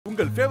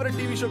உங்கள் favourite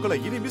TV ஷோக்களை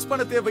இனி miss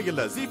பண்ண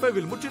தேவையில்லை.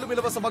 ஜீ5 முற்றிலும்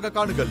இலவசமாக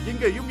காணுங்கள்.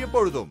 இங்கேயும்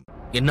எப்பொழுதும்.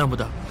 என்ன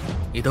அமுதா,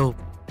 ஏதோ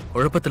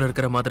குழப்பத்துல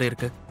இருக்கிற மாதிரி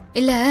இருக்கு.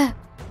 இல்ல,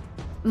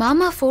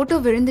 மாமா போட்டோ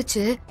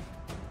விழுந்துச்சு.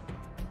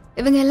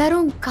 இவங்க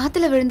எல்லாரும்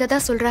காத்துல விழுந்ததா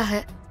சொல்றாங்க.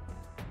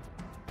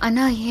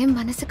 ஆனா என்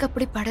மனசுக்கு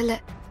அப்படி படல.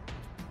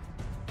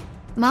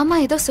 மாமா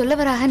ஏதோ சொல்ல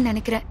வராகன்னு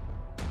நினைக்கிறேன்.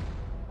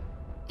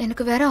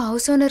 எனக்கு வேற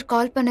ஹவுஸ் ஓனர்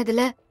கால்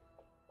பண்ணதுல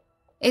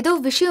ஏதோ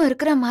விஷயம்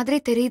இருக்கிற மாதிரி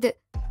தெரியுது.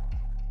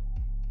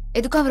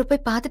 எதுக்கும் அவரை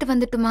போய் பார்த்துட்டு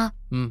வந்துட்டுமா?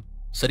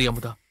 சரி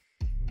அமுதா,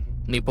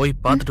 நீ போய்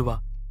பார்த்துட்டு வா.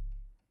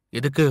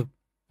 எதுக்கு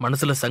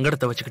மனசுல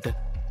சங்கடத்தை வச்சுக்கிட்டு?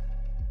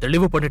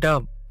 தெளிவு பண்ணிட்டா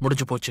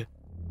முடிஞ்சு போச்சு.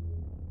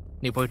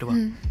 நீ போயிட்டு வா.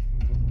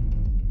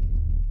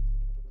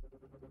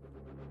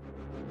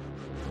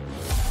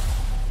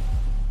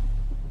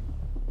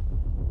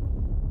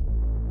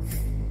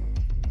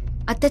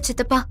 அத்தை,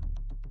 சித்தப்பா,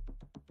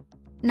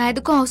 நான்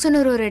எதுக்கும் ஹவுஸ்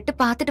ஓனர் ஒரு எட்டு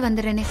பார்த்துட்டு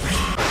வந்துடுறேனே.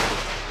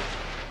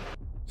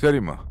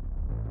 சரிம்மா.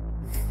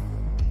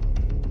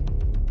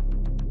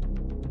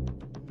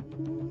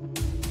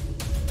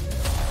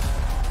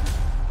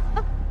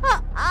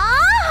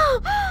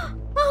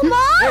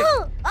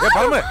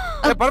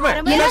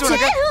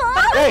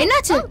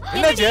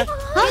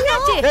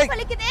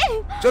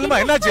 சொல்லுமா,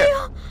 என்னாச்சு?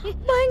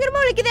 பயங்கரமா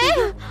வலிக்குதே.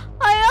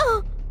 ஐயோ,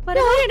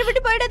 என்ன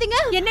விட்டு போயிடாதீங்க.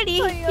 என்னடி,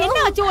 என்ன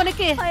ஆச்சு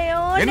உனக்கு?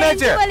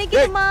 என்னாச்சு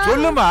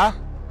சொல்லுமா.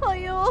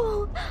 ஐயோ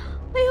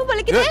ஐயோ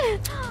வலிக்குதே.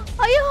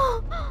 ஐயோ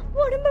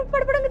உடம்பு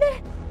படபடங்குதே.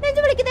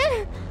 நெஞ்சு வலிக்குதே.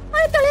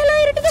 தலையில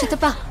இருட்டுது.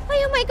 சித்தப்பா,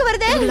 ஐயோ மயக்க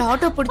வருதே. உங்களை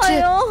ஆட்டோ பிடிச்சு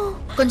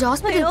கொஞ்சம்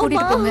ஹாஸ்பிடல்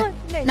கூட்டிட்டு போங்க.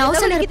 நான்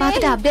ஹவுஸ் ஓனர்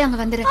பார்த்துட்டு அப்படியே அங்க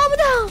வந்துறேன்.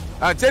 அமுதா.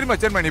 சரிம்மா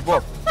சரிம்மா, நீ போ.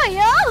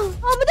 ஐயோ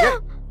அமுதா,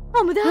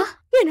 அமுதா,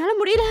 என்னால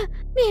முடியல.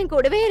 நீ என்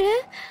கூடவே இரு.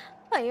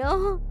 ஐயோ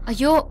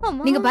ஐயோ,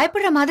 நீங்க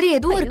பயப்படுற மாதிரி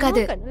எதுவும்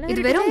இருக்காது. இது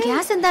வெறும்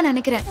கேஸ் தான்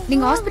நினைக்கிறேன்.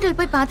 நீங்க ஹாஸ்பிடல்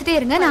போய் பார்த்துட்டே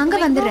இருங்க, நான் அங்க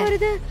வந்துறேன்.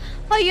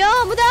 ஐயோ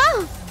அமுதா,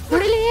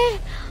 முடியலையே.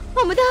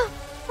 அமுதா,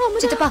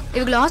 சித்தப்பா,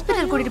 இவங்கள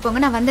ஹாஸ்பிடல் கூட்டிட்டு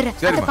போங்க, நான் வந்துறேன்.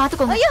 அத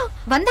பாத்துக்கோங்க. ஐயோ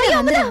வந்துறேன்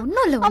வந்துறேன்.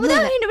 ஒண்ணும் இல்ல, ஒண்ணும்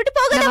இல்ல. என்ன விட்டு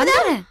போகாத. நான்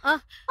வந்துறேன்.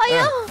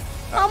 ஐயோ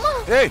அம்மா,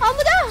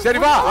 அமுதா. சரி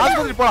வா,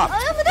 ஹாஸ்பிடல் போலாம்.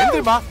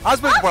 எந்திரிமா,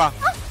 ஹாஸ்பிடல் போலாம்.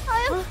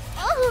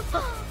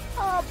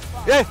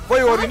 ஏய்,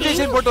 போய் ஒரு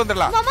இன்ஜெக்ஷன் போட்டு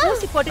வந்துடலாம். மாமா,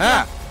 ஊசி போட்டுங்க.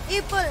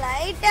 இப்போ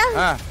லைட்டா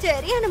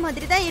சரியான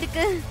மாதிரி தான்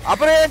இருக்கு.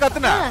 அப்புறம் ஏன்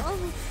கத்துன?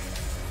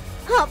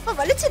 அப்ப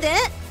வலிச்சது,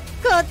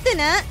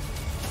 கத்துன.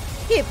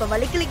 இப்ப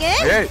வலிக்கலையே.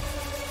 ஏய்,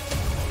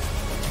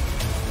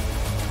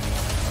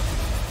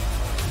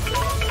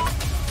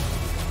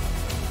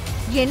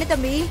 என்ன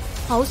தம்பி,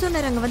 ஹவுஸ்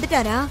ஓனர் அங்க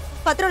வந்துட்டாரா?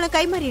 பத்திரம்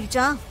கை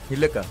மாறிடுச்சா?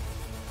 இல்லக்கா,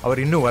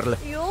 அவர் இன்னும் வரல.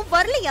 ஐயோ,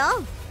 வரலையா?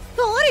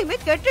 தோரையுமே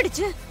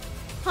கெட்டுடுச்சு.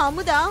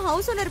 அமுதா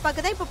ஹவுஸ் ஓனர்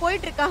பக்கதான் இப்ப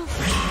போயிட்டு இருக்கா.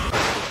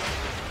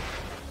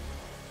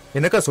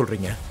 என்னக்கா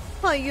சொல்றீங்க?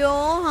 ஐயோ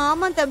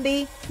ஆமா தம்பி,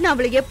 நான்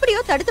அவளை எப்படியோ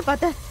தடுத்து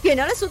பார்த்தேன்.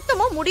 என்னால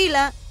சுத்தமா முடியல.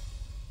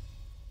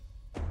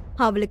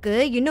 அவளுக்கு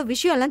இன்னும்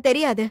விஷயம் எல்லாம்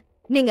தெரியாது.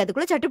 நீங்க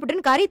அதுக்குள்ள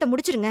சட்டுப்புட்டுன்னு காரியத்தை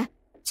முடிச்சிருங்க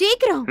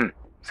சீக்கிரம்.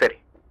 சரி.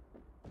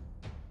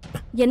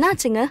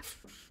 என்னாச்சுங்க?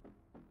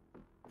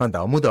 அந்த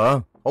அமுதா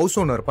ஹவுஸ்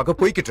ஓனர் பக்கம்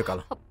போய்கிட்டு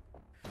இருக்காளாம்.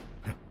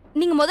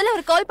 நீங்க முதல்ல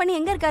அவர் கால் பண்ணி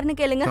எங்க இருக்காருன்னு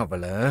கேளுங்க.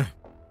 அவளை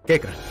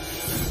கேக்குறேன்.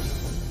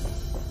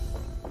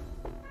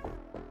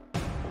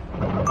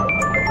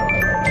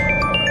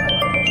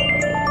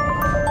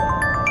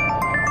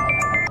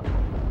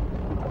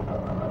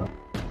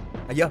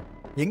 ஐயா,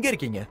 எங்க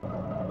இருக்கீங்க?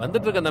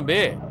 வந்துட்டு இருக்கேன் தம்பி,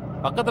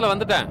 பக்கத்துல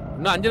வந்துட்டேன்.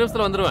 இன்னும் 5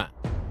 நிமிஷத்துல வந்துருவேன்.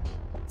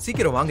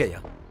 சீக்கிரம் வாங்க ஐயா.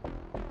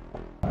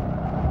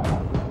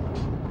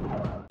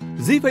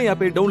 ஜீ5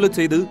 ஆப்பை டவுன்லோட்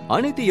செய்து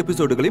அனைத்து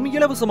எபிசோடுகளையும்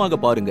இலவசமாக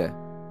பாருங்க.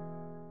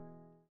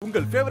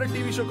 உங்கள் ஃபேவரட்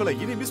டிவி ஷோக்களை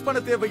இனி மிஸ்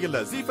பண்ண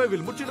தேவையில்லை.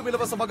 ஜீ5 முற்றிலும்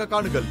இலவசமாக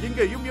காணுங்கள்.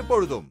 இங்கேயும்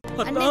எப்பொழுதும்.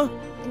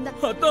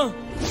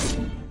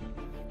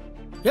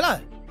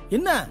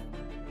 என்ன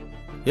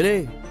ஏலே,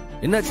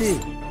 என்னாச்சு?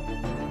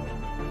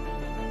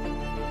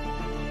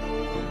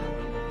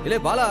 இல்ல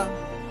பாலா,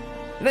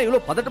 என்ன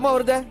இவ்வளவு பதட்டமா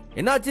வருது?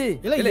 என்னாச்சு?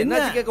 இல்ல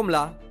என்னாச்சு கேக்கும்ல.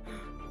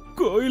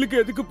 கோயிலுக்கு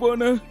எதுக்கு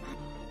போன?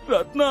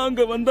 ரத்னா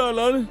அங்க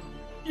வந்தாளா?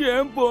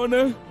 ஏன் போன?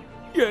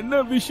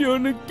 என்ன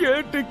விஷயம்னு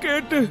கேட்டு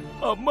கேட்டு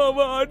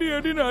அம்மாவை அடி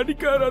அடின்னு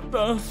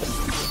அடிக்காரத்தா.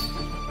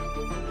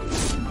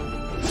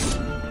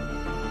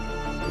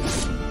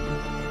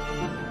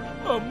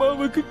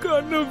 அம்மாவுக்கு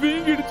கண்ணு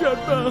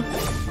வீங்கிடுச்சாத்தா.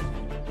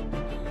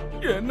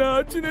 என்ன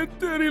ஆச்சுன்னு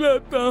தெரியல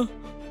அத்தா.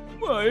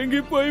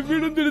 மயங்கி போய்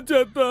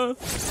விழுந்துடுச்சாத்தா.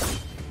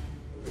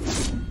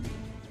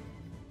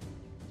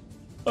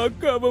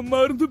 அக்காவை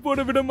மருந்து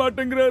போட விட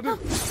மாட்டேங்கிறாரு.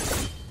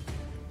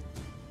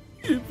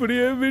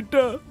 இப்படியே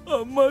விட்டா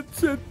அம்மா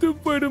செத்து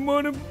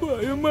போயிடுமோன்னு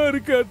பயமா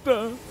இருக்காத்தா.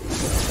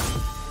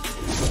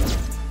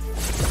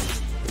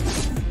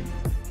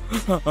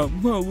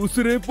 அம்மா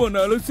உசுரே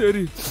போனாலும்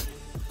சரி,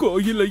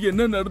 கோயில்ல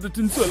என்ன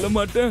நடந்துச்சுன்னு சொல்ல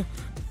மாட்டேன்,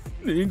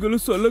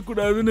 நீங்களும்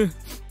சொல்லக்கூடாதுன்னு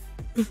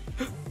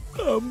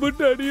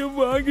அம்பட்டு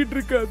அடியும் வாங்கிட்டு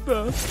இருக்காத்தா.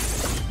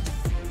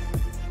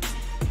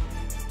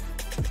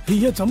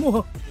 ஐயா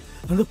சமூகம்,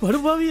 அந்த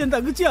படுபாவி என்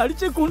தங்கச்சி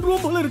அடிச்சே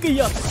கொண்டுருவோம் போல இருக்கு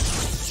ஐயா.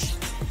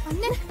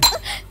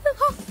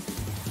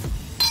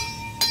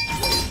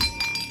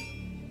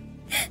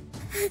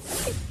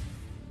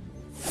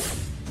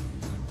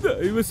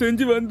 தயவு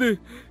செஞ்சு வந்து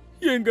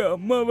எங்க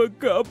அம்மாவை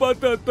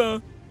காப்பாத்தாத்தா.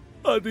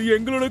 அது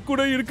எங்களோட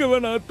கூட இருக்க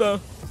வேணாம் அத்தா.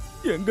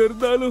 எங்க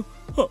இருந்தாலும்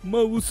அம்மா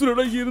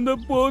உசுரோட இருந்த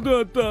போதும்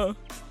அத்தா.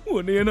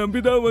 உன்னைய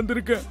நம்பிதான்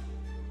வந்திருக்கேன்.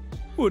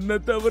 உன்னை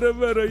தவிர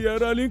வேற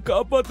யாராலையும்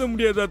காப்பாத்த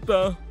முடியாது அத்தா.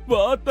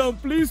 வாத்தா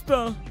ப்ளீஸ்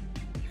தான்.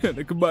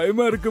 எனக்கு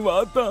பயமா இருக்கு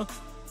வாத்தா.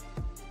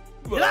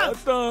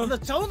 வாத்தா. இந்த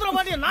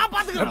சௌந்தரபாண்டிய நான்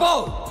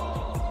பாத்துக்கிறேன்.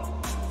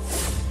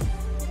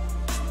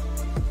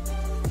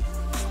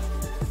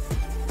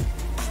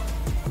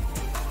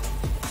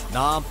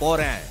 நான்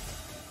போறேன்.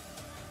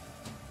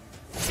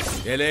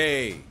 ஏலே,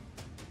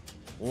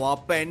 உன்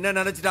அப்ப என்ன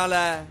நினைச்சிட்டால?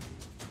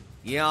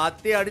 என்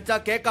அத்தை அடிச்சா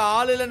கேட்க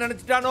ஆள் இல்ல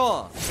நினைச்சிட்டானோ?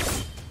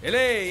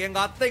 ஏலே, எங்க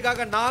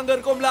அத்தைக்காக நாங்க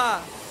இருக்கோம்ல.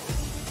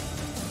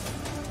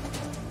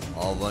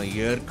 அவன்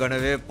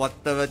ஏற்கனவே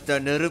பத்த வச்ச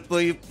நெருப்பு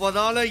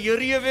இப்பதால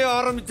எரியவே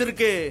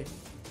ஆரம்பிச்சிருக்கு.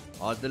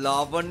 அதுல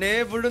அவனே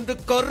விழுந்து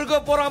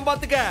கருக போறான்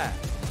பாத்துக்க.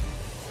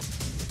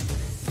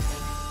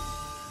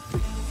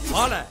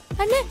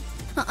 அண்ணே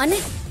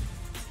அண்ணே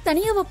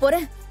தனியாவ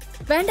போறேன்.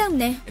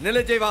 வேண்டாம்னே.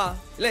 என்னல செய்வா?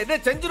 இல்ல என்ன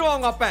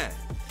செஞ்சிருவாங்க அப்ப?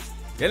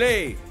 ஏலே,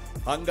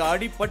 அங்க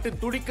அடிபட்டு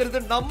துடிக்கிறது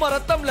நம்ம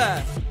ரத்தம்ல,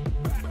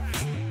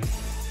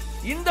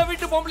 இந்த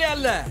வீட்டு பொம்பளையா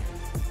இல்ல.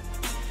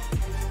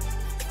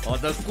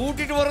 அத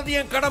கூட்டிட்டு வர்றது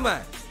என் கடமை.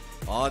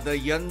 அத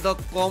எந்த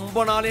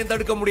கொம்பனாலையும்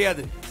தடுக்க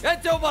முடியாது. ஏ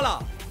செவ்வாலா,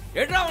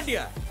 எடுறா வண்டிய.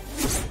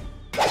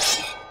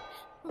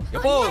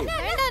 எப்போ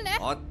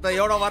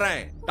அத்தையோட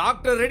வரேன்.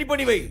 டாக்டர் ரெடி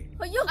பண்ணி வை.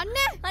 ஐயோ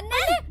அண்ணே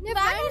அண்ணே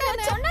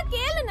வேண்டாம் சொன்னா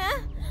கேளுண்ணே.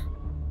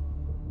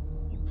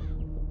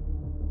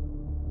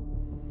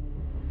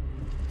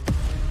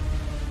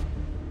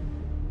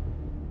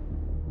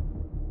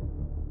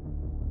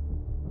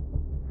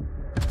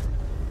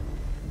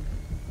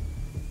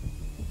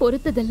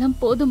 பொறுத்ததெல்லாம்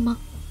போதும்மா.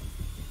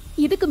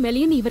 இதுக்கு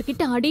மேலேயும்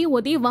இவர்கிட்ட அடியும்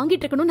உதையும்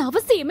வாங்கிட்டு இருக்கணும்னு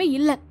அவசியமே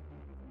இல்ல.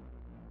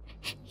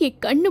 என்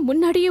கண்ணு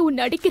முன்னாடியே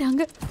உன்னை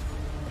அடிக்கிறாங்க.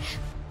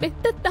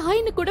 பெத்த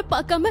தாயின்னு கூட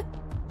பார்க்காம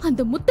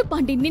அந்த முத்து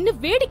பாண்டி நின்னு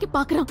வேடிக்கை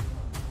பாக்குறான்.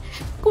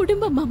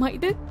 குடும்பமாமா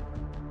இது?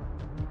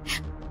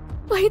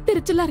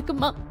 வயித்தெரிச்சலா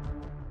இருக்குமா?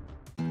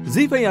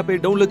 ஜீ5 ஆப்பை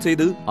டவுன்லோட்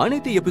செய்து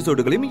அனைத்து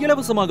எபிசோடுகளையும்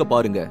இலவசமாக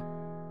பாருங்க.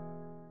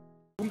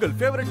 உங்கள்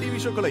ஃபேவரட் டிவி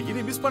ஷோக்களை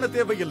இனி மிஸ் பண்ண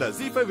தேவையில்லை.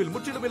 ஜீ5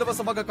 முற்றிலும்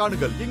இலவசமாக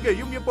காணுங்கள்,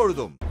 இங்கேயும்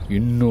எப்பொழுதும்.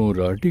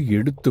 இன்னொரு அடி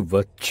எடுத்து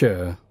வச்ச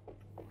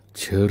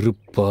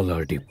செருப்பால்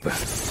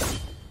அடிப்பேன்.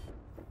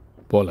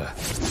 போல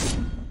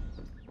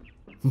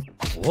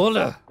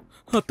போல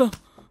அத்தா.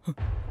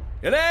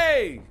 ஏலே,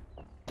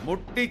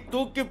 முட்டி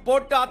தூக்கி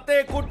போட்டு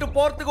அத்தையை கூட்டு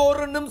போறதுக்கு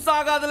ஒரு நிமிஷம்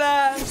ஆகாதுல.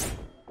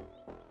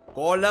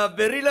 கொலை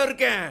வெறியில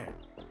இருக்கேன்.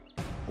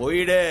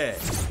 போயிடு,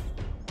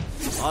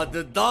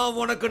 அதுதான்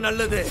உனக்கு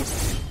நல்லது.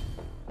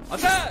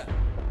 அத்தை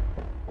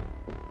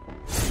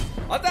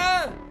அத்தை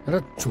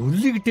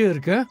சொல்லிக்கிட்டே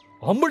இருக்க.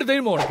 அம்படி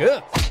தெரியுமா உனக்கு?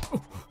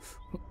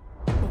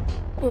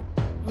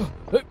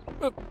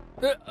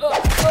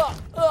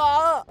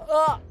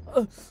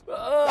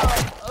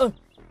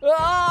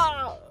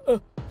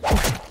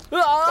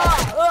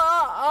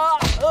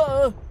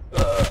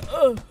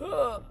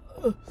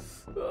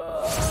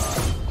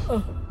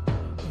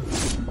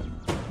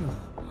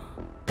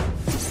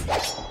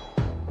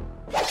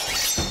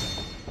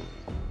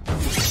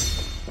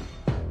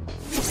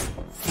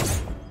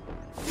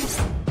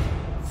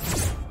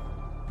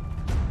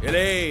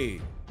 ஏலே,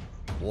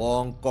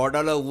 உன்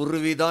கொடலை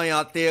உருவிதான் என்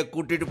அத்தைய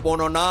கூட்டிட்டு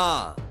போனோம்னா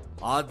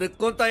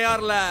அதுக்கும்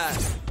தயார்ல.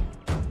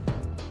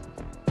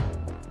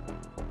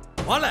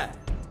 வாழ,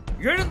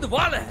 எழுந்து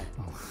வாழ.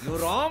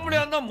 இவர்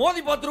ஆம்பளையா இருந்தா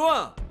மோதி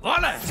பாத்துருவான்.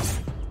 வாழ,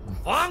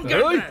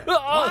 வாங்க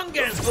வாங்க.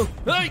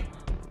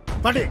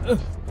 பாண்டி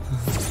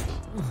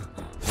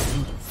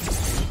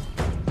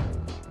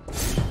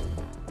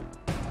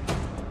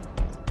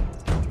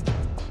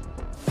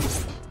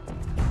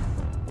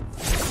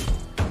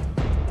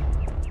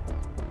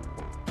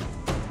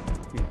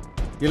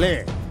இல்லே,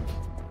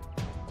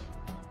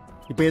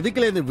 இப்ப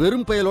எதுக்குல இந்த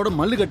வெறும் பயலோட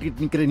மல்லு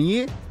கட்டிட்டு நிக்கிற நீ?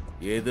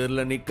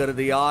 எதிரில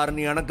நிக்கிறது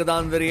யாருன்னு எனக்கு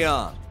தான்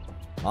தெரியும்.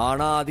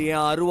 ஆனா அது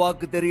என்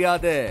அருவாக்கு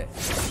தெரியாது.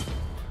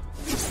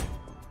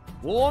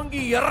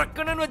 ஓங்கி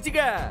இறக்கணும்னு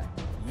வச்சுக்க,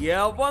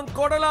 எவன்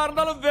கொடலா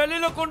இருந்தாலும்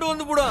வெளியில கொண்டு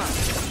வந்து போடும்.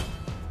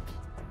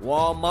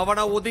 உன்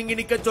மவனை ஒதுங்கி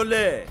நிக்க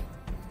சொல்லு.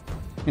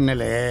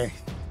 என்னலே,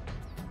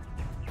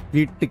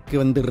 வீட்டுக்கு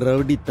வந்து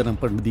ரவுடித்தனம்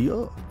பண்ணுதியோ?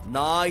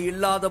 நான்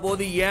இல்லாத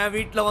போது என்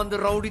வீட்டுல வந்து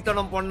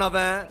ரவுடித்தனம்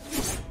பண்ணவன்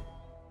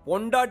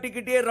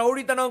பொண்டாட்டிக்கிட்டே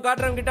ரவுடித்தனம்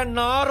காட்டுறவன் கிட்ட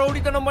நான்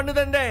ரவுடித்தனம்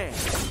பண்ணுதேன்.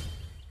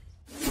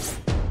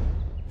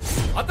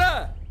 அத்த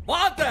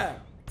வாத்த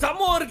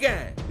சமம்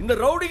இருக்கேன். இந்த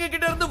ரவுடிங்க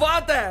கிட்ட இருந்து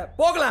வாத்த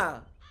போகலாம்.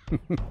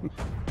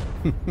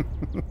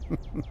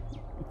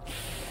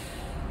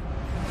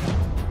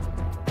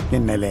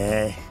 என்னலே,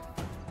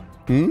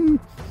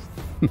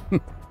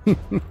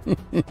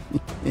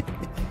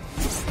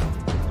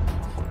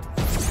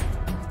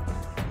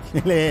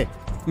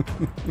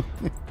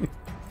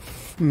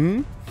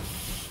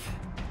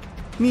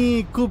 நீ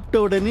கூப்பிட்ட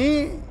உடனே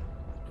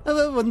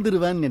அவ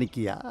வந்துருவான்னு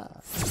நினைக்கியா?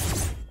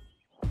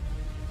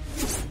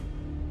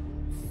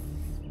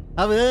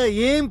 அவ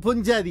ஏன்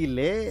பொஞ்சாதி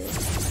இல்லே,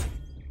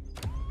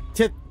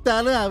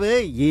 செத்தாலும் அவ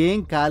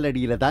ஏன்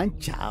காலடியில தான்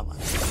சாவா.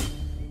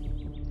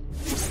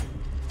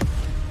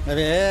 அவ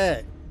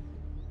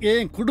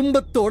என்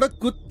குடும்பத்தோட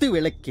குத்து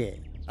விளக்கே.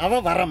 அவ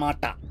வர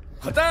மாட்டா.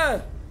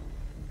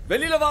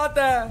 வெளியில வாத்த.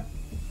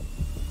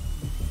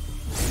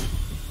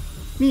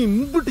 நீ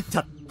இம்புட்டு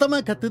சத்தமா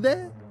கத்துத.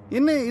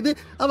 என்ன இது?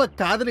 அவ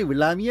காதலை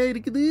விழாமையா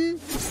இருக்குது.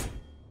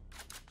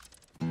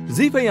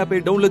 ஜீஃபை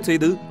ஆப்பை டவுன்லோட்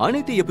செய்து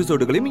அனைத்து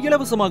எபிசோடுகளையும்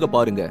இலவசமாக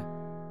பாருங்க.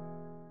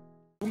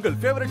 உங்கள்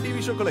ஃபேவரட்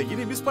டிவி ஷோக்களை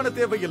இனி மிஸ் பண்ண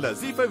தேவையில்லை.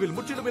 ஜீஃபைவில்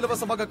முற்றிலும்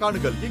இலவசமாக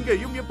காணுங்கள்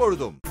இங்கேயும்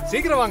எப்பொழுதும்.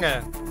 சீக்கிரம் வாங்க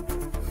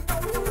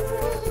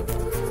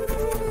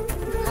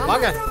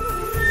வாங்க.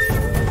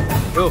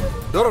 யோ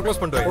டோரை க்ளோஸ்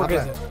பண்ணிட்டு ஓகே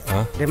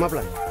சார். டேய்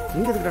மாப்ள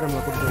இங்க இருக்கடா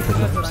நம்ம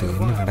கூட்டிட்டு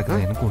என்ன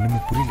நடக்குது எனக்கு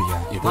ஒண்ணுமே புரியலையா?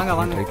 வாங்க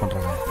வாங்க ட்ரை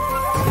பண்றாங்க.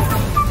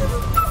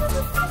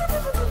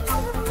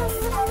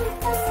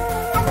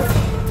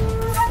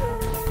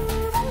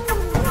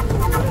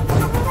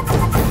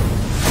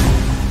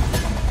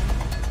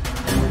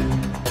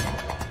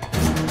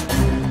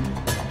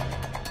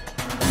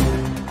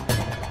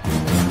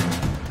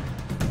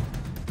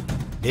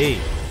 டேய்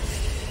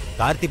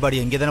கார்த்தி பாடி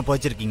எங்கே தானே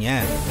போச்சிருக்கீங்க?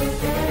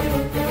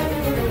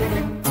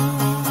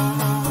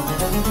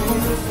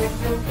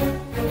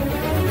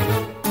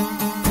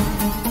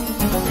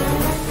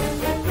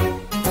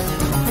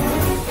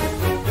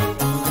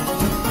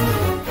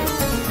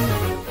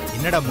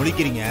 என்னடா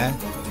முழிக்கிறீங்க?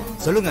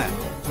 சொல்லுங்க,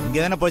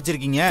 இங்கே தானே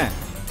போச்சிருக்கீங்க?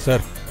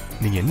 சார்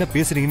நீங்க என்ன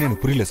பேசுறீங்கன்னு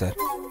எனக்கு புரியல சார்.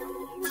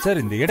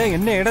 சார் இந்த இடம்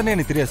என்ன இடம்னு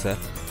எனக்கு தெரியாது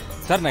சார்.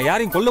 சார் நான்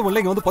யாரையும் கொல்ல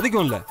முடியல, இங்க வந்து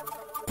புதைக்கவும் இல்லை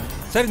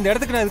சார். இந்த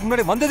இடத்துக்கு நான் இதுக்கு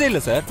முன்னாடி வந்ததே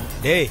இல்லை சார்.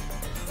 டேய்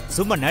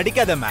சும்மா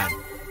நடிக்காத மேன்.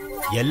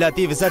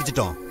 எல்லாத்தையும்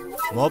விசாரிச்சிட்டோம்.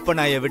 மோப்ப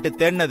நாயை விட்டு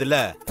தேடினதுல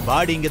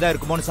பாடி இங்கதான்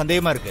இருக்குமோன்னு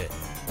சந்தேகமா இருக்கு.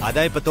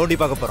 அதான் இப்ப தோண்டி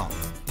பார்க்க போறோம்.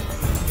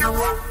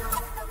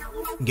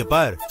 இங்க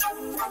பார்,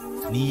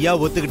 நீயா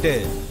ஒத்துக்கிட்டு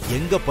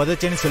எங்க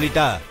புதைச்சேன்னு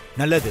சொல்லிட்டா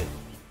நல்லது.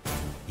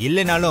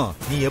 இல்லைனாலும்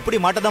நீ எப்படி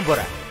மாட்டதான்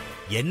போற.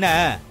 என்ன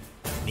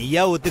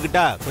நீயா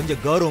ஒத்துக்கிட்டா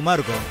கொஞ்சம் கௌரவமா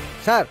இருக்கும்.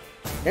 சார்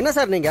என்ன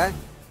சார் நீங்க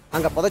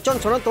அங்க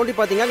புதைச்சோன்னு சொன்னா தோண்டி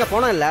பாத்தீங்க, அங்க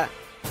போனா இல்ல.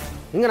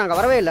 இங்க நாங்க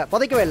வரவே இல்ல,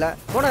 புதைக்கவே இல்ல.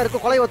 போனா இருக்கு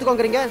கொலையை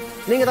ஒத்துக்கோங்கிறீங்க.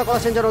 நீங்க தான் கொலை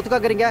செஞ்சவரை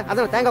ஒத்துக்காங்கிறீங்க.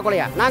 அதான் தேங்காய்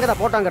கொலையா நாங்க தான்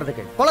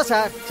போட்டாங்கிறதுக்கு கொலை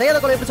சார். செய்யாத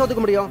கொலை எப்படி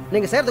ஒத்துக்க முடியும்?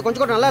 நீங்க செய்யறது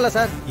கொஞ்சம் கூட நல்லா இல்ல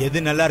சார்.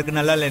 எது நல்லா இருக்கு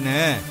நல்லா இல்லைன்னு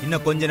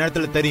இன்னும் கொஞ்ச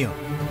நேரத்துல தெரியும்.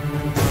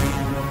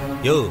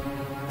 யோ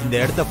இந்த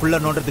இடத்த ஃபுல்லா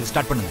நோண்டறதுக்கு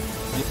ஸ்டார்ட் பண்ணுங்க.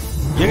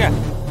 ஏங்க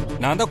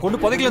நான் தான்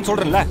கொண்டு புதைக்கலன்னு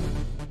சொல்றேன்ல,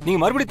 நீங்க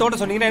மறுபடியும் தோண்ட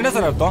சொன்னீங்கன்னா என்ன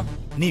சார் அர்த்தம்?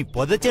 நீ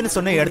புதைச்சேன்னு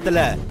சொன்ன இடத்துல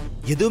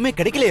எதுவுமே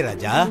கிடைக்கலையே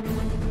ராஜா.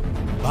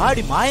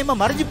 பாடி மாயமா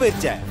மறைஞ்சு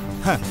போயிருச்ச.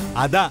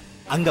 அதான்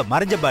அங்க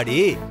மறைஞ்ச பாடி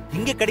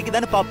இங்க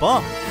கிடைக்குதான்னு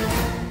பாப்போம்.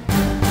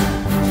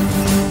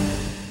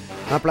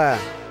 மாப்ள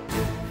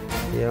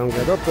இவங்க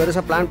ஏதோ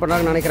பெருசா பிளான்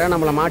பண்றாங்கன்னு நினைக்கிறேன்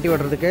நம்மள மாட்டி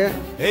விடுறதுக்கு.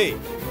 ஏய்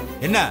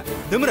என்ன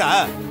திமிரா?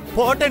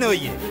 போட்டேன்னு வை.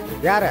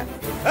 யார?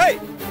 ஏய்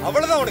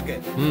அவ்வளவுதான் உனக்கு.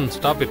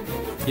 Stop it.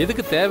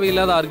 எதுக்கு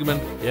தேவையில்லாத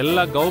ஆர்குமெண்ட்?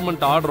 எல்லா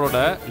கவர்மெண்ட் ஆர்டரோட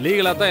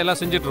லீகலா தான்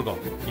எல்லாம் செஞ்சுட்டு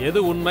இருக்கோம். எது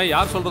உண்மை,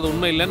 யார் சொல்றது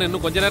உண்மை இல்லைன்னு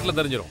இன்னும் கொஞ்ச நேரத்துல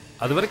தெரிஞ்சிடும்.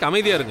 அது வரைக்கும்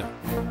அமைதியா இருங்க.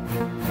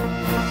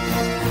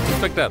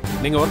 இன்ஸ்பெக்டர்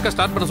நீங்க ஒர்க்கை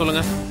ஸ்டார்ட் பண்ண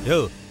சொல்லுங்க. யோ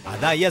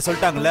அதான் ஐயா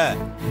சொல்லிட்டாங்கல்ல,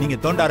 நீங்க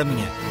தோண்ட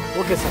ஆரம்பிங்க.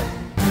 Okay sir.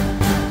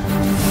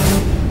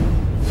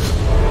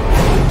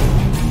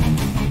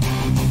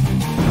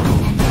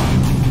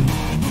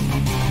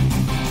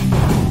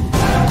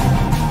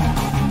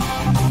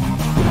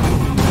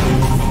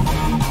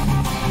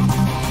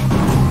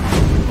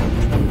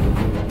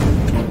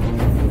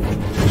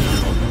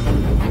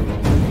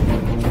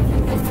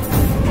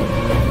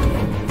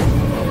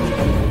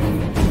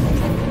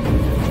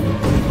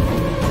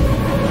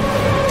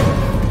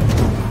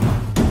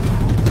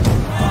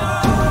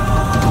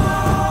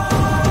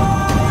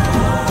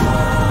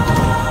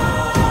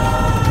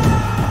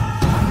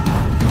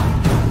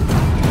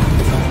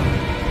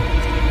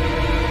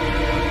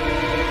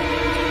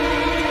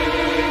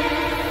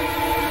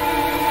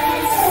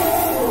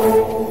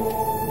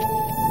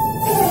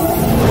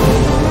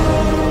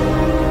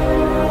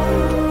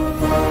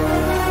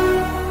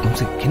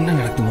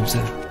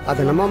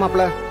 அது நம்ம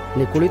மாப்ள,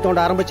 நீ குழி தோண்ட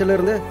ஆரம்பிச்சல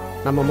இருந்து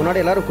நம்ம முன்னாடி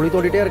எல்லாரும் குழி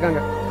தோண்டிட்டே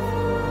இருக்காங்க.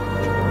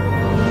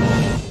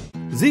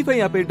 ஜீஃபை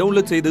ஆப்பை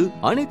டவுன்லோட் செய்து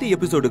அனைத்து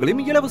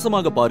எபிசோடுகளையும்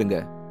இலவசமாக பாருங்க.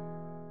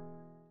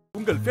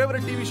 உங்கள்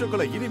ஃபேவரட் டிவி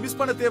ஷோக்களை இனி மிஸ்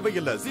பண்ண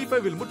தேவையில்லை.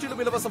 ஜீஃபைவில்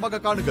முற்றிலும்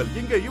இலவசமாக காணுங்கள்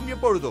இங்கேயும்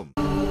எப்பொழுதும்.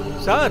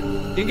 சார்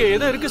இங்க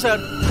ஏதோ இருக்கு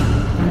சார்.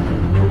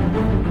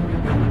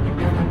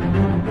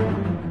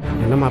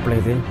 என்ன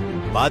மாப்ள இது?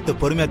 பார்த்து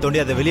பொறுமையா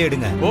தோண்டி அதை வெளியே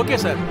எடுங்க. Okay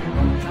sir.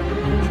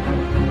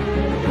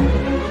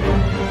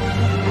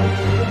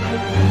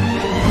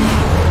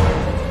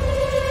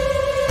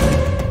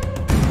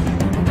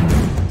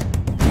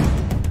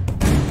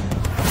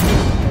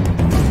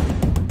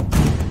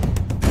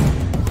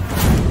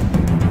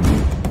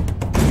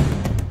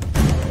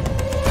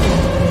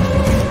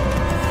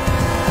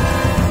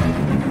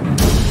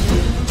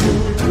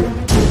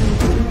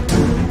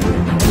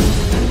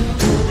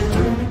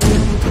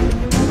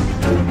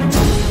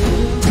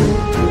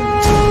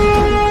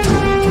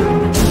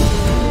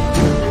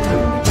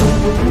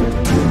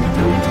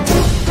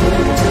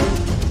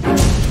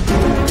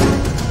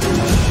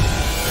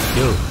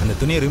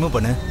 துணியை ரிமூவ்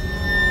பண்ணு.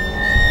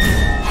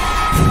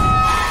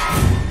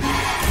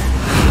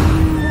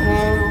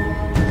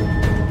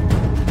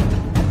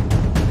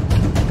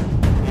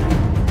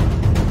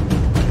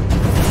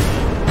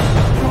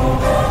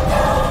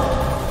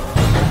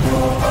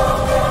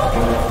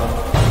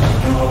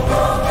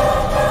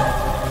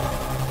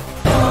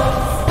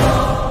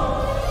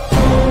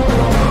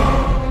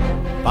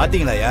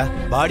 பாத்தீங்களாயா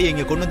பாடி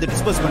இங்க கொண்டு வந்து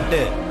டிஸ்போஸ்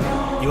பண்ணிட்டு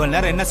இவன்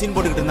நேரம் என்ன சீன்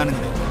போட்டுக்கிட்டு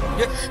இருந்தானுங்க.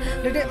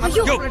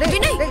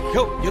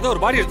 ஏதோ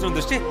ஒரு பாடி எடுத்து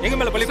வந்துச்சு எங்க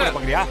மேல பழி போட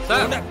பாக்குறியா?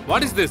 Sir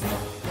what is this?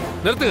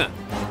 நிறுத்துங்க.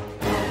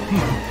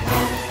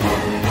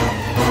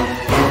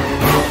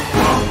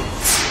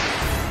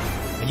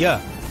 ஐயா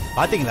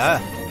பாத்தீங்களா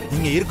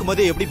நீங்க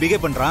இருக்கும்போதே எப்படி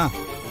பிஹேவ் பண்றான்?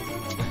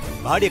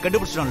 பாடியை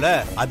கண்டுபிடிச்சிட்டோம்ல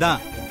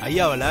அதான்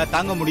ஐயாவால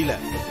தாங்க முடியல.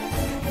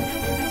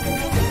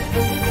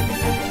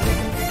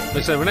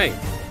 மிஸ்டர் வினய்,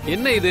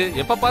 என்ன இது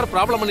எப்ப பாரு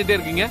ப்ராப்ளம் பண்ணிட்டே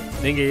இருக்கீங்க?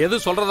 நீங்க எது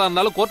சொல்றதா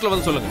இருந்தாலும் கோர்ட்ல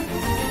வந்து சொல்லுங்க.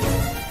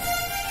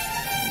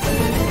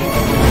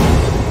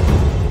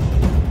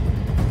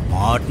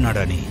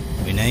 மாட்னடா நீ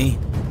வினய்,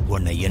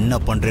 உன்னை என்ன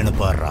பண்றேன்னு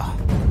பாருடா.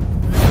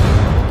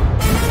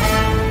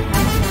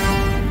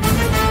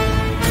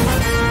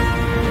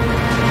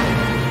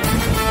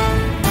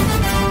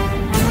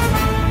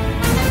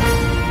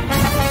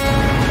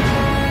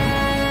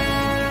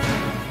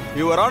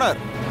 யுவர்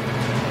ஆனர்,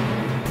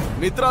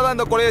 மித்ரா தான்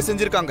இந்த கொலையை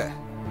செஞ்சிருக்காங்க.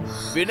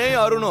 வினய்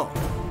அருணும்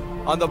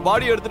அந்த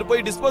பாடி எடுத்துட்டு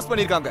போய் டிஸ்போஸ்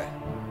பண்ணிருக்காங்க.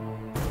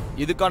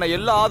 இதுக்கான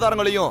எல்லா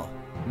ஆதாரங்களையும்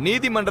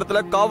நீதிமன்றத்துல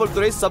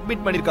காவல்துறை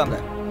சப்மிட் பண்ணிருக்காங்க.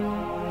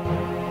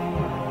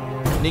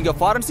 நீங்க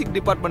ஃபாரன்சிக்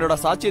டிபார்ட்மெண்டோட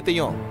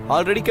சாட்சியத்தையும்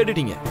ஆல்ரெடி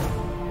கேட்டுட்டீங்க.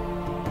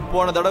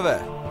 போன தடவை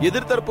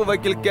எதிர்த்தரப்பு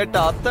வக்கீல் கேட்ட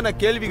அத்தனை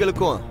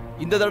கேள்விகளுக்கும்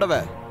இந்த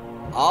தடவை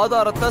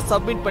ஆதாரத்தை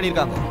சப்மிட்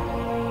பண்ணிருக்காங்க.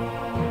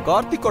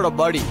 கார்த்திகோட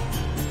பாடி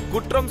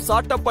குற்றம்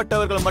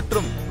சாட்டப்பட்டவர்கள்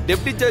மற்றும்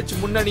டெப்டி ஜட்ஜ்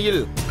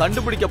முன்னணியில்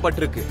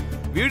கண்டுபிடிக்கப்பட்டிருக்கு.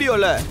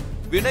 வீடியோல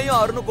வினயும்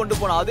அருணும் கொண்டு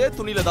போன அதே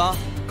துணியில தான்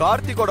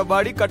கார்த்திகோட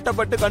பாடி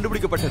கட்டப்பட்டு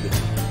கண்டுபிடிக்கப்பட்டது.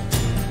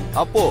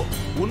 அப்போ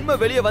உண்மை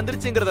வெளியே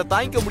வந்துருச்சுங்கிறத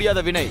தாங்கிக்க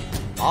முடியாத வினய்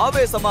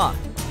ஆவேசமா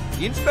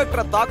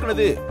இன்ஸ்பெக்டரை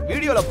தாக்குனது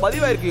வீடியோல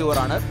பதிவாயிருக்கு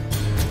யுவர் ஆனர்.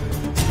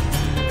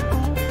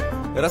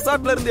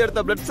 ரெசார்ட்ல இருந்து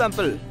எடுத்த பிளட்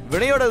சாம்பிள்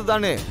வினயோடது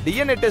தானே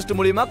டிஎன்ஏ டெஸ்ட்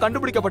மூலமா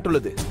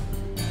கண்டுபிடிக்கப்பட்டுள்ளது.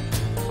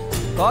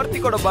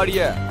 கார்த்திகோட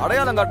பாடிய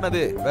அடையாளம்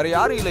காட்டினது வேற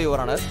யாரும் இல்லை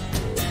யுவர் ஆனர்.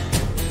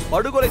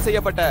 படுகொலை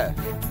செய்யப்பட்ட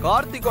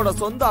கார்த்திகோட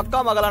சொந்த அக்கா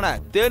மகளான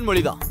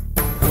தேன்மொழிதான்.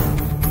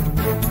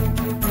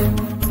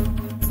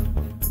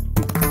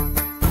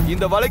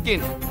 இந்த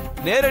வழக்கின்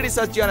நேரடி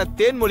சாட்சியான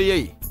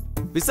தேன்மொழியை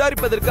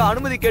விசாரிப்பதற்கு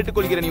அனுமதி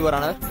கேட்டுக்கொள்கிறேன் your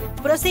honour.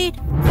 Proceed.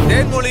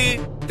 Thenmozhi,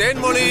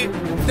 Thenmozhi,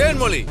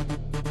 Thenmozhi.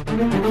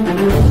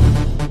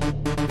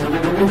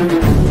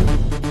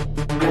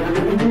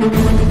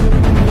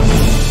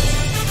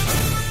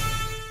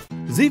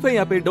 Zee5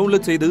ஆப்பை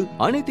டவுன்லோட் செய்து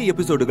அனைத்து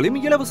எபிசோடுகளையும்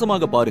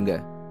இலவசமாக பாருங்க.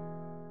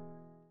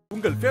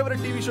 உங்கள்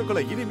ஃபேவரட் டிவி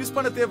ஷோக்களை இனி மிஸ்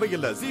பண்ண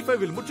தேவையில்லை.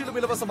 ஜீஃபைவில் முற்றிலும்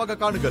இலவசமாக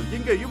காணுங்கள்,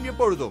 இங்கேயும்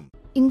எப்பொழுதும்.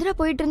 இந்திரா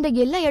போயிட்டு இருந்த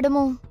எல்லா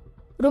இடமும்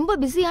ரொம்ப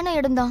பிஸியான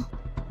இடம்தான்.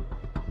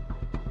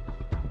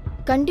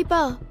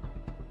 கண்டிப்பா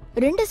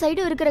 2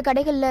 சைடும் இருக்கிற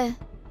கடைகள்ல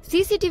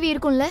சிசிடிவி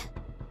இருக்கும்ல.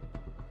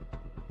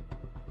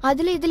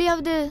 அதுல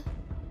இதுலயாவது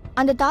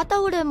அந்த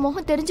தாத்தாவோட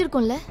முகம்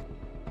தெரிஞ்சிருக்கும்ல.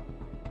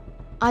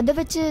 அதை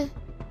வச்சு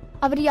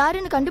அவர்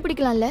யாருன்னு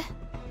கண்டுபிடிக்கலாம்ல.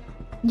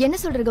 என்ன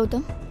சொல்ற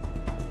கௌதம்?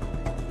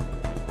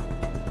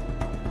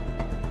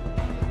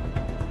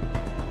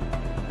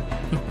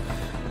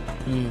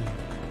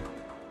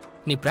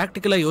 நீ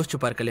பிராக்டிக்கலா யோசிச்சு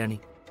பார் கல்யாணி.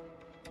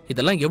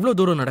 இதெல்லாம் எவ்வளவு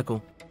தூரம்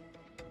நடக்கும்?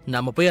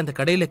 நாம போய் அந்த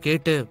கடையில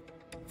கேட்டு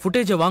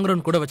ஃபுட்டேஜை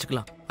வாங்குறோன்னு கூட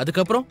வச்சுக்கலாம்.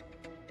 அதுக்கப்புறம்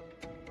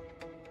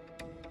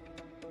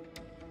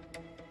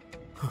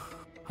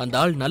அந்த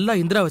ஆள் நல்லா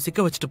இந்திராவை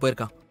சிக்க வச்சுட்டு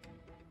போயிருக்கான்.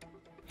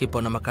 இப்போ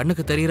நம்ம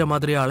கண்ணுக்கு தெரியற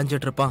மாதிரியே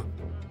அலைஞ்சிட்டு இருப்பான்.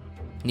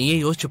 நீயே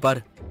யோசிச்சு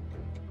பாரு.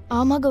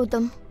 ஆமா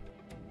கௌதம்,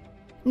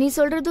 நீ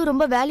சொல்றது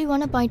ரொம்ப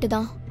வேல்யூவான பாயிண்ட்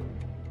தான்.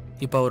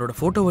 இப்ப அவரோட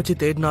போட்டோ வச்சு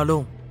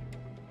தேடினாலும்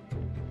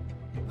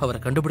அவரை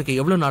கண்டுபிடிக்க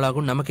எவ்வளவு நாள்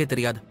ஆகும் நமக்கே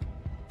தெரியாது.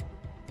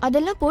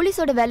 அதெல்லாம்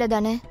போலீஸோட வேலை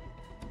தானே.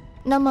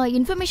 நம்ம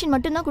இன்ஃபர்மேஷன்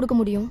மட்டும்தான் கொடுக்க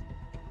முடியும்.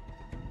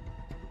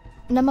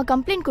 நம்ம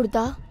கம்ப்ளைண்ட்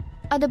கொடுத்தா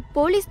அதை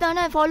போலீஸ்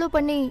தானே ஃபாலோ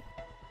பண்ணி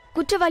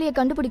குற்றவாளியை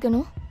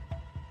கண்டுபிடிக்கணும்.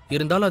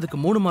 இருந்தாலும் அதுக்கு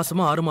 3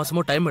 மாசமோ 6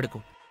 மாசமோ டைம்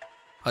எடுக்கும்.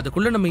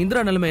 அதுக்குள்ள நம்ம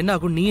இந்திரா நிலைமை என்ன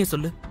ஆகும் நீயே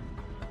சொல்லு.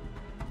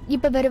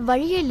 இப்ப வேற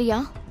வழியே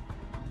இல்லையா?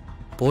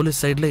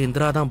 போலீஸ் சைடுல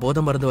இந்திரா தான்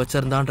போதை மருந்து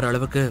வச்சிருந்தான்ற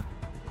அளவுக்கு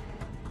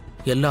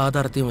எல்லா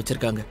ஆதாரத்தையும்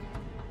வச்சிருக்காங்க,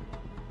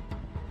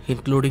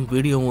 இன்க்ளூடிங்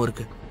வீடியோவும்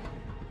இருக்கு.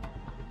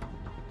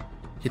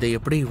 இதை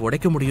எப்படி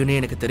உடைக்க முடியும்னே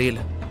எனக்கு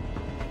தெரியல.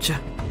 ச்சே.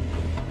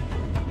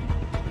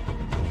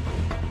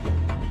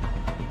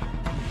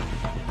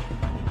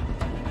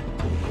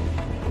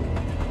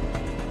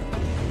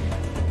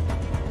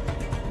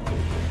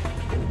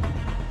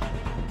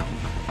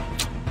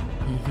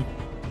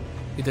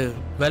 இது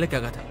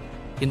வேலைக்காகாது.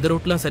 இந்த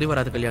ரூட்லாம் சரி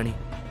வராது கல்யாணி.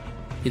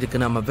 இதுக்கு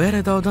நாம வேற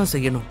ஏதாவது தான்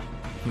செய்யணும்.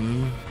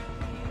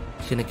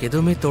 எனக்கு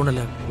எதுவுமே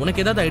தோணல.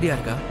 உனக்கு ஏதாவது ஐடியா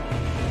இருக்கா?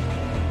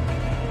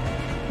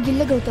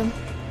 இல்ல கௌதம்,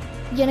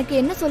 எனக்கு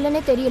என்ன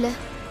சொல்லனே தெரியல.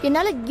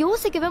 என்னால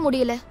யோசிக்கவே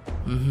முடியல.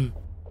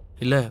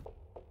 இல்ல,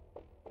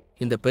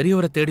 இந்த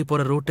பெரியவரை தேடி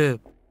போற ரூட்டு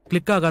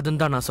கிளிக்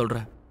ஆகாதுன்னு தான் நான்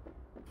சொல்றேன்.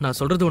 நான்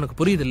சொல்றது உனக்கு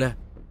புரியுது இல்ல?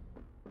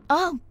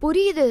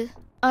 புரியுது.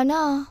 ஆனா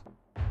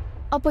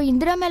அப்போ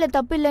இந்திரா மேல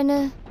தப்பு இல்லைன்னு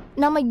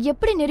நாம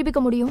எப்படி நிரூபிக்க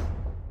முடியும்?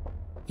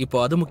 இப்போ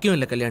அது முக்கியம்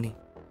இல்ல கல்யாணி.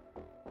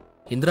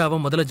 இந்திராவை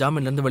முதல்ல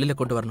ஜாமீன்ல இருந்து வெளியில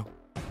கொண்டு வரணும்.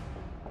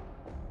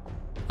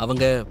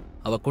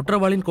 அவ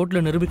குற்றவாளின்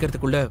கோர்ட்ல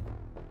நிரூபிக்கிறதுக்குள்ள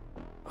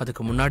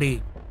அதுக்கு முன்னாடி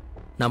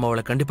நாம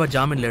அவளை கண்டிப்பா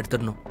ஜாமீன்ல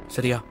எடுத்துடணும்.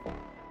 சரியா?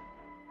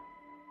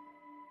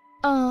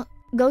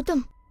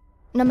 கௌதம்,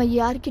 நம்ம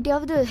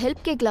யார்கிட்டயாவது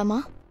ஹெல்ப் கேட்கலாமா?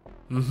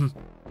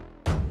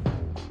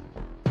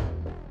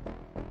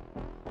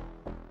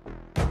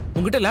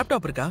 உங்ககிட்ட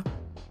லேப்டாப் இருக்கா?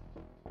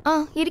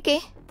 இருக்கே.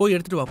 போய்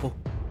எடுத்துட்டு வா.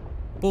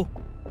 போ.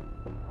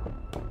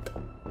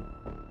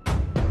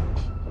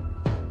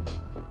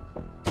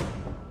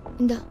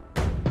 இந்தா.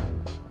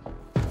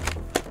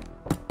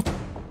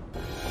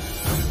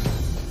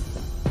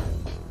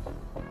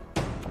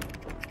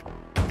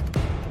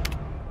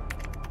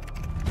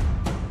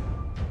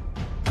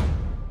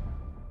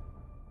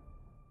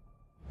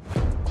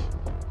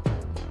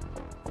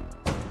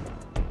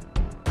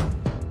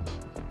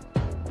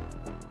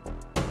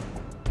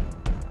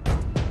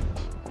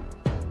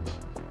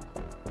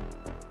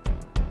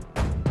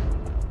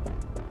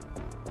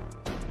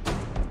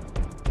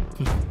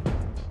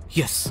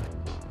 Yes.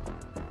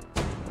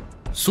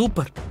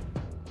 Super.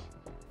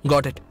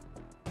 Got it.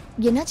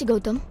 என்னாச்சு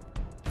கௌதம்?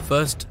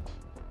 First,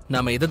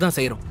 நாம இதை தான்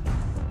செய்யறோம்.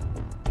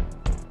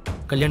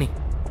 கல்யாணி,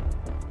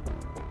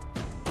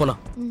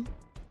 போலாம்.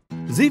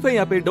 ஜீஃபை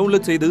ஆப்பை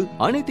டவுன்லோட் செய்து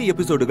அனைத்து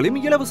எபிசோடுகளையும்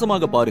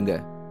இலவசமாக பாருங்க.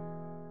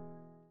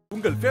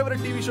 உங்கள்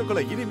ஃபேவரட் டிவி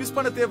ஷோக்களை இனி மிஸ்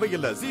பண்ண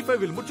தேவையில்லை.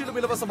 ஜீஃபைவில் முற்றிலும்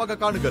இலவசமாக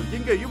காணுங்கள்,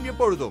 இங்கேயும்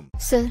எப்பொழுதும்.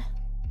 சார்,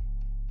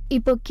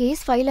 இப்போ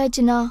கேஸ் ஃபைல்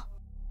ஆச்சுன்னா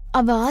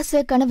அவ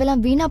ஆசை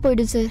கனவெல்லாம் வீணா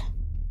போயிடும் சார்.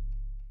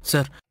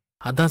 சார்,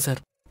 அதான் சார்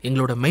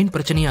எங்களோட மெயின்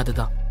பிரச்சனையே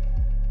அதுதான்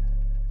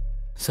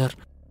சார்.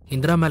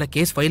 இந்திரா மேல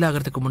கேஸ் ஃபைல்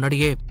ஆகிறதுக்கு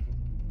முன்னாடியே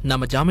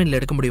நாம ஜாமீன்ல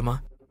எடுக்க முடியுமா?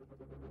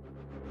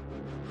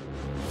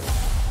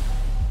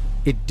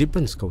 It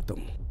depends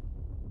Gautham.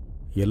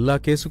 எல்லா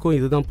கேஸுக்கும்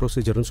இதுதான்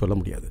ப்ரொசீஜர்னு சொல்ல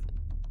முடியாது.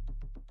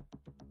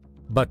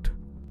 பட்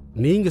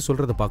நீங்க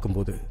சொல்றத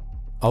பார்க்கும்போது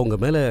அவங்க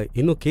மேல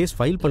இன்னும் கேஸ்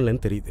ஃபைல்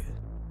பண்ணலன்னு தெரியுது.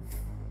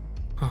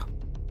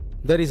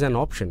 there is an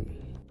option.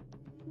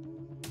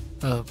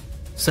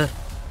 Sir,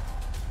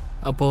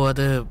 அப்போ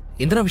அது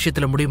இந்திரா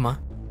விஷயத்துல முடியுமா?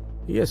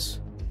 எஸ்,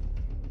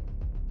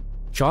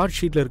 சார்ஜ்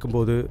ஷீட்ல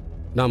இருக்கும்போது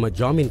நாம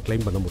ஜாமீன்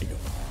கிளைம் பண்ண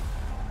முடியும்.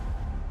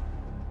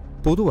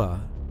 பொதுவா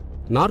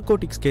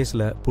நார்கோட்டிக்ஸ்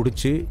கேஸ்ல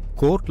பிடிச்சி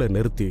கோர்ட்ல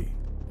நிறுத்தி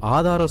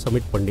ஆதாரம்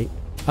சப்மிட் பண்ணி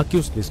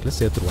அக்யூஸ் லிஸ்ட்ல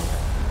சேர்த்துருவாங்க.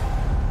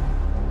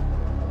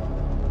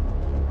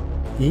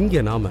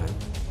 இங்க நாம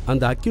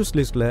அந்த அக்யூஸ்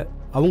லிஸ்ட்ல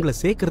அவங்கள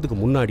சேர்க்கறதுக்கு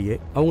முன்னாடியே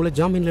அவங்கள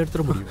ஜாமீன்ல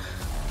எடுத்துட முடியும்.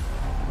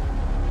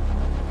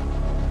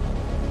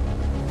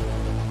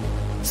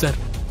 Sir,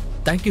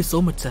 thank you so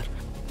much sir.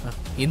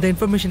 இந்த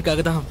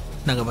இன்ஃபர்மேஷனுக்காக தான்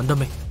நாங்கள்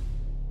வந்தோமே.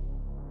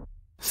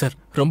 சார்,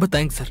 ரொம்ப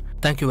thanks sir.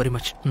 Thank you very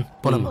much.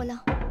 போலாமா?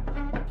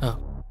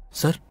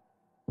 சார்,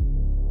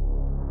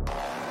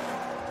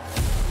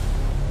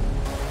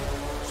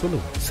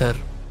 சொல்லுங்க சார்.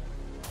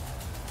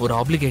 ஒரு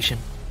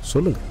ஆப்ளிகேஷன்.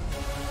 சொல்லுங்க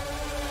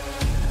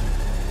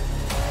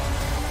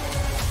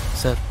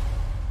சார்.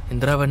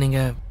 இந்திராவை நீங்க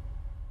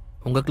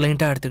உங்க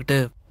கிளையண்டா எடுத்துக்கிட்டு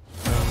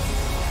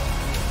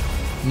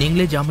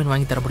நீங்களே ஜாமீன்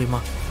வாங்கி தர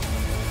முடியுமா?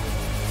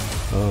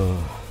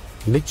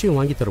 நிச்சயம்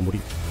வாங்கி தர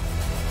முடியும்.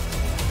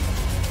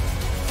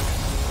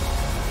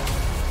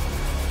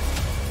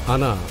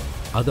 ஆனா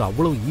அது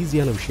அவ்வளவு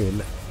ஈஸியான விஷயம்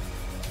இல்லை.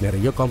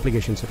 நிறைய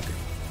காம்ப்ளிகேஷன்ஸ் இருக்கு.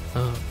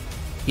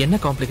 என்ன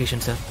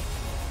காம்ப்ளிகேஷன் சார்?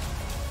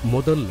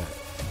 முதல்ல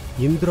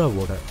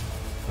இந்திராவோட,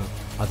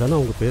 அதான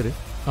அவங்க பேரு?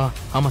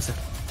 ஆமா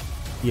சார்.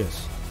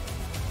 எஸ்,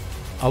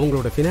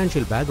 அவங்களோட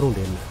ஃபினான்ஷியல்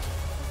பேக்ரவுண்ட் என்ன,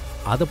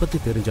 அதை பத்தி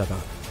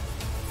தெரிஞ்சாதான்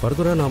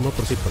ஃபர்தரா நாம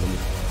ப்ரொசீட் பண்ண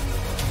முடியும்.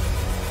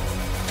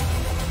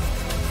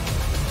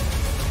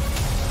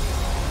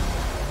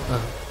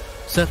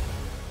 சார்,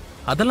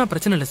 அதெல்லாம்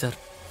பிரச்சனை இல்லை சார்.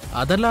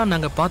 அதெல்லாம்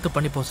நாங்கள் பார்த்து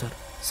பண்ணிப்போம் சார்.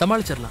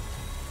 சமாளிச்சிடலாம்.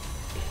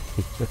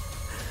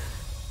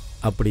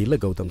 அப்படி இல்லை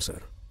கௌதம்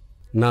சார்.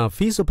 நான்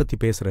ஃபீஸை பற்றி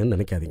பேசுகிறேன்னு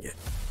நினைக்காதீங்க.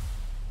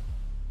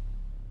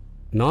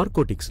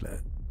 நார்கோட்டிக்ஸில்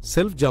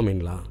செல்ஃப்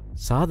ஜாமீன்லாம்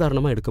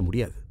சாதாரணமாக எடுக்க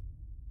முடியாது.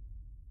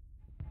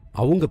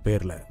 அவங்க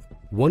பேரில்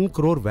 1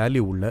 crore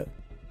வேல்யூ உள்ள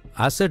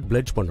அசெட்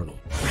பிளட்ஜ்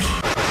பண்ணணும்.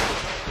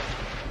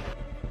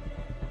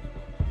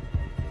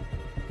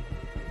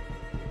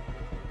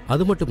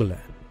 அது மட்டும் இல்லை,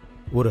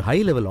 ஒரு ஹை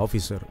லெவல்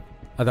ஆஃபீஸர்,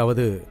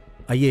 அதாவது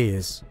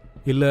ஐஏஎஸ்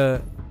இல்லை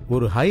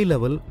ஒரு ஹை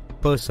லெவல்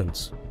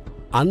பர்சன்ஸ்,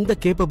 அந்த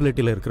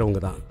கேப்பபிலிட்டியில்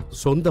இருக்கிறவங்க தான்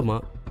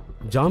சொந்தமாக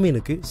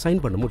ஜாமீனுக்கு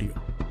சைன் பண்ண முடியும்.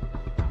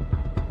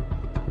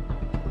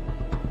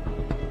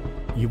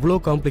 இவ்வளோ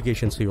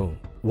காம்ப்ளிகேஷன்ஸையும்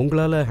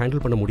உங்களால்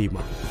ஹேண்டில் பண்ண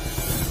முடியுமா?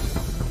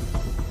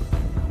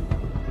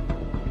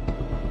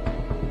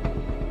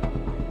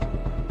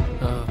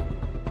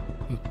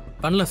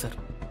 பண்ணலாம் சார்.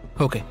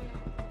 ஓகே,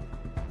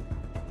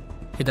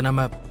 இதை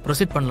நம்ம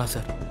ப்ரொசீட் பண்ணலாம்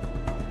சார்.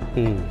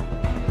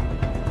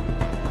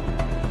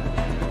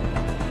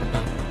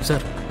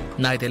 சார்,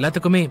 நான் இது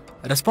எல்லாத்துக்குமே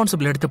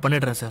ரெஸ்பான்சிபிள் எடுத்து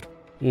பண்ணிடுறேன் சார்.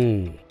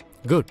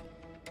 குட்.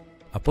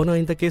 அப்போ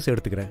நான் இந்த கேஸ்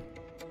எடுத்துக்கிறேன்.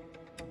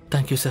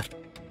 Thank you sir.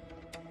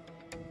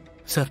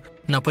 சார்,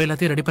 நான் போய்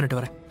எல்லாத்தையும் ரெடி பண்ணிட்டு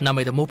வரேன்.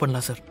 நாம இதை மூவ்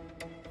பண்ணலாம் சார்.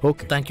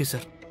 Okay, thank you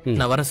sir.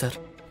 நான் வரேன் சார்.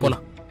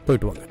 போலாம்.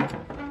 போயிட்டு வாங்க.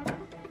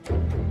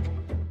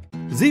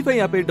 ஜீஃபை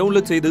ஆப்பை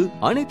டவுன்லோட் செய்து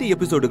அனைத்து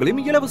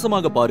எபிசோடுகளையும்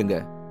இலவசமாக பாருங்க.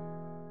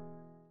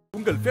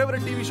 உங்கள்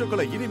ஃபேவரட் டிவி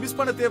ஷோக்களை இனி மிஸ்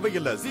பண்ண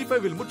தேவையில்லை.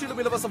 ஜீஃபைவில்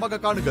முற்றிலும் இலவசமாக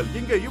காணுங்கள்,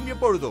 இங்கேயும்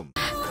எப்பொழுதும்.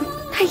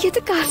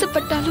 எதுக்கு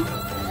ஆசைப்பட்டாலும்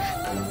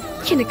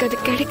எனக்கு அது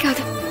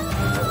கிடைக்காது.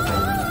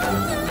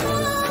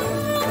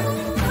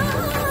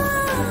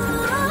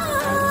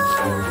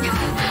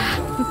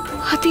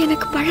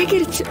 எனக்கு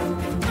பழகிருச்சு.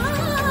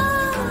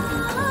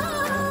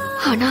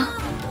 ஆனா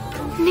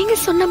நீங்க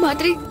சொன்ன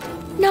மாதிரி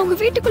நான் உங்க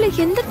வீட்டுக்குள்ள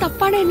எந்த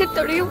தப்பான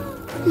எண்ணத்தோடையும்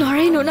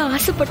நுழையணும்னு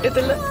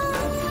ஆசைப்பட்டதில்ல.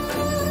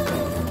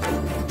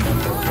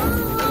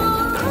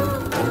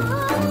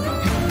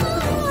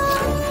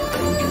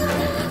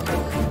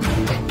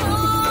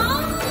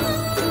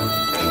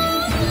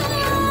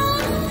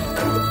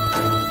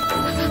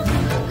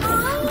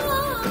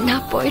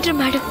 நான்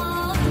போயிடுறேன் மேடம்.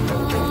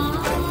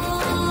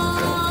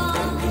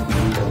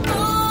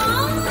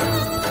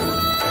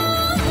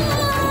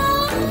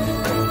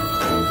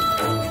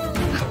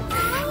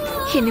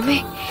 இனிமே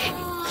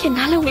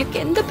என்னால உங்களுக்கு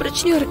எந்த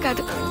பிரச்சனையும்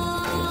இருக்காது.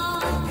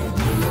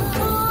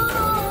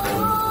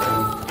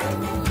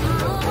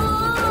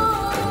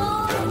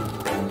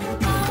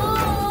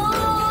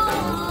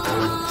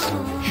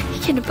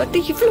 என்னை பத்தி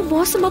இவ்வளவு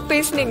மோசமா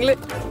பேசுனீங்களே,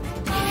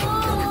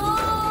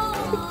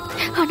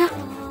 ஆனா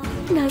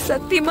நான்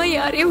சத்தியமா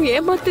யாரையும்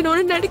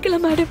ஏமாத்தணும்னு நடிக்கல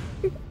மேடம்.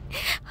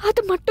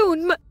 அது மட்டும்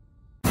உண்மை.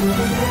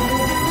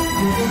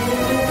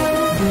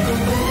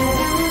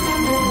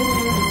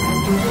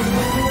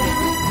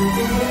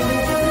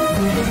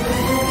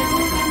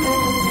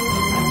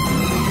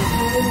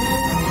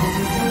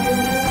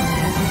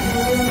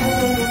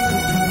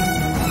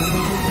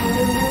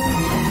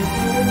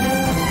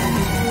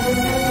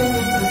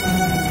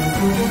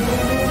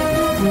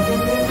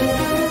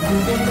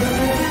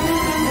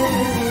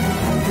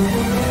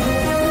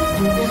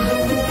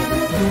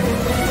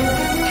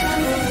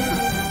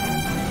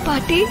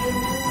 பாட்டி,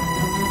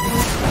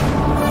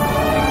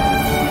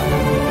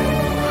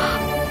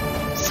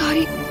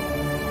 சாரி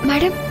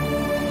மேடம்.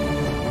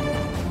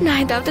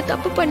 நான் ஏதாவது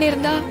தப்பு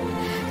பண்ணிருந்தா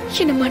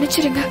என்ன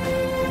மன்னிச்சிருங்க.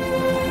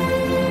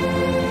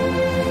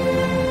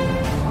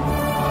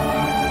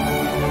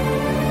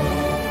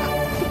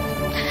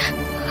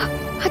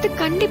 அது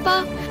கண்டிப்பா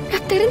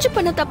நான் தெரிஞ்சு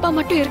பண்ண தப்பா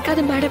மட்டும்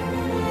இருக்காது மேடம்.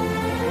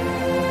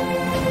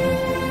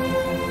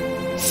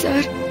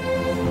 சார்,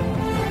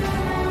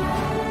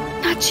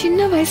 நான்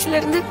சின்ன வயசுல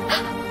இருந்து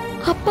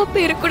அப்பா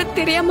பேரு கூட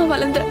தெரியாம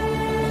வளர்ந்தேன்.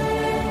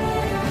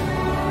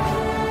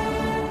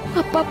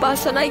 அப்பா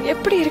பாசம்னா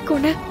எப்படி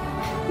இருக்கும்னு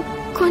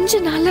கொஞ்ச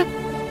நாளா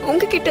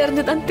உங்ககிட்ட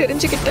இருந்து தான்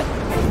தெரிஞ்சுக்கிட்டேன்.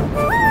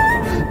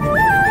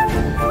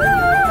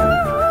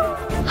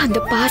 அந்த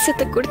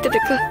பாசத்தை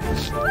கொடுத்ததுக்கு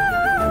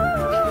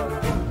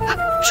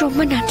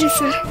ரொம்ப நன்றி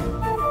சார்.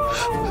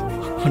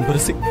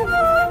 அன்பரசி,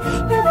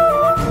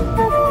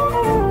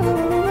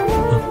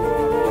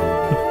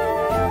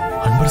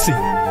 அன்பரசி,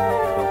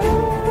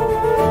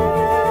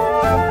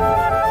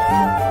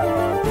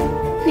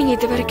 நீங்க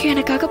இது வரைக்கும்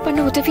எனக்காக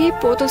பண்ண உதவியே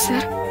போதும்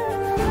சார்.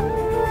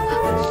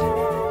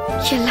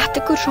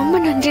 எல்லாத்துக்கும் ரொம்ப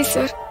நன்றி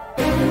சார்.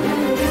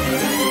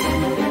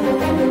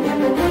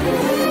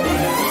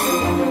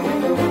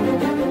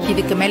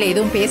 இதுக்கு மேல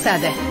எதுவும்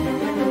பேசாத.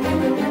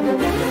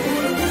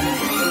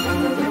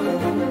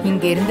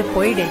 இங்க இருந்து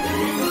போயிடு.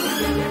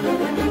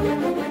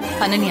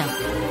 அனன்யா,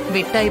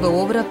 விட்டா இவ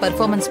ஓவரா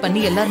பெர்ஃபார்மன்ஸ்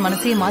பண்ணி எல்லார்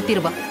மனசையும்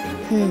மாத்திருவா.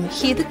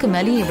 இதுக்கு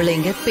மேலேயும் இவளை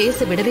இங்க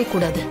பேச விடவே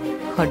கூடாது.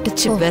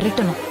 அடிச்சு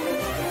விரட்டணும்.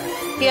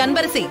 ஏ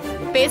அன்பரசி,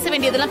 பேச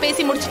வேண்டியதெல்லாம்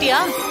பேசி முடிச்சிட்டியா?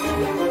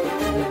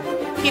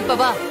 இப்ப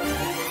வா,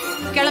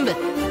 கிளம்பு.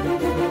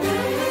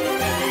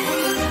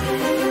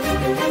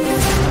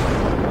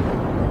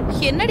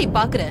 என்னடி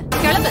பாக்குற?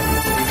 கிளம்பு,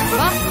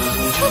 வா.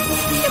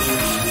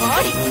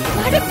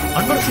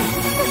 அன்பரசி,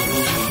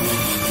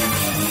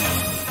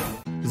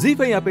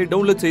 ஜீ5 ஆப்பை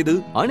டவுன்லோட் செய்து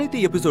அனைத்து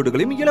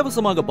எபிசோடுகளையும்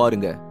இலவசமாக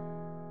பாருங்க.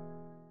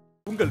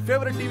 உங்கள்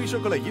ஃபேவரட் டிவி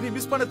ஷோக்களை இனி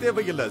மிஸ் பண்ண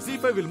தேவையில்லை.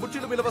 ஜீ5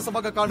 முற்றிலும்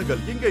இலவசமாக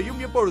காணுங்கள், இங்கேயும்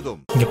எப்பொழுதும்.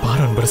 இங்க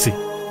பாரு அன்பரசி,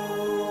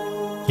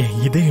 என்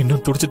இதே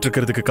இன்னும் துடிச்சிட்டு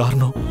இருக்கிறதுக்கு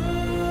காரணம்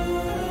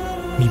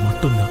நீ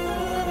மட்டும்தான்.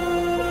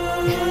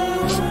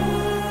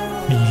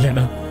 நீ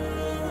இல்லைனா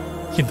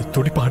இந்த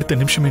துடிப்பு அடுத்த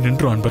நிமிஷமே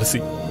நின்றும்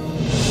அன்பரசி.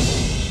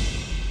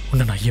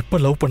 உன்னை நான் எப்ப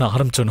லவ் பண்ண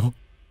ஆரம்பிச்சனோ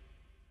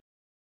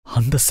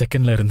அந்த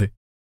செகண்ட்ல இருந்து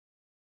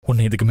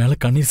உன்னை இதுக்கு மேல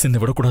கண்ணீர் சிந்து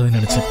விடக்கூடாதுன்னு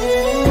நினைச்சேன்.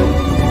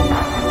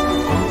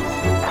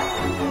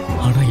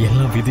 ஆனா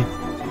எல்லாம் விதி.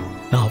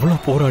 நான் அவ்வளவு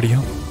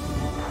போராடியும்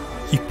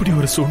இப்படி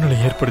ஒரு சூழ்நிலை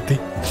ஏற்படுத்தி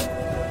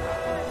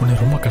உன்னை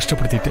ரொம்ப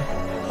கஷ்டப்படுத்திட்டேன்.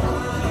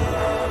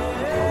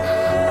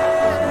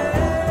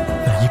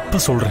 நான்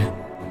இப்ப சொல்றேன்,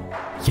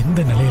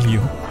 எந்த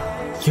நிலையிலையும்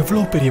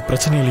எவ்வளவு பெரிய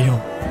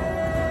பிரச்சனையிலையும்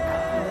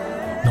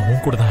நான்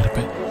உன் கூட தான்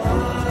இருப்பேன்.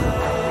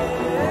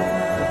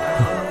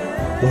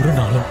 ஒரு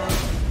நாளும்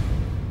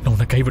நான்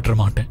உன்னை கைவிட்டுற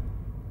மாட்டேன்.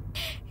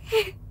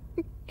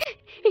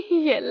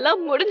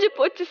 எல்லாம் முடிஞ்சு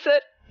போச்சு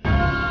சார்.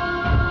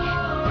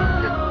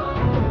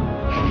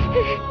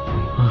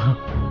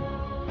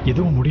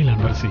 எதுவும் முடியல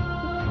அன்பரசி,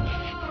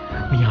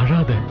 நீ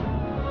அழாத.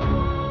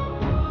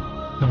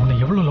 நான் உன்னை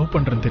எவ்வளவு லவ்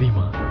பண்றேன்னு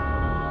தெரியுமா?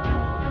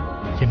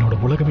 என்னோட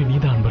உலகமே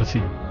நீதான்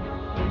அன்பரசி.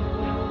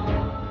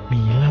 நீ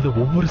இல்லாத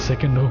ஒவ்வொரு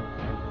செகண்டும்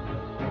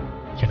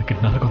எனக்கு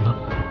நரகம்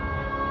தான்.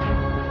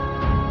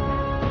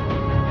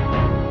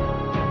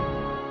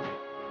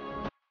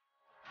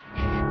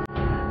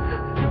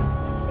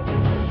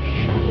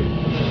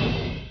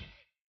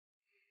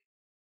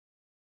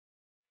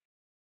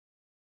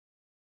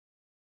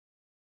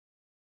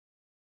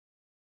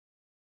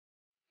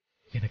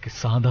 எனக்கு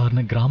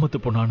சாதாரண கிராமத்து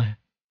பொண்ணான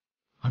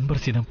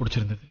அன்பரசி தான்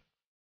பிடிச்சிருந்தது.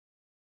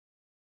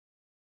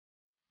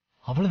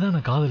 அவளைதான்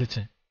நான்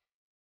காதலிச்சேன்.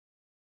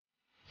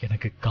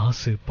 எனக்கு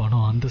காசு,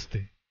 பணம்,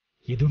 அந்தஸ்து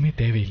எதுவுமே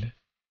தேவையில்லை.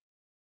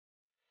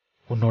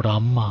 உன்னோட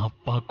அம்மா,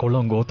 அப்பா,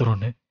 குலம்,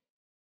 கோத்திரம்னு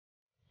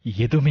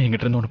எதுவுமே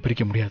என்கிட்ட இருந்து உன்னை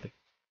பிரிக்க முடியாது.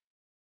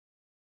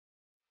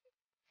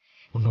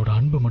 உன்னோட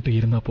அன்பு மட்டும்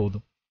இருந்தா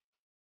போதும்.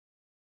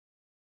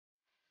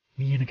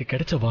 நீ எனக்கு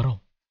கிடைச்ச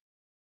வரம்.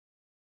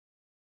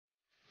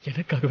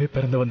 எனக்காகவே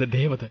பிறந்த வந்த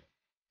தேவதை.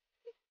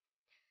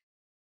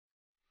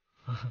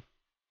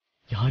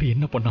 யாரு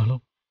என்ன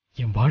பண்ணாலும்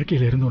என்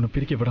வாழ்க்கையில இருந்து உன்னை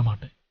பிரிக்க விட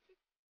மாட்டேன்.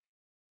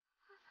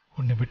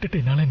 உன்னை விட்டுட்டு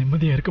என்னால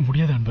நிம்மதியா இருக்க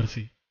முடியாது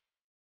அன்பரசி.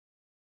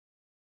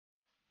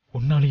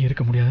 உன்னாலேயும்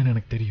இருக்க முடியாதுன்னு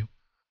எனக்கு தெரியும்.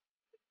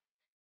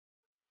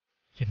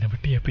 என்னை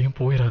விட்டு எப்பயும்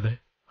போயிடாத.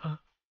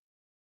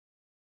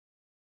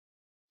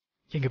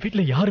 எங்க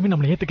வீட்டுல யாருமே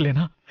நம்மளை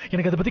ஏத்துக்கலனா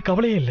எனக்கு அதை பத்தி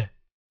கவலையே இல்லை.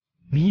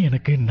 நீ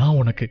எனக்கு, நான்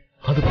உனக்கு,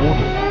 அது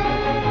போதும்.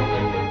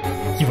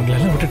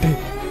 இவங்களெல்லாம் விட்டுட்டு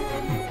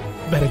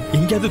வேற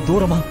எங்கேயாவது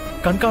தூரமா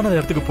கண்காணாத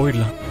இடத்துக்கு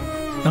போயிடலாம்.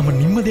 நம்ம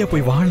நிம்மதியா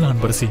போய் வாழலாம்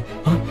அன்பரசி.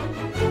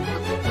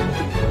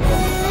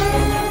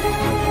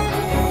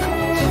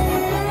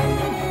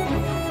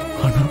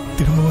 ஆனா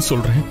திரும்பவும்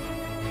சொல்றேன்,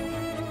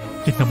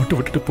 என்னை மட்டும்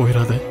விட்டுட்டு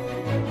போயிடாத.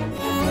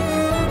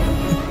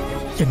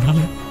 என்னால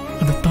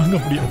அதை தாங்க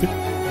முடியாது.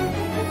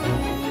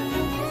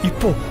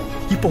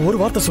 இப்போ ஒரு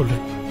வார்த்தை சொல்லு.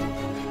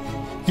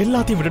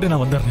 எல்லாத்தையும் விட்டுட்டு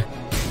நான் வந்துடுறேன்.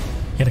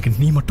 எனக்கு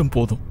நீ மட்டும்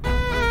போதும்.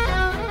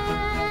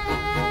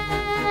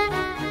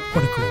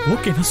 உனக்கு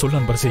ஓகேன்னா சொல்லு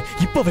அன்பரசி.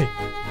 இப்பவே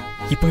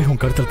உன்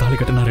கருத்துல தாலி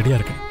கட்ட நான் ரெடியா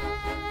இருக்கேன்.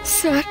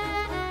 சார்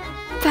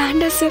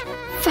வேண்டாம் சார்,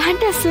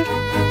 வேண்டாம் சார்,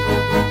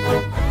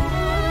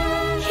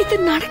 இது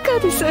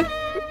நடக்காது சார்.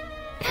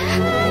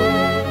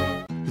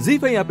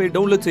 ஜீ5 ஆப்பை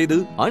டவுன்லோட் செய்து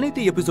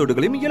அனைத்து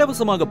எபிசோடுகளையும்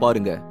இலவசமாக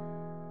பாருங்க.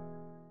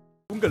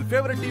 உங்கள்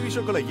ஃபேவரட் டிவி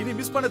ஷோக்களை இனி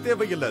மிஸ் பண்ண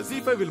தேவையில்லை.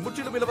 ஜீ5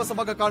 முற்றிலும்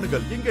இலவசமாக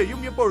காணுங்கள்,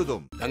 இங்கேயும்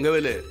எப்பொழுதும்.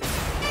 தங்கவேலு,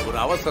 ஒரு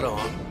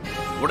அவசரம்,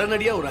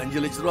 உடனடியா ஒரு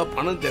 5 லட்சம் ரூபாய்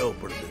பணம்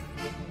தேவைப்படுது.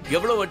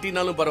 எவ்வளவு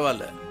வட்டினாலும்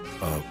பரவாயில்ல.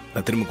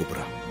 நான் திரும்ப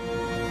கூப்பிடுறேன்.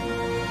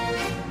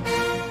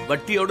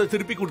 வட்டியோட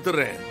திருப்பி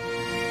கொடுத்துறேன்.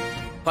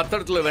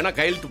 பத்திரத்துல வேணா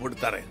கையெழுத்து போட்டு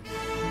தரேன்.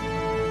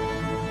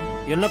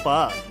 என்னப்பா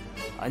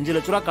 5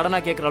 லட்ச ரூபா கடனா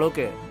கேட்கற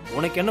அளவுக்கு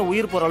உனக்கு என்ன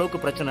உயிர் போற அளவுக்கு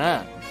பிரச்சனை?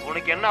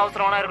 உனக்கு என்ன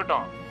அவசரம்னா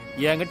இருக்கட்டும்,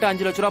 என்கிட்ட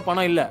 5 லட்ச ரூபா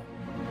பணம் இல்ல.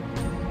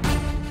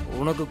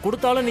 உனக்கு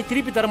கொடுத்தாலும் நீ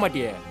திருப்பி தர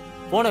மாட்டியே.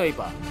 போன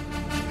வைப்பா.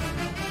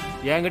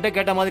 என்கிட்ட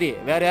கேட்ட மாதிரி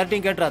வேற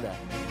யார்ட்டையும் கேட்டுறாத.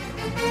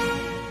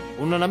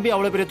 உன்னை நம்பி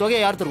அவ்வளவு பெரிய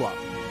தொகையை யார் தருவா?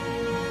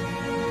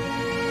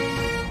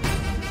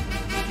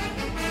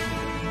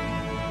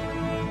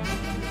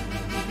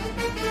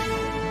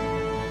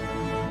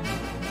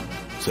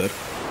 சார்,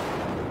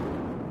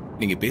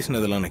 நீங்க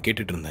பேசினதெல்லாம் நான்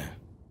கேட்டுட்டு இருந்தேன்.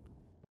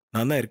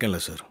 நான் தான் இருக்கேன்ல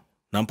சார்,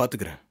 நான்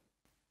பாத்துக்கிறேன்.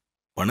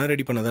 பணம்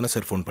ரெடி பண்ண தானே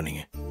சார் ஃபோன்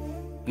பண்ணீங்க?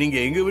 நீங்க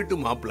எங்க வீட்டு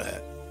மாப்பிள்ள,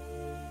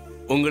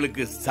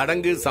 உங்களுக்கு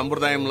சடங்கு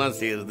சம்பிரதாயம்லாம்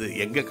செய்யறது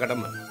எங்க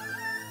கடமை.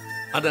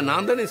 அதை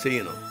நான் தானே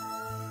செய்யணும்.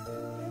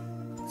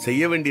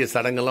 செய்ய வேண்டிய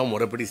சடங்கெல்லாம்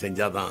முறைப்படி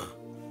செஞ்சாதான்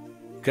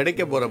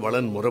கிடைக்க போற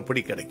பலன்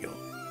முறைப்படி கிடைக்கும்.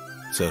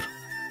 சார்,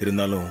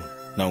 இருந்தாலும்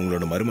நான்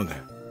உங்களோட மருமக,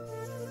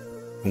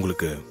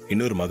 உங்களுக்கு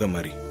இன்னொரு மகன்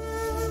மாதிரி.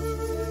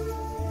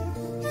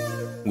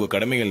 உங்க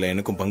கடமைகள்ல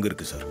எனக்கும் பங்கு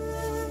இருக்கு சார்.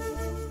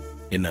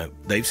 என்ன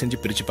தயவு செஞ்சு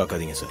பிரிச்சு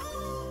பார்க்காதீங்க சார்.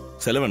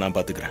 செலவை நான்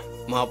பாத்துக்கிறேன்.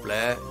 மாப்பிள்ள,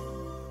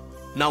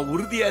 நான்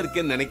உறுதியா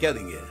இருக்கேன்னு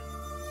நினைக்காதீங்க.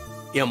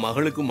 என்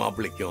மகளுக்கும்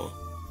மாப்பிள்ளைக்கும்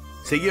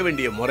செய்ய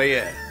வேண்டிய முறைய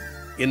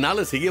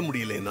என்னால செய்ய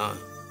முடியலன்னா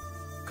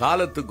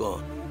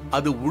காலத்துக்கும்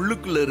அது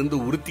உள்ளுக்குள்ள இருந்து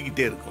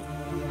உறுத்திக்கிட்டே இருக்கும்.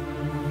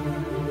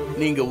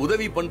 நீங்க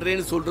உதவி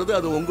பண்றேன்னு சொல்றது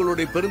அது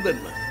உங்களுடைய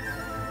பெருந்தன்மை.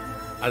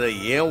 அதை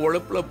என்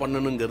உழைப்புல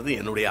பண்ணணுங்கிறது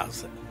என்னுடைய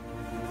ஆசை.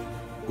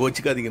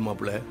 கோச்சிக்காதீங்க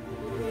மாப்பிள்ள.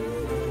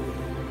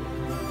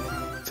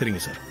 சரிங்க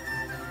சார்,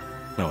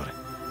 நான் வரேன்.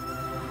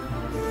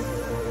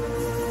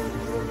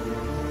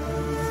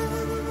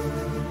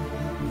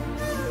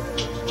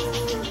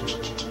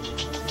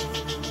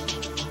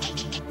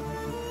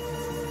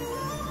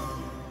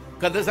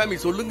 கந்தசாமி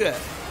சொல்லுங்க.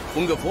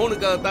 உங்க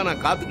போனுக்காகத்தான்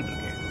நான் காத்துக்கிட்டு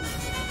இருக்கேன்.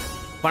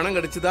 பணம்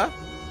கிடைச்சதா?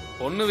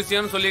 பொண்ணு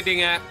விஷயம்னு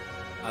சொல்லிட்டீங்க,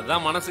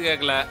 அதான் மனசு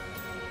கேட்கல.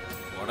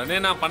 உடனே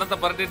நான் பணத்தை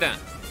பரட்டிட்டேன்.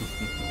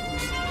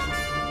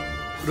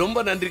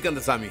 ரொம்ப நன்றி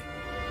கந்தசாமி.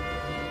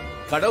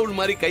 கடவுள்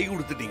மாதிரி கை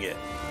கொடுத்துட்டீங்க.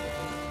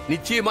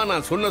 நிச்சயமா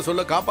நான்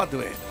சொல்ல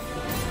காப்பாத்துவேன்.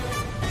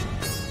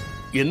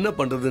 என்ன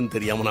பண்றதுன்னு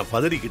தெரியாம நான்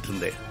பதறிக்கிட்டு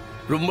இருந்தேன்.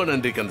 ரொம்ப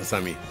நன்றி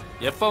கந்தசாமி.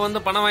 எப்ப வந்து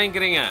பணம்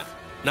வாங்கிக்கிறீங்க?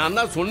 நான்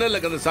தான் சொன்னேன்ல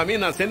கந்தசாமி,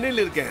 நான்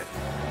சென்னையில இருக்கேன்.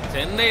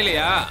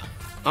 சென்னையிலயா?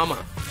 ஆமா.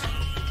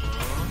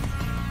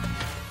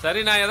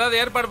 சரி, நான் ஏதாவது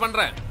ஏற்பாடு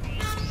பண்றேன்.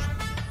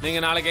 நீங்க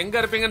நாளைக்கு எங்க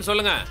இருப்பீங்கன்னு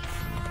சொல்லுங்க.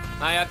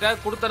 நான்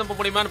யார்கிட்டயாவது கொடுத்து அனுப்ப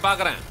முடியுமான்னு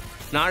பாக்குறேன்.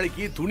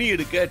 நாளைக்கு துணி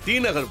எடுக்க டி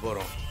நகர்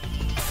போறோம்.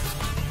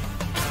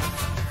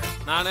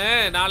 நானு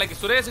நாளைக்கு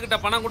சுரேஷ் கிட்ட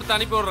பணம் கொடுத்து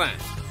அனுப்பி விடுறேன்.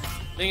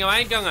 நீங்க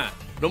வாங்கிக்கோங்க.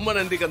 ரொம்ப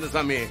நன்றி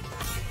கந்தசாமி.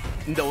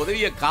 இந்த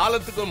உதவியை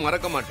காலத்துக்கும்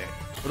மறக்க மாட்டேன்.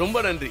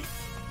 ரொம்ப நன்றி.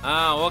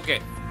 ஓகே.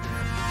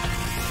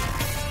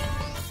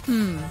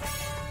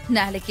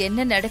 நாளைக்கு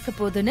என்ன நடக்க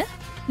போகுதுன்னு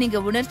நீங்க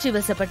உணர்ச்சி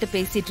வசப்பட்டு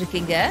பேசிட்டு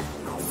இருக்கீங்க.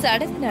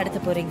 சடங்கு நடத்த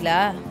போறீங்களா?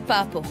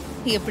 பாப்போம்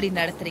எப்படி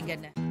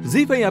நடத்துறீங்கன்னு.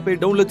 ஜீ5 ஆப்பை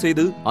டவுன்லோட்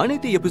செய்து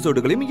அனைத்து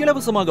எபிசோடுகளையும்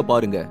இலவசமாக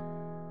பாருங்க.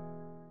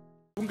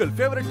 உங்கள்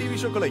ஃபேவரட் டிவி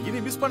ஷோக்களை இனி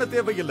மிஸ் பண்ண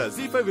தேவையில்லை.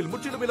 ஜீ5 இல்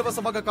முற்றிலும்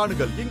இலவசமாக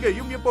காணுங்கள்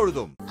இங்கேயும்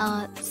எப்பொழுதும்.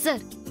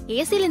 சார்,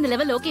 ஏசில இந்த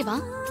லெவல் ஓகேவா?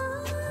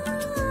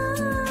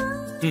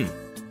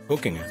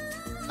 ஓகேங்க.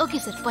 ஓகே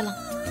சார், போலாம்.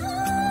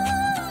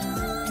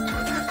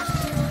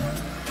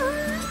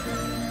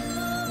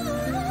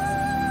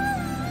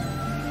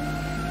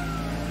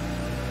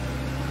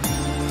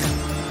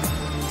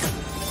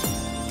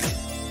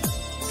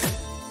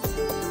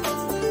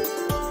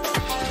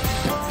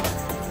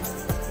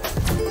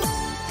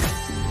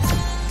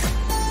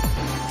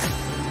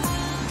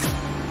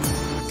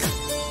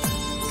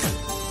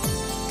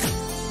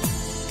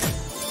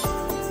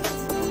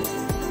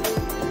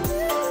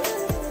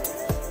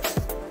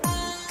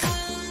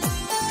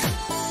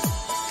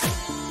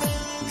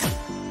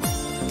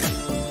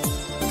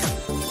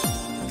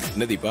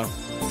 என்ன தீபா,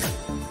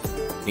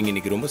 நீங்க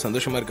இன்னைக்கு ரொம்ப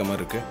சந்தோஷமா இருக்க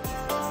மாதிரி இருக்கு.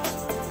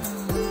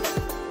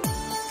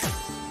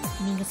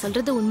 நீங்க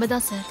சொல்றது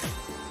உண்மைதான் சார்.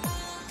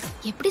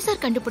 எப்படி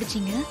சார்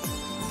கண்டுபிடிச்சீங்க?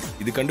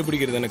 இது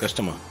கண்டுபிடிக்கிறது என்ன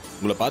கஷ்டமா?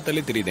 உங்களை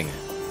பார்த்தாலே தெரியுதுங்க.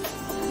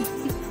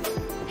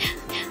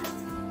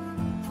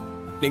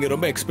 நீங்க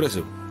ரொம்ப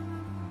எக்ஸ்பிரசிவ்.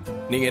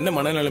 நீங்க என்ன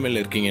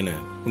மனநிலைமையில இருக்கீங்கன்னு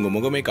உங்க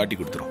முகமே காட்டி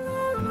கொடுத்துரும்.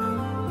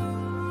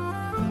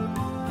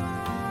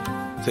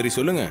 சரி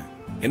சொல்லுங்க,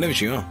 என்ன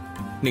விஷயம்?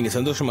 நீங்க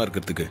சந்தோஷமா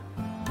இருக்கிறதுக்கு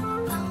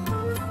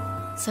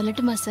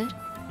சொல்லட்டுமா சார்?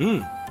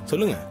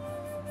 சொல்லுங்க.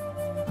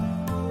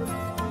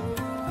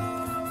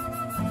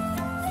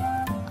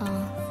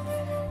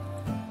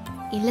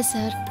 இல்ல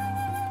சார்,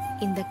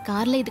 இந்த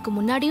கார்ல இதுக்கு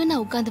முன்னாடியும்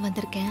நான் உட்கார்ந்து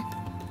வந்திருக்கேன்.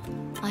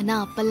 ஆனா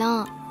அப்பெல்லாம்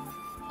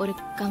ஒரு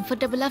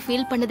கம்ஃபர்டபுளா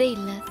ஃபீல் பண்ணதே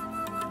இல்லை.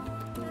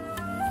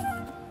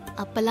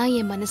 அப்பெல்லாம்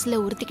என்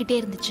மனசுல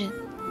உறுத்திக்கிட்டே இருந்துச்சு.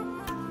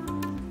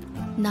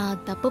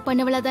 நான் தப்பு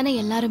பண்ணவளா தானே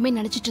எல்லாருமே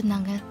நினைச்சிட்டு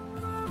இருந்தாங்க.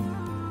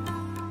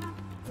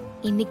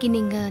 இன்னைக்கு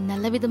நீங்க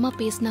நல்ல விதமா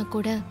பேசினா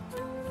கூட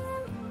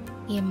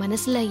என்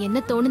மனசுல என்ன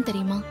தோணும்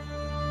தெரியுமா?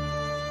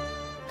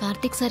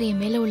 கார்த்திக் சார்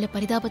என் மேல உள்ள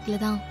பரிதாபத்துல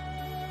தான்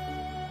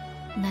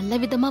நல்ல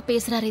விதமா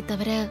பேசுறாரே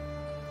தவிர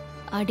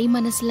அடி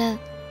மனசுல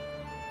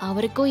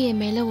அவருக்கும்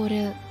என் மேல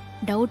ஒரு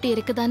டவுட்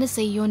இருக்குதானே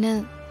செய்யும்னு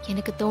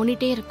எனக்கு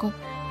தோணிட்டே இருக்கும்.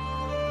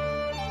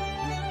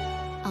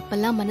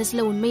 அப்பெல்லாம்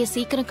மனசுல உண்மையை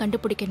சீக்கிரம்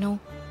கண்டுபிடிக்கணும்,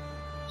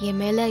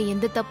 என் மேல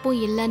எந்த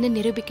தப்பும் இல்லைன்னு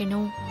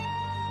நிரூபிக்கணும்,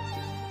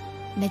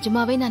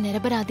 நிஜமாவே நான்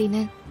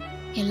நிரபராதின்னு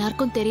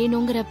எல்லாருக்கும்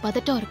தெரியணுங்கிற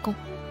பதட்டம் இருக்கும்.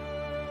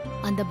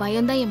 அந்த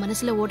பயம்தான் என்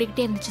மனசுல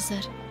ஓடிக்கிட்டே இருந்துச்சு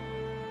சார்.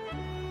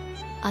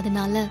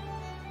 அதனால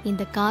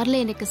இந்த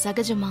கார்ல எனக்கு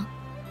சகஜமா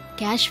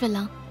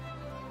கேஷுவலா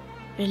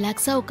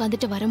ரிலாக்ஸா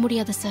உட்காந்துட்டு வர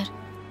முடியாது சார்.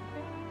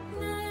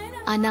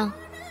 ஆனா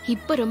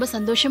இப்ப ரொம்ப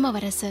சந்தோஷமா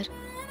வர சார்.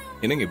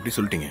 என்னங்க இப்படி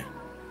சொல்லிட்டீங்க?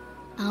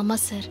 ஆமா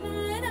சார்.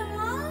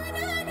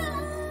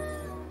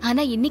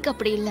 ஆனா இன்னைக்கு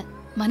அப்படி இல்ல,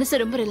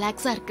 மனசு ரொம்ப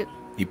ரிலாக்ஸா இருக்கு.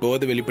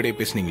 இப்போவாது வெளிப்படையா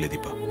பேசுனீங்களே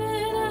தீபா.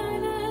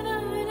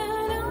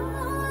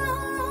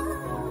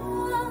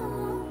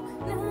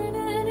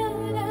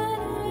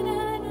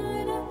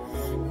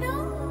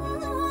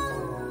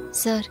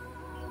 சார்,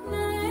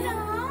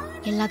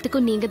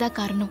 எல்லாத்துக்கும் நீங்க தான்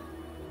காரணம்.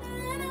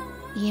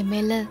 என்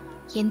மேல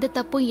எந்த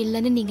தப்பும்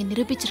இல்லைன்னு நீங்க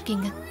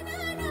நிரூபிச்சிருக்கீங்க.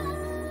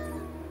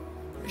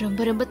 ரொம்ப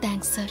ரொம்ப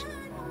தேங்க்ஸ் சார்.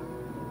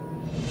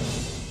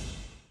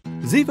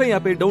 ஜீ5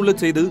 ஆப்பை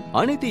டவுன்லோட் செய்து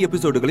அனைத்து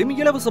எபிசோடுகளையும்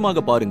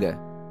இலவசமாக பாருங்க.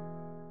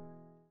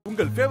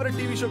 உங்கள் ஃபேவரட்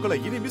டிவி ஷோக்களை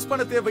இனி மிஸ்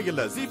பண்ண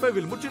தேவையில்லை. ஜீ5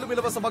 இல் முற்றிலும்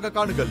இலவசமாக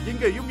காணுங்கள்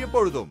இங்கேயும்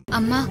எப்பொழுதும்.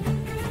 அம்மா,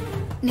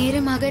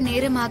 நேரமாக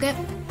நேரமாக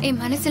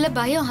என் மனசுல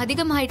பயம்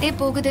அதிகமாயிட்டே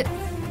போகுது.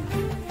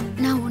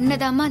 நான்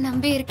உன்னதாமா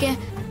நம்பி இருக்கேன்,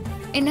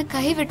 என்ன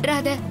கை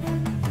விட்டுறாத.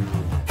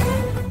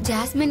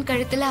 ஜாஸ்மின்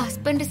கழுத்துல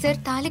ஹஸ்பண்ட் சார்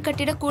தாலி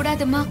கட்டிட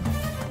கூடாதுமா.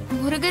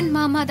 முருகன்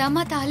மாமா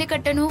தாமா தாலி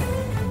கட்டணும்.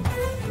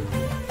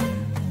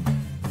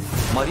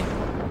 மாரி,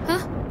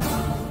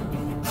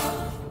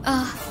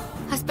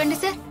 ஹஸ்பண்ட்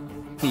சார்,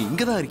 நீ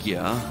இங்கதான்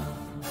இருக்கியா?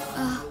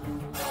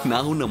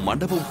 நான் உன்னை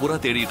மண்டபம் பூரா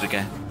தேடிட்டு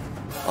இருக்கேன்.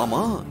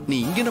 ஆமா, நீ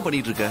இங்க என்ன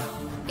பண்ணிட்டு இருக்க?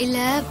 இல்ல,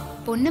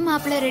 பொண்ணு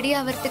மாப்பிள்ள ரெடி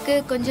ஆவறதுக்கு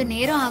கொஞ்சம்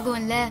நேரம்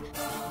ஆகும்ல,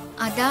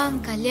 அதான்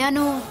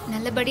கல்யாணம்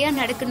நல்லபடியா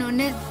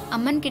நடக்கணும்னு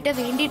அம்மன் கிட்ட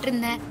வேண்டிட்டு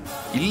இருந்தேன்.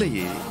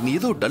 இல்லையே, நீ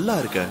ஏதோ டல்லா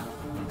இருக்க.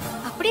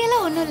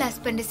 அப்படியெல்லாம் ஒண்ணும் இல்ல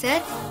ஹஸ்பண்ட்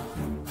சார்,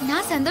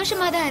 நான்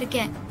சந்தோஷமா தான்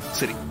இருக்கேன்.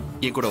 சரி,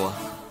 என் கூட வா.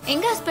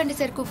 எங்க ஹஸ்பண்ட்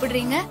சார்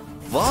கூப்பிடுறீங்க?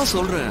 வா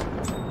சொல்றேன்,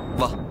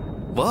 வா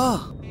வா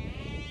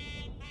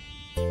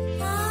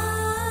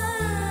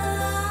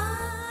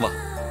வா.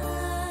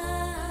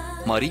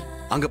 மாரி,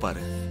 அங்க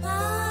பாரு.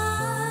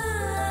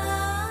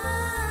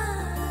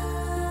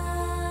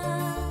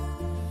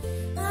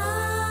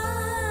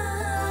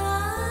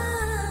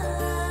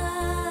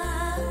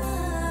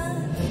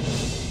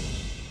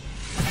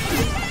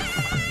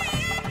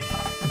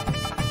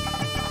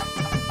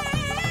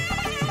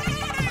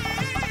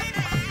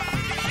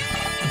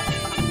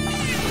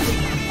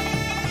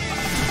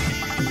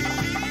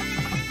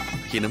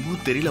 என்னமோ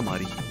தெரியல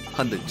மாறி,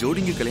 அந்த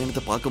ஜோடிங்க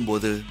கல்யாணத்தை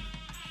பார்க்கும்போது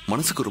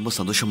மனசுக்கு ரொம்ப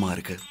சந்தோஷமா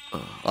இருக்கு.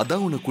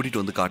 அதான் உன்னை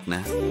கூட்டிட்டு வந்து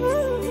காட்டினேன்.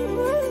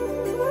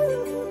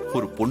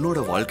 ஒரு பொண்ணோட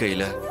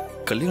வாழ்க்கையில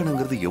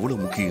கல்யாணங்கிறது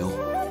எவ்வளவு முக்கியம்,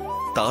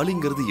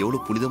 தாலிங்கிறது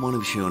எவ்வளவு புனிதமான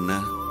விஷயம்னு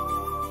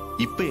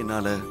இப்ப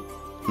என்னால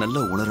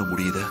நல்லா உணர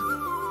முடியுது.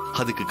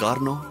 அதுக்கு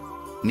காரணம்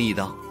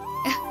நீதான்.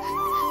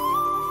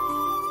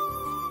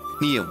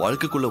 நீ என்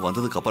வாழ்க்கைக்குள்ள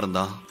வந்ததுக்கு அப்புறம்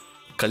தான்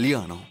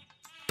கல்யாணம்,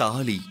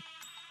 தாலி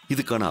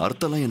இதுக்கான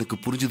அர்த்தம்லாம் எனக்கு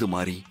புரிஞ்சுது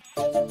மாறி.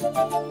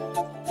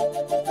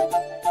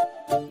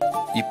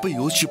 இப்ப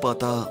யோசிச்சு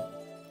பார்த்தா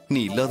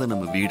நீ இல்லாத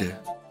நம்ம வீடு,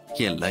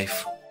 என் லைஃப்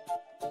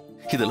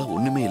இதெல்லாம்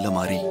ஒண்ணுமே இல்ல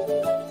மாறி.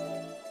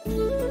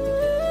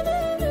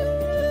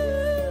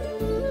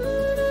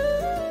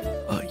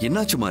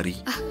 என்னாச்சு மாறி?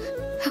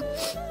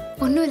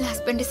 ஒன்னும் இல்ல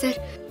ஹஸ்பண்ட் சார்,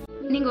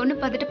 நீங்க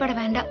ஒன்னும் பதட்டப்பட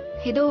வேண்டாம்.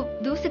 ஏதோ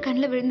தூசு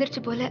கண்ணில்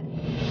விழுந்துருச்சு போல.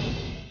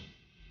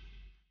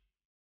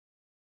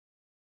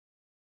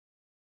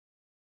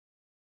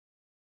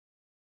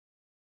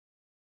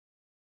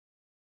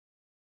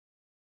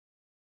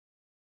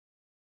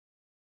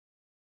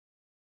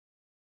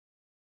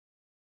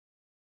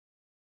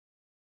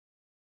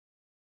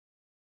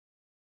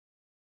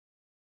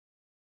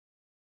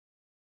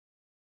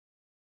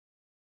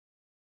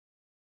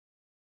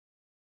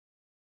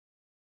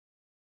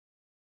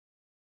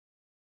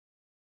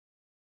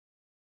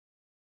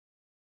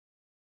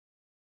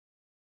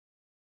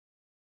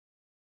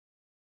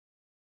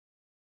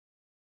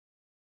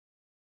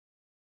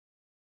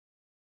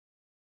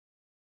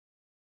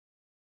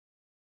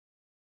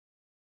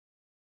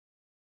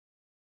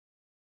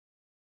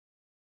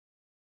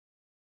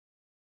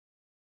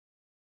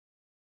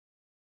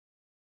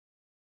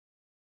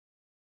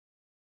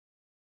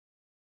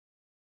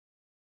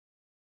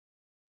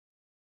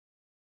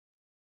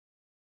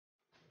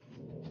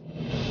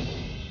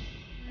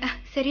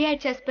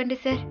 சரியாயிடுச்சு husband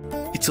sir.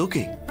 It's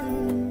okay.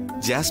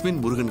 Jasmine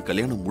Murugan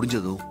கல்யாணம்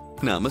முடிஞ்சதும்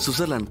நாம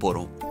சுவிட்சர்லாந்து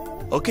போறோம்.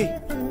 ஓகே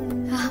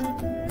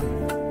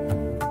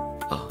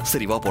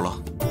சரி வா போலாம்.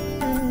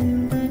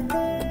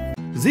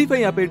 ஜீஃபை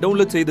ஆப்பை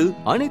டவுன்லோட் செய்து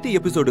அனைத்து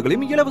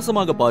எபிசோடுகளையும்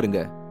இலவசமாக பாருங்க.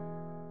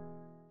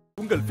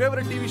 உங்கள்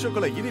ஃபேவரட் டிவி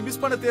ஷோக்களை இனி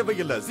மிஸ் பண்ண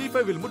தேவையில்லை.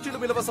 ஜீஃபைவில்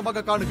முற்றிலும்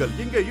இலவசமாக காணுங்கள்,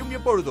 இங்கேயும்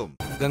எப்பொழுதும்.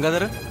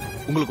 கங்காதரன்,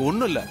 உங்களுக்கு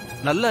ஒண்ணும் இல்ல,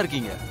 நல்லா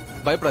இருக்கீங்க,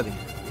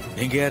 பயப்படாதீங்க.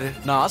 எங்க யாரு?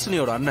 நான்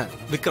ஆசினியோட அண்ணன்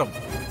விக்ரம்.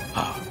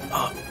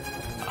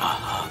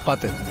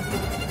 பாத்து.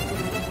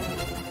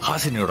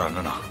 ஹாசினியோட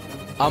அண்ணனா?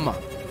 ஆமா,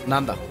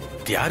 நான் தான்.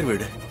 யார்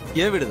வீடு?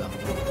 ஏன் வீடுதான்.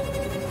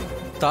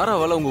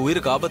 தாராவால உங்க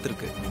உயிருக்கு ஆபத்து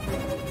இருக்கு.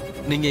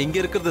 நீங்க இங்க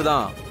இருக்கிறது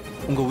தான்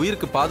உங்க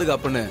உயிருக்கு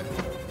பாதுகாப்புன்னு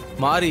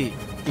மாறி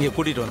இங்க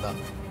கூட்டிட்டு வந்தா.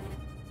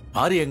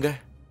 மாறி எங்க?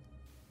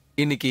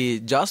 இன்னைக்கு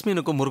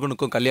ஜாஸ்மினுக்கும்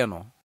முருகனுக்கும்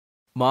கல்யாணம்.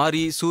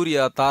 மாரி,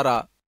 சூர்யா, தாரா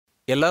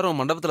எல்லாரும்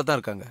மண்டபத்துல தான்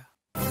இருக்காங்க.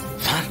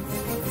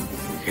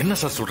 என்ன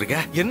சார் சொல்றீங்க?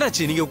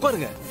 என்னாச்சு? நீங்க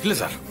உட்காருங்க. இல்ல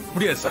சார்,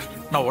 முடியாது சார்,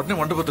 நான் உடனே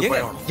மண்டபத்துக்கு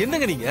போய் ஆகணும்.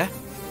 என்னங்க நீங்க?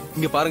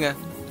 இங்க பாருங்க,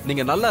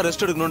 நீங்க நல்லா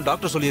ரெஸ்ட் எடுக்கணும்னு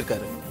டாக்டர்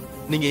சொல்லியிருக்காரு.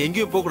 நீங்க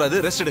எங்கேயும் போக கூடாது,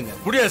 ரெஸ்ட் எடுங்க.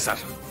 முடியாது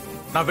சார்,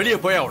 நான் வெளியே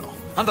போய் ஆகணும்.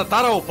 அந்த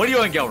தாராவை பழி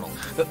வாங்கி ஆகணும்.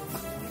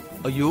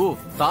 ஐயோ,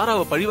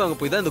 தாராவை பழி வாங்க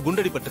போய் தான் இந்த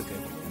குண்டடிப்பட்டிருக்கு.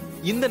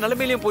 இந்த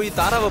நிலைமையிலயும் போய்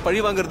தாராவை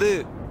பழி வாங்குறது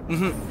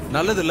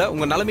நல்லது இல்ல.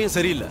 உங்க நிலைமையும்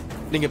சரியில்லை.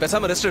 நீங்க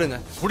பேசாம ரெஸ்ட் எடுங்க.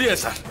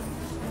 முடியாது சார்,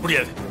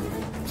 முடியாது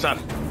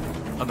சார்.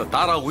 அந்த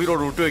தாரா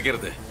உயிரோடு விட்டு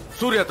வைக்கிறது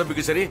சூர்யா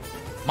தம்பிக்கும் சரி,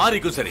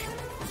 மாரிக்கும் சரி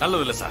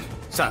நல்லது இல்ல சார்.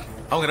 சார்,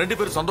 அவங்க ரெண்டு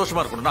பேரும்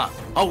சந்தோஷமா இருக்கணும்னா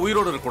அவ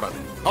உயிரோடு இருக்க கூடாது,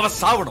 அவ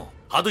சாவணும்.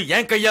 அது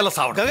என் கையால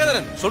சாவணும்.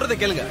 கங்காதரன், சொல்றதை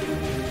கேளுங்க.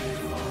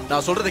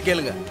 நான் சொல்றதை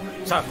கேளுங்க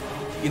சார்.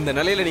 இந்த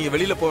நிலையில நீங்க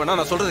வெளியில போக வேணாம்.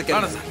 நான் சொல்றதை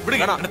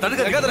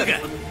கேளுங்க.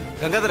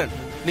 கங்காதரன்,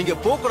 நீங்க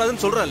போக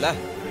கூடாதுன்னு சொல்றேன்ல.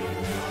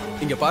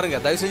 இங்க பாருங்க,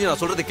 தயவு செஞ்சு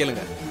நான் சொல்றதை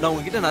கேளுங்க. நான்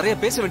உங்ககிட்ட நிறைய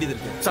பேச வேண்டியது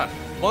இருக்கு. சார்,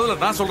 முதல்ல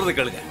நான் சொல்றதை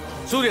கேளுங்க.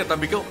 சூர்யா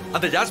தம்பிக்கும்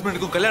அந்த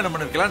ஜாஸ்மினுக்கும் கல்யாணம்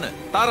பண்ணிருக்கலான்னு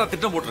தாரா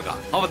திட்டம்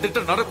போட்டிருக்கான். அவன்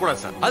திட்டம் நடக்கூடாது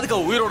சார். அதுக்கு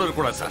அவ உயிரோட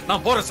இருக்கக்கூடாது சார்.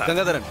 நான் போறேன் சார்.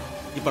 கங்காதரன்,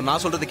 இப்ப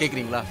நான் சொல்றது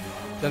கேக்குறீங்களா?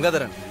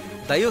 கங்காதரன்,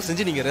 தயவு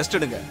செஞ்சு நீங்க ரெஸ்ட்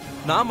எடுங்க.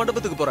 நான்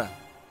மண்டபத்துக்கு போறேன்.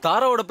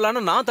 தாராவோட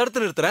பிளான நான்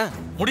தடுத்து நிறுத்துறேன்.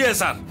 முடியாது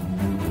சார்,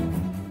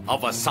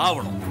 அவ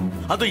சாவணும்.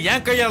 அது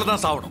என் கையால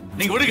தான் சாவணும்.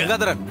 நீங்க விடுங்க.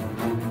 கங்காதரன்,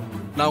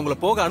 நான் உங்களை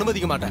போக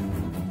அனுமதிக்க மாட்டேன்.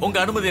 உங்க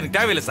அனுமதி எனக்கு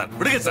தேவையில்லை சார்.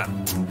 விடுங்க சார்.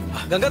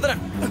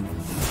 கங்காதரன்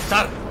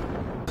சார்,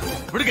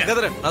 விடுங்க.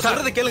 கங்காதரன், நான்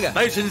சொல்றதை கேளுங்க.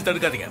 தயவு செஞ்சு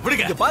தடுக்காதீங்க.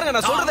 விடுங்க. இங்க பாருங்க,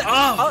 நான் சொல்றதை.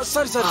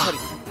 Sorry sorry sorry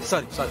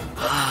sorry sorry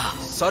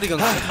sorry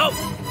Gangadharan.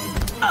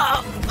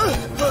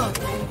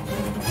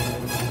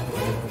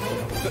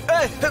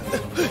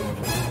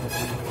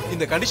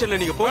 இந்த கண்டிஷன்ல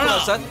நீங்க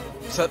போகலாம் சார்.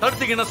 Sir,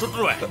 தடுத்தீங்கன்னா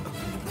சுற்றுவேன்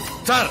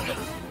sir.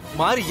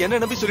 மாறி என்ன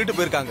நம்பி சொல்லிட்டு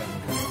போயிருக்காங்க.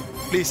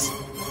 ப்ளீஸ்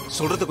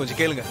சொல்றது கொஞ்சம்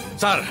கேளுங்க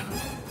சார்.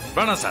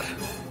 வேணாம் சார்,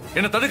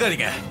 என்ன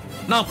தடுக்காதீங்க.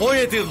 நான்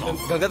போயே தீரணும்.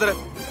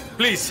 Gangadharan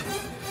please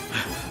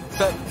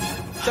sir.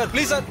 Sir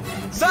please sir.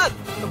 Sir,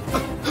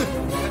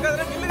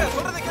 Gangadharan நில்லுங்க,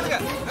 சொல்றதை கேளுங்க.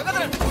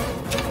 கங்காதரன்,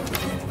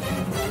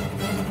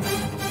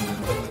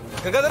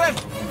 கங்காதரன்,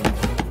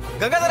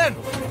 கங்காதரன்,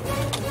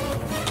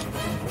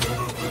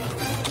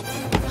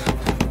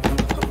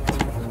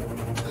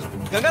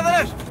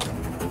 கங்காதரன்.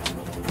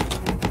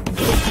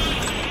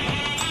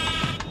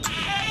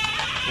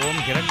 ओम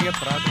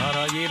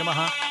हिरण्यप्राधाराये नमः,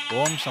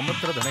 ओम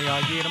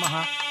समुद्रधनयाये नमः,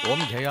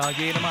 ओम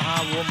जयाये नमः,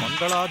 ओम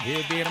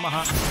मंगलादेवे नमः.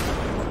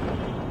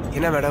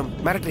 என்ன மேடம்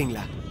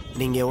மிரட்டுறீங்களா?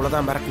 நீங்க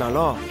எவ்வளவுதான்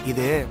மிரட்டினாலும்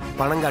இது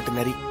பணங்காட்டு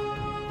நரி.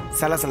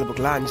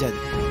 சலசலப்புக்கெல்லாம் அஞ்சாது.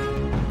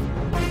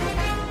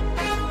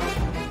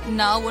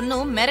 நான்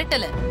ஒன்னும்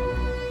மிரட்டல.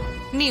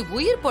 நீ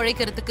உயிர்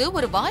பொழைக்கிறதுக்கு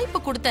ஒரு வாய்ப்பு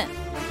கொடுத்தேன்.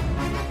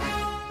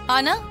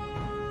 ஆனா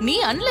நீ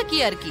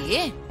அன்லக்கியா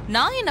இருக்கியே,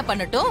 நான் என்ன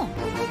பண்ணட்டும்?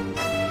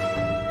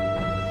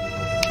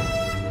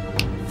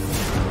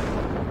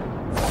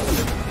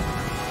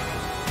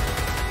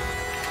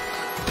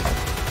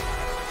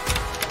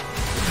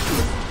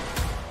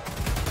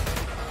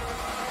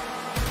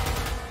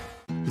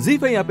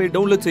 ஜீ5 ஆப்பை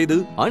டவுன்லோட் செய்து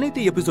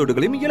அனைத்து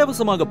எபிசோடுகளையும்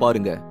இலவசமாக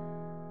பாருங்க.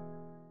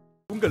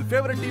 உங்கள்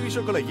ஃபேவரட் டிவி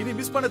ஷோக்களை இனி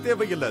மிஸ் பண்ண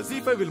தேவையில்லை.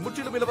 ஜீ5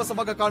 முற்றிலும்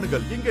இலவசமாக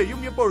காணுங்கள்,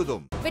 இங்கேயும்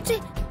எப்பொழுதும். வெற்றி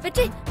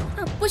வெற்றி,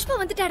 புஷ்பா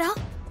வந்துட்டாடா.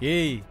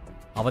 ஏய்,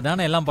 அவ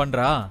தானே எல்லாம்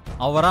பண்றா,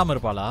 அவ வராம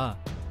இருப்பாளா?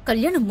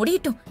 கல்யாணம்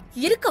முடியட்டும்,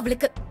 இருக்கு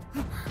அவளுக்கு.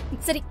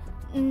 சரி,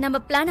 நம்ம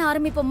பிளான்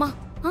ஆரம்பிப்போமா?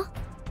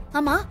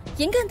 ஆமா,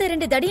 எங்க அந்த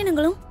 2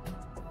 தடியனுங்களும்?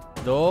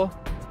 தோ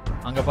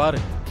அங்க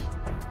பாரு.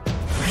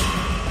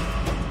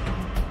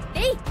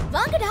 ஏய்,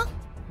 வாங்கடா.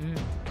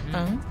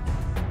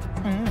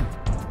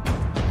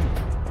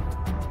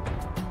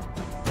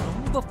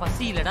 ரொம்ப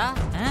பசி இல்லடா.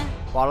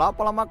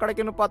 பலாப்பழமா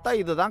கிடைக்குன்னு பார்த்தா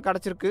இதுதான்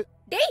கிடைச்சிருக்கு.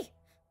 டேய்,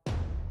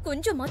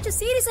 கொஞ்சமாச்சும்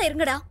சீரியஸா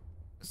இருங்கடா.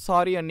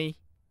 சாரி அண்ணி.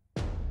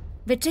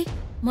 வெற்றி,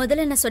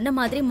 முதல்ல நான் சொன்ன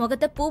மாதிரி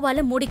முகத்தை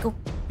பூவால மூடிக்கும்.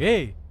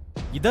 ஏய்,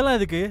 இதெல்லாம்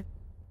எதுக்கு?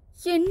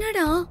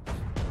 என்னடா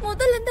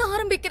முதல்ல இருந்து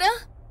ஆரம்பிக்கிற?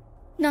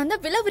 நான்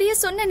தான் விலவரிய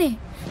சொன்னனே,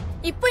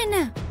 இப்போ என்ன?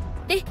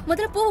 டேய்,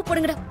 முதல்ல பூவை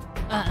போடுங்கடா.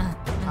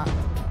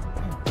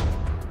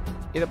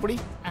 இத புடி.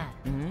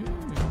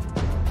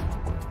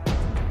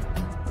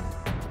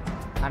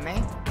 அண்ணே,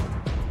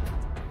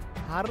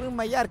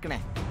 அருமையா இருக்குனே.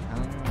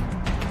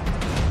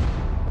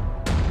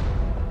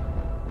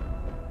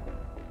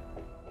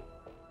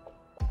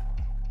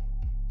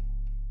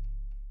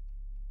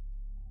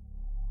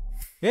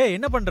 ஏய்,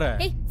 என்ன பண்ற?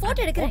 ஏய்,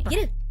 போட்டோ எடுக்கறேன்,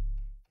 இரு.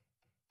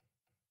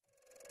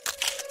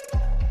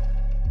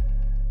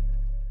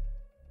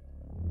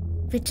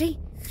 வெற்றி,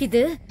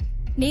 இது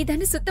நீ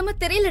தானே சுத்தமா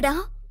தெரியலடா.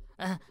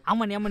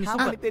 ஆமா நீ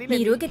நீ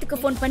ரோகித்துக்கு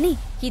போன் பண்ணி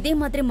இதே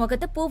மாதிரி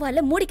முகத்தை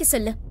பூவால மூடிக்க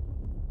சொல்லு.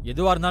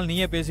 எதுவா இருந்தாலும்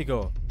நீயே பேசிக்கோ,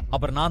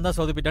 அப்புறம் நான் தான்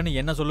சொதப்பிட்டேன்னு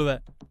என்ன சொல்லுவ?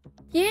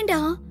 ஏண்டா,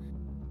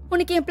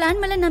 உனக்கு என்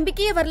பிளான் மேல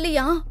நம்பிக்கையே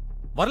வரலையா?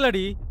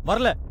 வரலடி,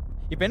 வரல.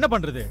 இப்ப என்ன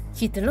பண்றது?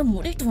 இதெல்லாம்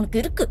முடிட்டு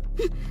உனக்கு இருக்கு.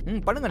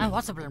 பண்ணுங்க,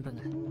 வாட்ஸ்அப்ல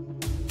அனுப்புங்க.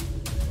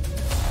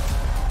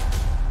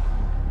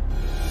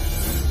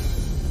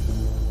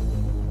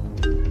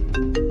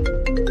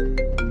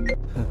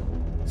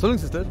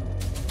 சொல்லுங்க சிஸ்டர்,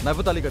 நான்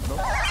எப்ப தாலி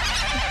கட்டணும்?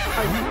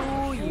 ஐயோ,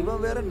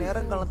 இவன் வேற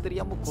நேரங்காலம்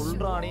தெரியாம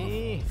கொல்றானே.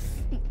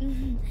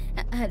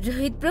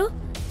 ரோஹித் ப்ரோ,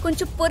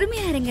 கொஞ்சம்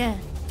பொறுமையா இருங்க.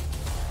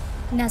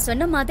 நான்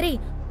சொன்ன மாதிரி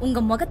உங்க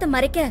முகத்தை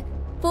மறைக்க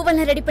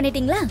பூவெல்லாம் ரெடி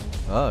பண்ணிட்டீங்களா?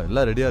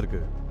 எல்லாம் ரெடியா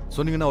இருக்கு.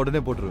 சொன்னீங்கன்னா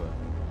உடனே போட்டுருவேன்.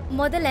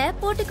 முதல்ல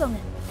போட்டுக்கோங்க.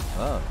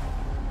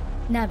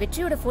 நான்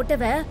வெற்றியோட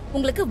போட்டோவை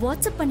உங்களுக்கு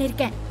வாட்ஸ்அப்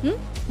பண்ணிருக்கேன்.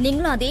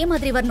 நீங்களும் அதே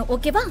மாதிரி வரணும்,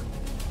 ஓகேவா?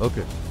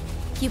 ஓகே.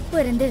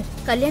 இப்ப இருந்து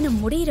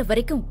கல்யாணம் முடியற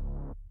வரைக்கும்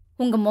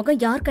உங்க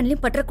முகம் யார்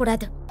கண்ணிலும்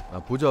பற்றக்கூடாது.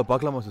 பூஜாவை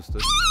பார்க்கலாமா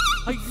சிஸ்டர்?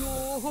 ஐயோ,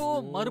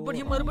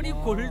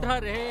 மறுபடியும்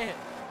கொல்றாரே.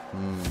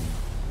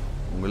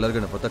 உங்க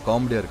எல்லாருக்கும் என்ன பார்த்தா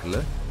காமெடியா இருக்குல்ல?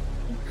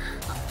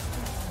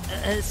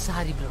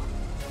 Sorry bro.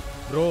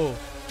 ப்ரோ,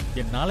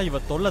 என்னால இவ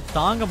தொல்லை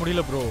தாங்க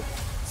முடியல ப்ரோ.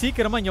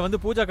 சீக்கிரமா இங்க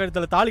வந்து பூஜா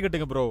கழுத்துல தாலி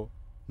கட்டுங்க ப்ரோ.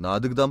 நான்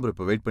அதுக்கு தான் ப்ரோ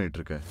இப்ப வெயிட் பண்ணிட்டு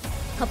இருக்கேன்.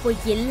 அப்போ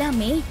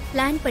எல்லாமே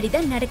பிளான் படி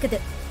தான் நடக்குது,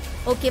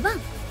 ஓகேவா?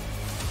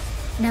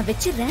 நான்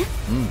வெச்சிடுறேன்.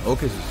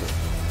 Okay sister.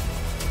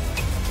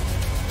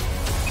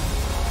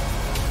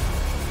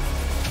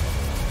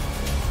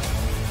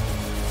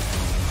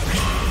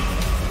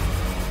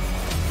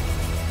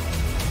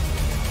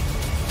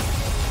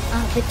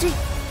 வெற்றி,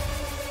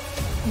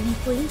 நீ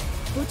போய்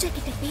பூஜா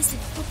கிட்ட பேசு.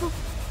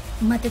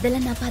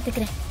 மத்ததெல்லாம் நான்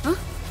பாத்துக்கிறேன்.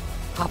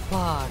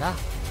 அப்பாடா,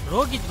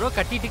 ரோஹித் ப்ரோ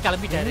கட்டிட்டு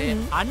கிளம்பிட்டாரு.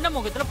 அண்ணன்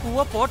முகத்துல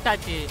பூவை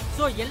போட்டாச்சு.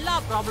 சோ எல்லா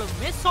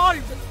ப்ராப்ளமுமே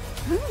சால்வ்.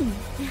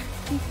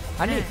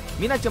 அண்ணி,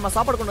 மீனாட்சி அம்மா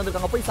சாப்பாடு கொண்டு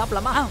வந்திருக்காங்க, போய்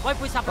சாப்பிடலாமா?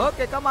 போய் சாப்பிடு.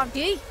 Okay, come on.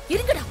 ஏய்,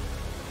 இருங்கடா.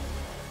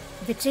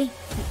 வெற்றி,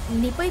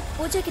 நீ போய்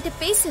பூஜா கிட்ட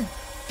பேசு.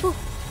 போ.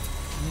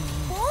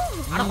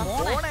 அட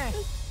போனே.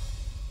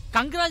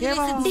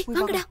 கங்க்ராச்சுலேஷன்ஸ்.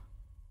 வாங்கடா.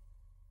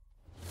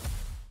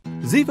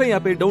 ஜீ5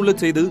 ஆப்பை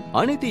டவுன்லோட் செய்து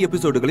அனைத்து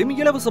எபிசோடுகளையும்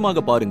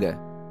இலவசமாக பாருங்க.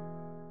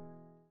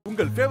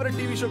 உங்கள் ஃபேவரட்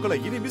டிவி ஷோக்களை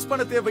இனி மிஸ்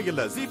பண்ண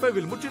தேவையில்லை.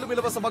 ஜீ5 முற்றிலும்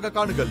இலவசமாக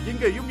காணுங்கள்,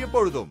 இங்கேயும்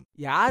எப்பொழுதும்.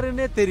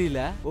 யாருன்னே தெரியல.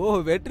 ஓ,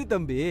 வெற்றி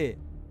தம்பி,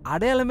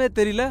 அடையாளமே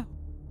தெரியல.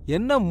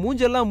 என்ன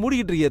மூஞ்செல்லாம்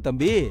மூடிக்கிட்டு இருக்கிய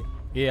தம்பி?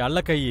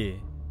 அல்ல கையே.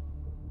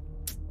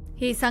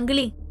 ஏய்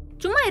சங்கிலி,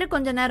 சும்மா இரு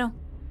கொஞ்ச நேரம்.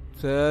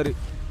 சரி.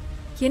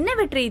 என்ன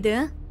வெற்றி இது?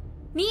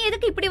 நீ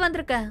எதுக்கு இப்படி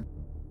வந்திருக்க?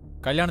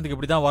 கல்யாணத்துக்கு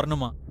இப்படிதான்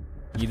வரணுமா?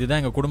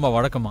 இதுதான் எங்க குடும்ப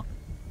வழக்கமா?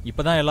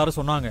 இப்பதான் எல்லாரும்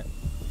சொன்னாங்க.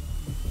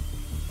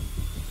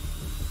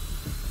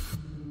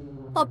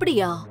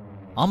 அப்படியா?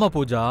 ஆமா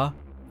பூஜா.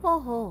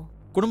 ஓஹோ.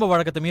 குடும்ப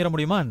வழக்கத்தை மீற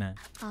முடியுமா என்ன?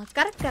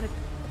 Correct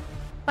correct.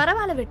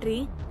 பரவாயில்ல வெற்றி,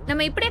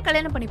 நம்ம இப்படியே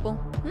கல்யாணம் பண்ணிப்போம்.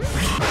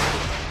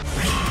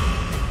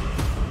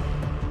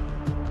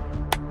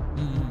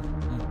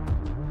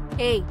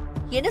 ஏய்,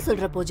 என்ன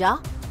சொல்ற பூஜா?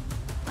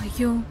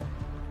 ஐயோ,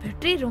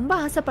 வெற்றி ரொம்ப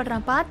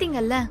ஆசைப்படுறான்,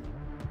 பாத்தீங்கல்ல?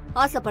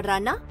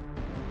 ஆசைப்படுறான்னா?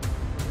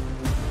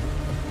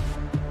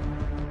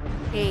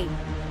 ஏய்,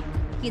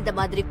 இந்த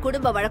மாதிரி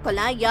குடும்ப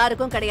வழக்கம்லாம்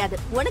யாருக்கும் கிடையாது.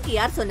 உனக்கு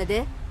யார் சொன்னது?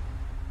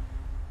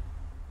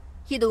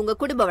 இது உங்க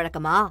குடும்ப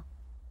வழக்கமா?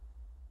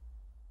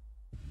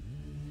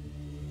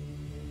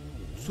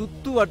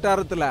 சுத்து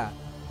வட்டாரத்துல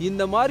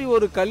இந்த மாதிரி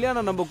ஒரு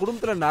கல்யாணம் நம்ம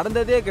குடும்பத்துல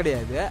நடந்ததே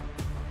கிடையாது.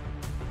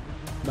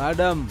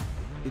 மேடம்,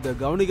 இத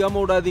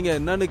கவனிக்காம விடாதீங்க.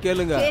 என்னன்னு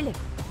கேளுங்க.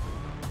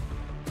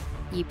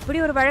 இப்படி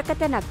ஒரு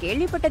வழக்கத்தை நான்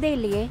கேள்விப்பட்டதே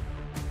இல்லையே.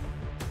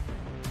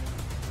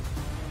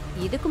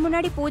 இதுக்கு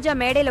முன்னாடி பூஜா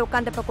மேடையில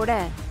உட்கார்ந்தப்ப கூட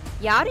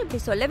யாரும்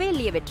இப்படி சொல்லவே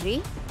இல்லையே வெற்றி.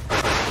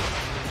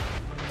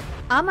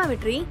 ஆமா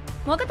வெற்றி,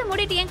 முகத்தை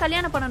மூடிட்டு ஏன்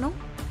கல்யாணம் பண்ணணும்?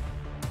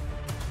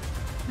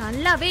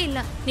 நல்லாவே இல்ல.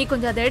 நீ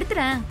கொஞ்சம் அதை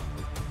எடுத்துறேன்.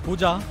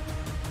 பூஜா,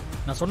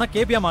 நான் சொன்னா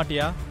கேப்பியா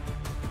மாட்டியா?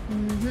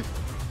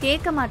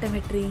 கேட்க மாட்டேன்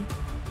வெற்றி.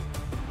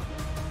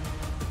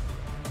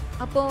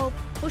 அப்போ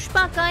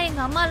புஷ்பாக்கா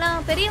எங்க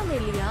அம்மாலாம் பெரியவங்க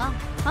இல்லையா?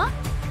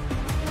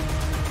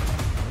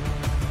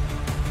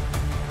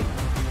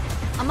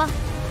 அம்மா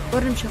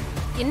ஒரு நிமிஷம்.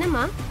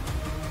 என்னம்மா?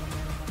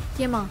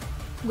 ஏமா,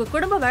 உங்க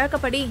குடும்ப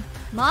வழக்கப்படி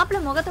மாப்பிள்ள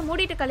முகத்தை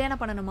மூடிட்டு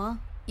கல்யாணம் பண்ணணுமா?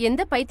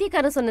 எந்த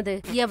பைத்தியக்காரன் சொன்னது?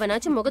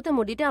 எவனாச்சும் முகத்தை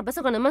மூடிட்டு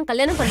அபசகுணமா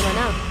கல்யாணம்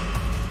பண்ணுவானா?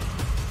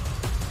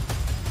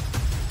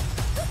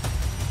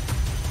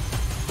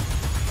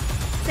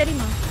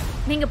 சரிம்மா,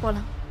 நீங்க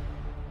போலாம்.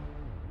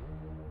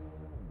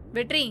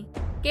 வெற்றி,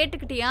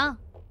 கேட்டுக்கிட்டியா?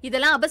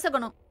 இதெல்லாம்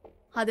அபசகுணம்.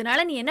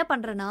 அதனால நீ என்ன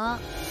பண்றனா,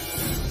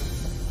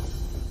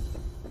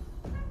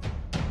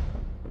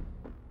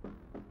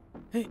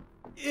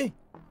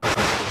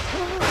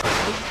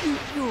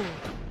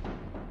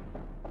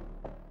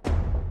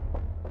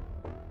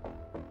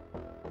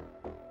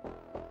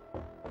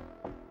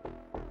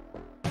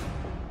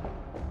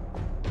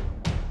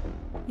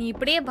 நீ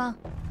இப்படியே வா.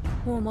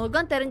 உன்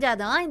முகம்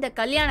தெரிஞ்சாதான் இந்த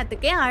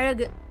கல்யாணத்துக்கே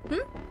அழகு.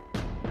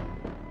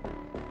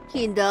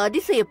 இந்த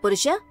அதிசய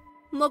புருஷன்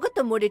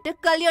முகத்தை மூடிட்டு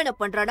கல்யாணம்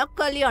பண்றானா?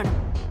 கல்யாணம்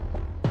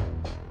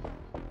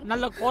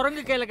நல்ல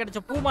குரங்கு கையில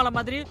கிடைச்ச பூமாலை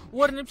மாதிரி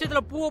ஒரு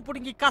நிமிஷத்துல பூவை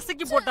புடுங்கி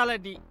கசக்கி போட்டால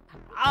நீ.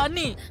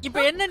 அண்ணி, இப்ப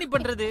என்ன நீ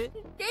பண்றது?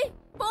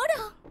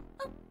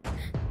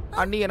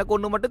 அண்ணி, எனக்கு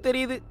ஒண்ணு மட்டும்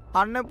தெரியுது.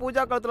 அண்ணன்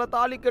பூஜா காலத்துல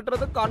தாலி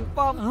கட்டுறது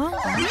கன்ஃபார்ம்.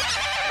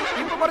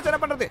 இப்ப மறைச்சு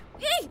என்ன பண்றது?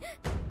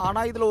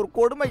 ஆனா இதுல ஒரு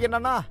கொடுமை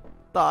என்னன்னா,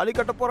 தாலி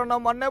கட்ட போற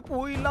நம்ம அண்ணன் பூ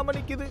இல்லாம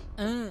நிக்குது.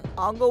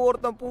 அங்க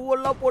ஒருத்தன்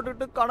பூவெல்லாம்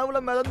போட்டுட்டு கனவுல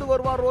மிதந்து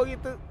வருவான்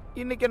ரோஹித்.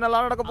 இன்னைக்கு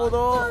என்னெல்லாம் நடக்க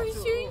போதோ?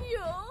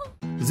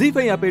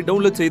 ஜீஃபை ஆப்பை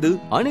டவுன்லோட் செய்து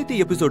அனைத்து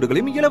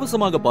எபிசோடுகளையும்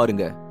இலவசமாக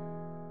பாருங்க.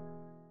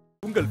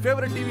 உங்கள்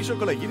ஃபேவரட் டிவி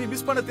ஷோக்களை இனி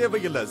மிஸ் பண்ண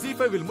தேவையில்லை.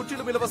 ஜீஃபைவில்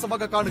முற்றிலும்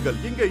இலவசமாக காணுங்கள்,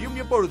 இங்கேயும்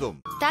எப்பொழுதும்.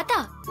 தாத்தா,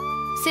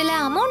 சில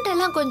அமௌண்ட்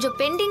எல்லாம் கொஞ்சம்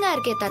பெண்டிங்கா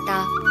இருக்கே தாத்தா.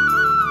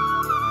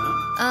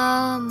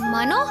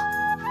 மனோ?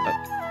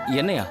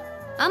 என்னையா?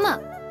 ஆமா,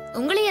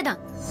 உங்களையே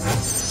தான்.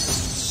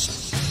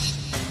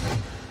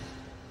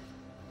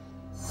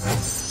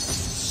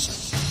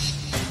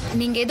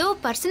 நீங்க ஏதோ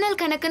பர்சனல்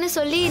கணக்குன்னு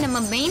சொல்லி நம்ம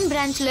மெயின்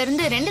பிரான்ச்ல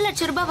இருந்து 2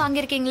 லட்சம் ரூபாய்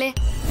வாங்கிருக்கீங்களே,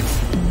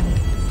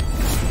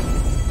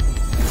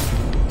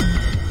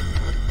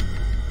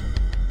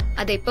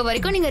 அதை இப்ப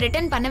வரைக்கும் நீங்க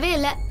ரிட்டர்ன் பண்ணவே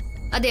இல்ல.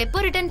 அதை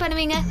எப்போ ரிட்டர்ன்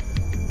பண்ணுவீங்க?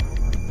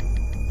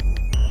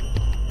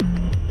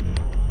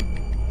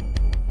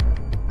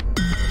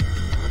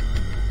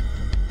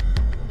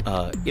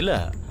 இல்ல,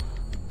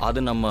 அது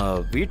நம்ம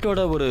வீட்டோட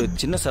ஒரு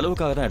சின்ன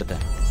செலவுக்காக தான்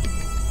எடுத்தேன்.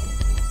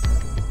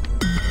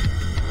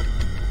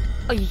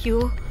 ஐயோ,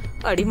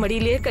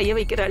 அடிமடியிலே கைய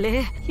வைக்கிறாளே,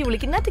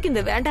 இவளுக்கு என்னத்துக்கு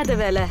இந்த வேண்டாத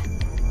வேலை?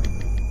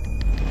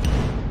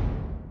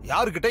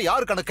 யாருக்கிட்ட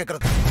யாரு கணக்கு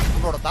கேட்கறது?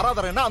 உன்னோட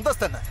தராதரம் என்ன,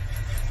 அந்தஸ்து என்ன?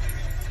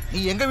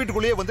 நீ எங்க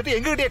வீட்டுக்குள்ளேயே வந்துட்டு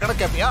எங்ககிட்டயே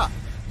கணக்கு கேட்பியா?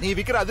 நீ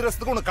விக்கிற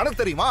அதிரசத்துக்கு உனக்கு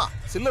கணக்கு தெரியுமா?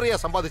 சில்லறையா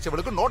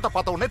சம்பாதிச்சவளுக்கு நோட்டை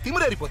பார்த்த உடனே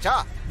திமிரேறி போச்சா?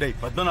 டேய்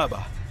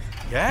பத்மநாபா,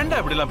 ஏன்டா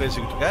இப்படி எல்லாம்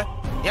பேசிக்கிட்டு இருக்க?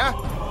 ஏன்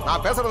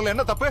நான் பேசுறதுல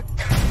என்ன தப்பு?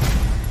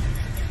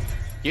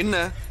 என்ன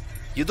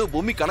ஏதோ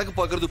பூமி கணக்கு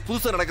பாக்குறது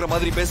புதுசா நடக்கிற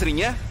மாதிரி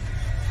பேசுறீங்க?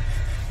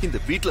 இந்த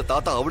வீட்டுல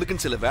தாத்தா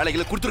அவளுக்குன்னு சில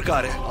வேலைகளை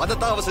கொடுத்திருக்காரு.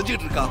 அதைத்தான் அவ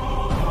செஞ்சுட்டு இருக்கா.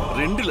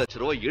 2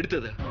 லட்சம் ரூபாய்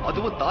எடுத்தது,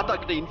 அதுவும் தாத்தா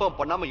கிட்ட இன்ஃபார்ம்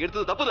பண்ணாம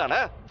எடுத்தது தப்பு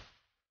தானே?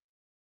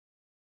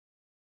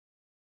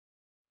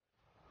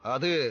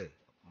 அது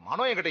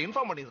மனோ என்கிட்ட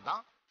இன்ஃபார்ம்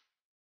பண்ணிருந்தான்.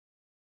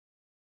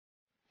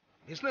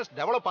 பிசினஸ்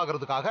டெவலப்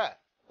ஆகிறதுக்காக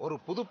ஒரு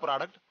புது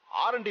ப்ராடக்ட்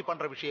R&D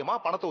பண்ற விஷயமா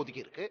பணத்தை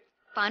ஒதுக்கி இருக்கு.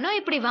 பணம்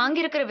இப்படி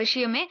வாங்கி இருக்கிற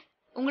விஷயமே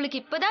உங்களுக்கு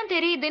இப்பதான்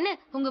தெரியுதுன்னு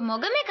உங்க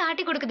முகமே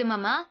காட்டி கொடுக்குது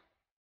மாமா.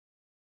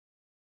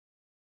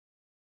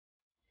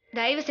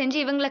 தயவு செஞ்சு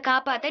இவங்களை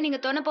காப்பாத்த நீங்க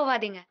துணை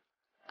போவாதீங்க,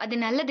 அது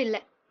நல்லது இல்ல.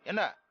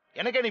 என்ன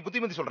எனக்கே நீ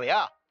புத்திமதி சொல்றியா?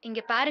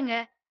 இங்க பாருங்க,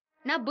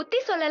 நான் புத்தி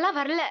சொல்லலாம்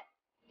வரல.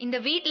 இந்த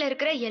வீட்ல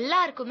இருக்கிற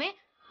எல்லாருக்குமே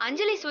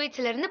அஞ்சலி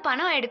ஸ்வீட்ஸ்ல இருந்து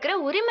பணம் எடுக்கிற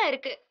உரிமை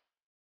இருக்கு.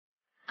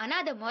 ஆனா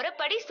அத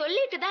முறைப்படி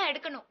சொல்லிட்டு தான்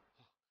எடுக்கணும்.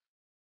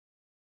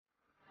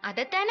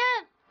 அதத்தானே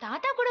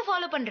தாத்தா கூட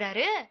ஃபாலோ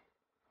பண்றாரு.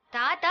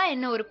 தாத்தா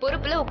என்ன ஒரு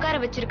பொறுப்புல உட்கார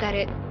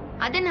வச்சிருக்காரு.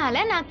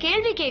 அதனால நான்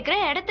கேள்வி கேட்கிற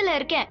இடத்துல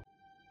இருக்கேன்.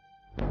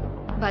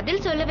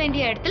 பதில் சொல்ல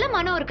வேண்டிய இடத்துல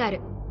மனோ இருக்காரு.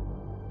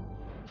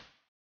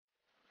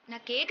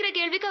 நான் கேக்குற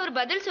கேள்விக்கு அவர்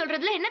பதில்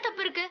சொல்றதுல என்ன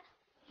தப்பு இருக்கு?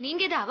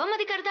 நீங்க இதை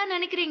அவமதிக்கிறதா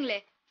நினைக்கிறீங்களே,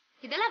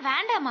 இதெல்லாம்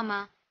வேண்டாம் மாமா.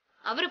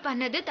 அவரு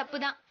பண்ணது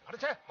தப்புதான்.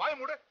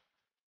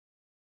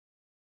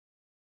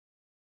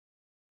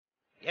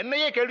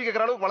 என்னையே கேள்வி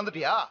கேட்கிற அளவுக்கு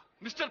வளர்ந்துட்டியா?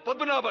 மிஸ்டர்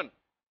பத்மநாபன்,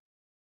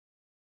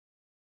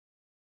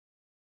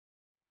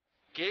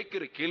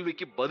 கேக்குற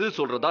கேள்விக்கு பதில்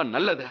சொல்றதா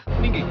நல்லது.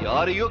 நீங்க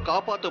யாரையோ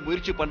காப்பாத்த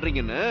முயற்சி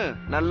பண்றீங்கன்னு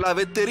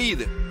நல்லாவே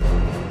தெரியுது.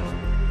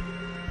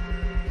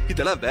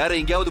 இதெல்லாம் வேற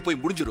எங்கேயாவது போய்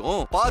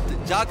முடிஞ்சிடும். பார்த்து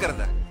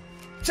ஜாக்கிரதை.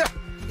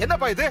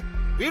 என்னப்பா இது?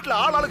 வீட்டுல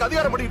ஆளுக்கு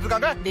அதிகாரம் பண்ணிட்டு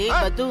இருக்காங்க.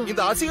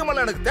 இந்த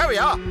அசிங்கமெல்லாம் எனக்கு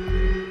தேவையா?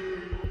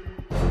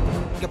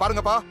 இங்க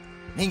பாருங்கப்பா,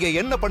 நீங்க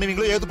என்ன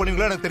பண்ணுவீங்களோ ஏது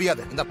பண்ணுவீங்களோ எனக்கு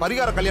தெரியாது. இந்த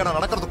பரிகார கல்யாணம்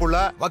நடக்கிறதுக்குள்ள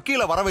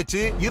வக்கீல வர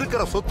வச்சு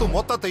இருக்கிற சொத்து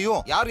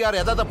மொத்தத்தையும் யார்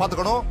யார் எதை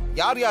பாத்துக்கணும்,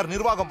 யார் யார்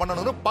நிர்வாகம்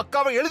பண்ணணும்னு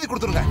பக்காவை எழுதி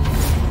கொடுத்துருங்க.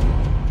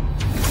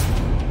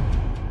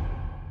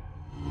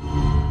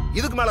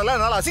 இதுக்கு மேல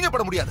என்னால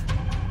அசிங்கப்பட முடியாது.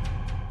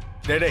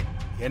 டேய்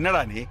என்னடா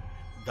நீ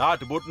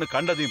டாட் போட்னு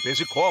கண்டதையும்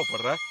பேசி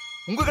கோவப்படுற?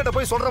 உங்ககிட்ட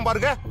போய் சொல்றேன்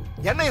பாருங்க,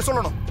 என்னைய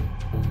சொல்லணும்.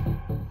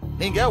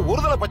 நீங்க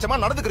ஒருதலை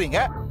பட்சமா நடந்துக்கிறீங்க,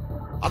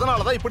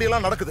 அதனாலதான் இப்படி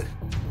எல்லாம் நடக்குது.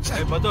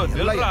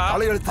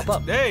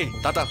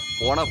 தாத்தா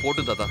போனா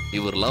போட்டு தாத்தா,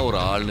 இவரெல்லாம் ஒரு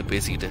ஆள்னு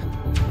பேசிக்கிட்டு.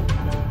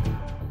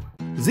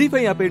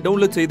 ஜீஃபை ஆப்பை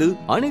டவுன்லோட் செய்து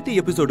அனைத்து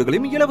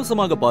எபிசோடுகளையும்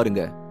இலவசமாக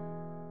பாருங்க.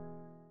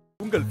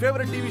 உங்கள்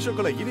ஃபேவரட் டிவி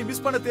ஷோக்களை இனி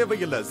மிஸ் பண்ண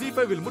தேவையில்லை.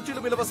 ஜீஃபைவில்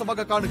முற்றிலும்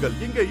இலவசமாக காணுங்கள்,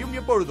 இங்கேயும்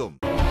எப்பொழுதும்.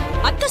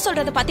 அத்தை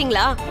சொல்றத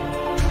பாத்தீங்களா?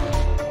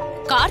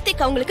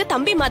 கார்த்திக் அவங்களுக்கு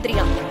தம்பி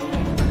மாதிரியா.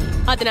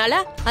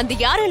 அதனால அந்த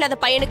யாரும் இல்லாத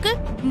பையனுக்கு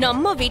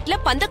நம்ம வீட்ல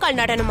பந்தக்கால்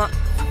நடனமா.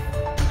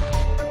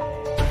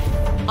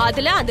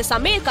 அதுல அந்த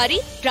சமையல்காரி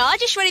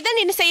ராஜேஸ்வரி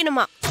தான் என்ன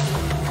செய்யணுமா?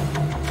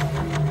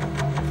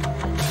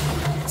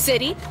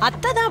 சரி,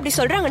 அத்தை தான் அப்படி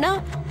சொல்றாங்கன்னா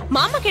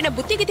மாமாக்கு என்ன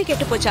புத்தி கித்தி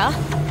கெட்டு போச்சா?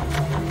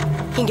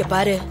 இங்க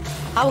பாரு,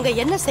 அவங்க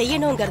என்ன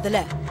செய்யணும்ங்கறதுல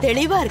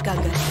தெளிவா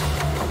இருக்காங்க.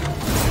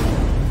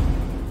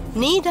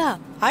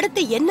 நீதான்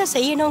அடுத்து என்ன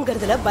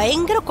செய்யணும்ங்கறதுல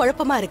பயங்கர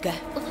குழப்பமா இருக்க.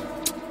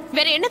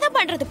 வேற என்னதான்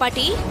பண்றது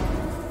பாட்டி?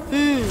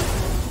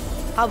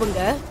 அவங்க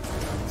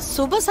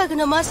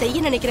சுபசகுனமா செய்ய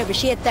நினைக்கிற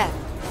விஷயத்த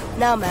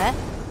நாம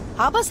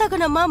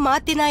அபசகுனமா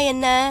மாத்தினா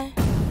என்ன?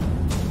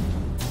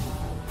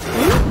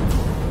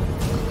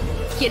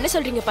 என்ன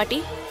சொல்றீங்க பாட்டி?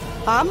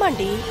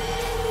 ஆமாண்டி,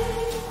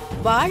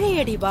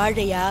 வாழையடி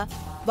வாழையா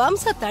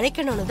வம்ச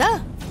தழைக்கணும்னு தான்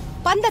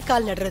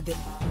பந்தக்கால் நடுறது.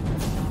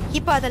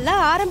 இப்ப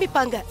அதெல்லாம்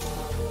ஆரம்பிப்பாங்க.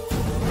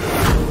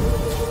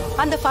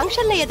 அந்த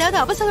ஃபங்க்ஷன்ல ஏதாவது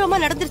அவசரமா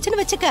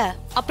நடந்துருச்சுன்னு வச்சுக்க.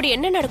 அப்படி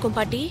என்ன நடக்கும்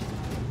பாட்டி?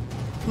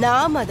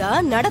 நாம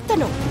தான்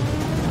நடத்தணும்.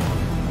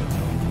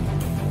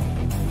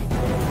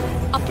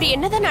 அப்படி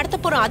என்னதான் நடத்த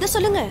போறோம் அத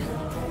சொல்லுங்க.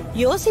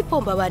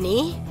 யோசிப்போம் பவானி,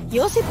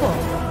 யோசிப்போம்.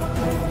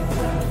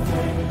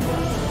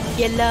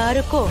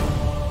 எல்லாருக்கும்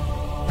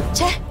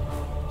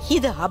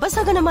இது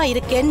அபசகனமா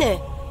இருக்கேன்னு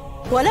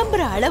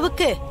புலம்புற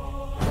அளவுக்கு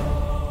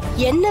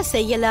என்ன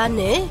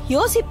செய்யலான்னு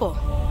யோசிப்போம்.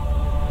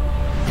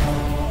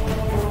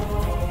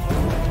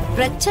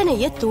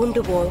 பிரச்சனைய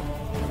தூண்டுவோம்,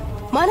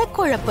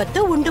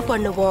 மனக்குழப்பத்தை உண்டு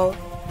பண்ணுவோம்,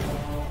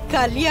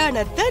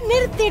 கல்யாணத்தை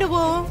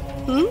நிறுத்திடுவோம்.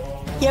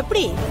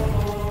 எப்படி?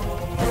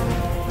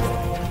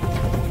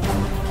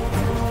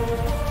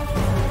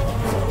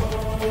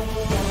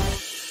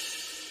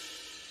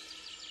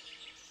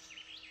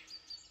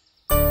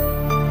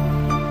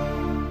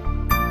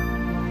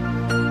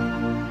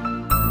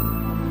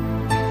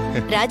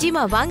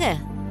 ராஜிமா வாங்க.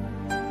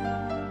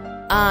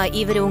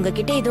 இவர்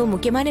உங்ககிட்ட ஏதோ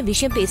முக்கியமான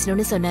விஷயம்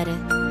பேசணும்னு சொன்னாரு.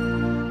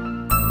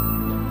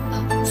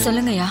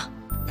 சொல்லுங்கயா.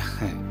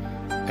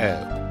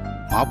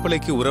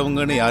 மாப்பிள்ளைக்கு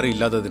உறவுங்கன்னு யாரும்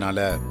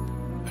இல்லாததுனால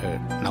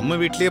நம்ம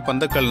வீட்லயே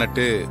பந்தக்கால்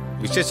நட்டு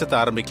விசேஷத்தை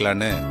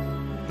ஆரம்பிக்கலான்னு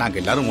நாங்க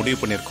எல்லாரும் முடிவு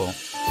பண்ணிருக்கோம்.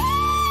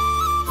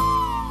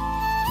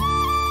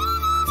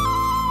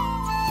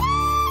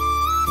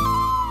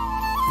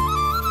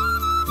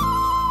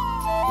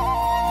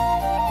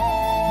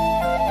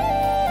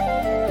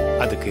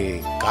 அதுக்கு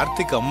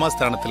கார்த்திக் அம்மா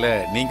ஸ்தானத்துல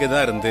நீங்க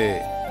தான் இருந்து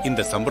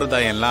இந்த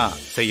சம்பிரதாயம் எல்லாம்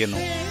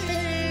செய்யணும்.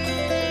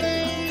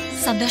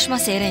 சந்தோஷமா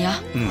சேரையா?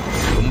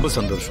 ரொம்ப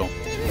சந்தோஷம்.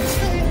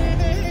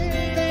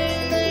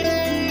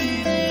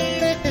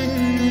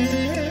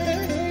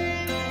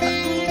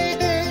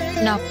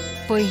 நான்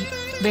போய்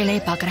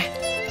வேலையை பாக்குறேன்.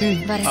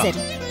 வர.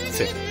 சரி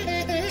சரி.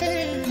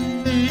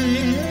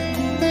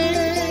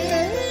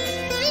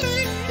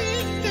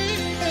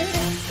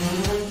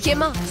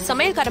 ஏமா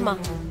சமையல்காரமா,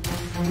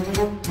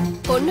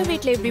 பொண்ணு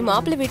வீட்டுல இப்படி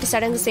மாப்பிள்ளை வீட்டு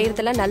சடங்கு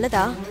செய்யறதெல்லாம்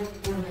நல்லதா?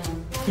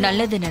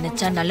 நல்லது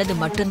நினைச்சா நல்லது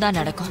மட்டும்தான்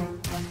நடக்கும்.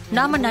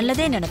 நாம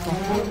நல்லதே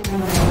நினைப்போம்.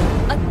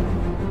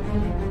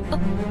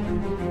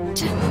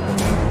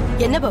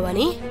 என்ன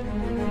பவானி?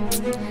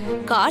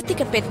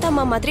 கார்த்திக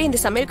பெத்தம்மா மாதிரி இந்த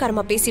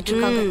சமையல்காரமா பேசிட்டு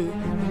இருக்காங்க.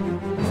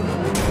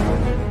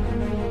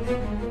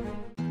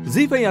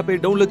 ஜீஃபை ஆப்பை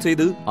டவுன்லோட்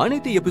செய்து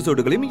அனைத்து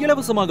எபிசோடுகளையும்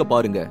இலவசமாக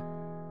பாருங்க.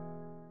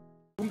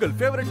 உங்கள்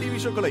ஃபேவரட் டிவி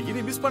ஷோக்களை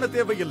இனி மிஸ் பண்ண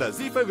தேவையில்லை.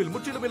 ஜீஃபைவில்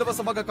முற்றிலும்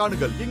இலவசமாக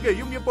காணுங்கள்,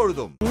 இங்கேயும்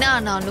எப்பொழுதும்.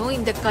 நானும்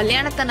இந்த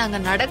கல்யாணத்தை நாங்க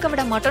நடக்க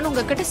விட மாட்டோம்னு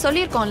உங்ககிட்ட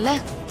சொல்லிருக்கோம்ல.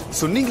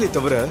 சொன்னீங்களே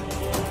தவிர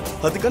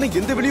அதுக்கான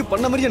எந்த வெளியும்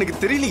பண்ண மாதிரி எனக்கு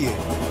தெரியலையே.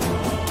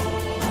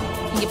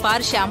 இங்க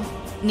பாரு ஷாம்,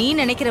 நீ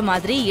நினைக்கிற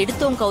மாதிரி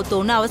எடுத்தோம்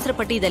கவுத்தோன்னு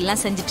அவசரப்பட்டு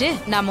இதெல்லாம் செஞ்சுட்டு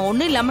நாம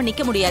ஒண்ணும் இல்லாம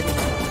நிக்க முடியாது.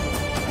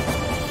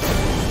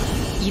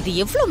 இது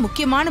எவ்வளவு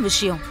முக்கியமான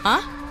விஷயம்.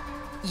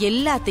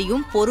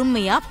 எல்லாத்தையும்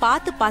பொறுமையா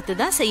பார்த்து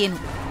தான்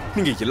செய்யணும்.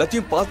 நீங்க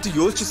எல்லாத்தையும் பார்த்து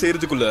யோசிச்சு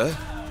செய்யறதுக்குள்ள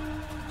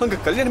அங்க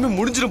கல்யாணமே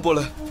முடிஞ்சிடும் போல.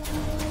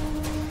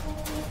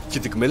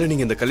 இதுக்கு மேல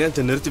நீங்க இந்த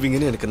கல்யாணத்தை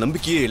நிறுத்துவீங்கன்னு எனக்கு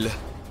நம்பிக்கையே இல்ல.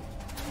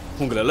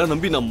 உங்களெல்லாம்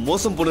நம்பி நான்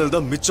மோசம்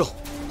போனதுதான் மிச்சம்.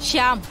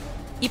 ஷியாம்,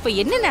 இப்ப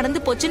என்ன நடந்து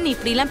போச்சுன்னு நீ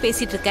இப்படி எல்லாம்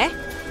பேசிட்டு இருக்க?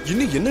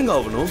 இன்னும் என்னங்க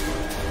ஆகணும்?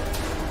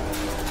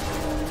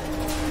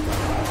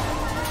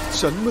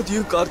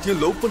 சண்மதியும்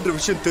கார்த்தியும் லவ் பண்ற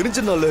விஷயம் தெரிஞ்ச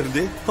நாள்ல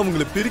இருந்தே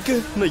அவங்கள பிரிக்க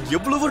நான்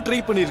எவ்வளவோ ட்ரை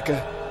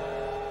பண்ணிருக்கேன்.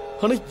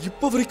 ஆனா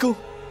இப்ப வரைக்கும்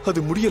அது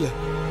முடியல.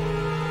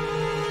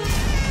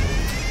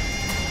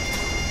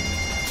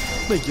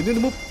 நான்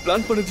என்னென்னமோ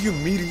பிளான்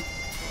பண்ணதையும் மீறி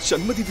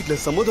சண்மதி வீட்டுல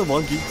சம்மதம்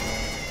வாங்கி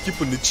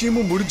இப்ப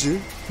நிச்சயமும் முடிஞ்சு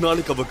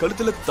நாளைக்கு அவ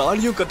கழுத்துல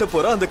தாலியும் கட்ட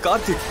போறா அந்த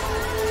கார்த்திக்.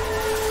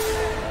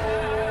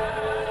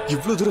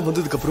 இவ்வளவு தூரம்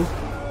வந்ததுக்கு அப்புறம்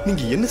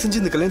நீங்க என்ன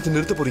செஞ்சு இந்த கல்யாணத்தை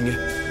நிறுத்த போறீங்க?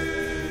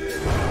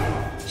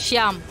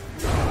 ஷியாம்,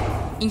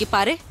 இங்க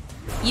பாரு,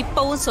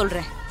 இப்பவும்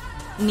சொல்றேன்,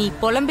 நீ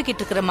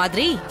புலம்பிக்கிட்டு இருக்கிற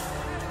மாதிரி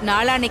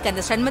நாளானைக்கு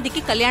அந்த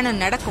சண்மதிக்கு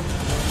கல்யாணம் நடக்கும்.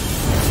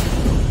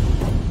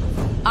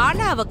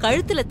 ஆனா அவ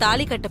கழுத்துல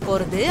தாலி கட்ட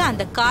போறது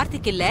அந்த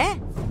கார்த்திக் இல்ல,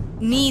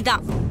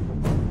 நீதான்.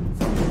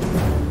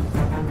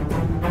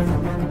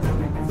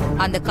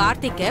 அந்த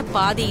கார்த்திக்க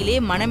பாதியிலே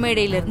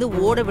மணமேடையில இருந்து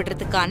ஓட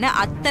விடுறதுக்கான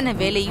அத்தனை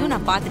வேலையும்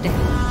நான் பார்த்துட்டேன்.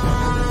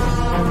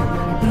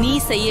 நீ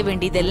செய்ய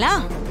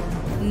வேண்டியதெல்லாம்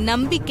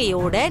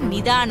நம்பிக்கையோட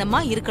நிதானமா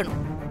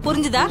இருக்கணும்.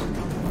 புரிஞ்சுதா?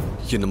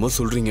 என்னமோ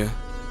சொல்றீங்க,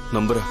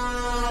 நம்புறேன்.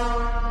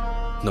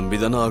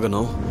 நம்பிதானே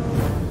ஆகணும்.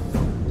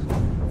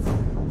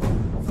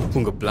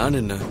 உங்க பிளான்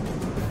என்ன?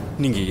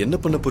 நீங்க என்ன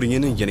பண்ண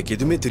போறீங்கன்னு எனக்கு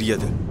எதுவுமே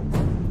தெரியாது.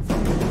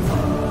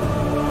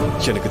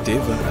 எனக்கு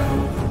தேவை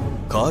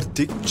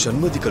கார்த்திக்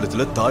சண்மதி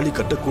கழுத்துல தாலி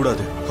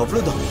கட்டக்கூடாது,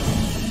 அவ்வளவுதான்.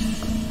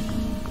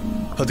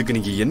 அதுக்கு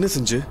நீங்க என்ன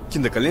செஞ்சு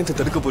இந்த கல்யாணத்தை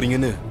தடுக்க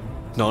போறீங்கன்னு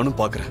நானும்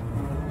பாக்குறேன்.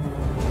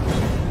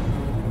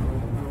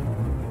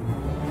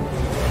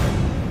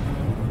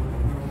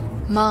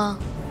 மா,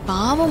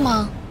 பாவமா,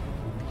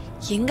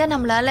 எங்க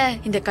நம்மளால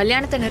இந்த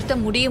கல்யாணத்தை நிறுத்த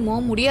முடியுமோ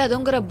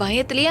முடியாதோங்கிற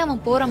பயத்திலேயே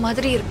அவன் போற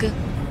மாதிரி இருக்கு.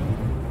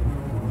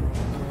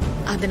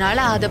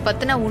 அதனால அத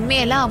பத்தின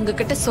உண்மையெல்லாம் அவங்க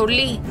கிட்ட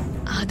சொல்லி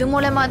அது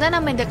மூலமா தான்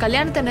நம்ம இந்த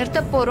கல்யாணத்தை நிறுத்த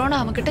போறோம்னு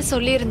அவங்க கிட்ட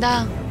சொல்லி இருந்தா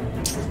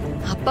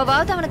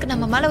அப்பவாவது அவனுக்கு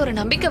நம்ம மேல ஒரு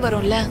நம்பிக்கை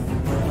வரும்ல.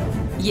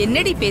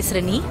 என்னடி பேசுற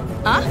நீ?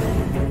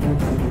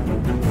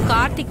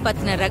 கார்த்திக்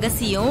பத்தின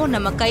ரகசியம்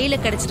நம்ம கையில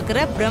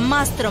கிடைச்சிருக்கிற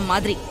பிரம்மாஸ்திரம்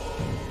மாதிரி.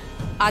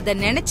 அத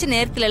நினைச்ச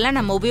நேரத்துல எல்லாம்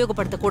நம்ம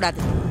உபயோகப்படுத்த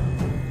கூடாது.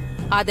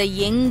 அத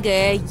எங்க,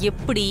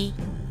 எப்படி,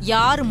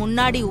 யாரு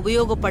முன்னாடி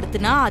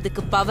உபயோகப்படுத்தினா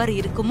அதுக்கு பவர்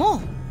இருக்குமோ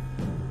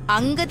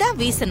அங்கதான்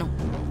வீசணும்.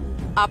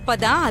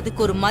 அப்பதான்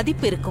அதுக்கு ஒரு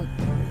மதிப்பு இருக்கும்.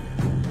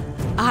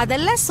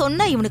 அதெல்லாம்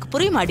சொன்னா இவனுக்கு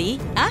புரியுமாடி?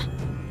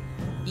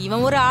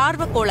 இவன் ஒரு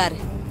ஆர்வ கோளாறு.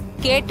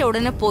 கேட்ட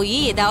உடனே போய்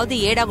ஏதாவது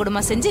ஏடா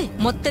குடமா செஞ்சு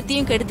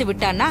மொத்தத்தையும் கெடுத்து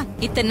விட்டான்னா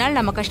இத்தனை நாள்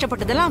நம்ம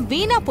கஷ்டப்பட்டதெல்லாம்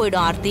வீணா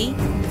போயிடும். ஆர்த்தி,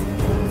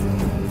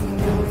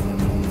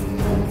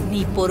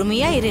 நீ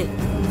பொறுமையா இரு.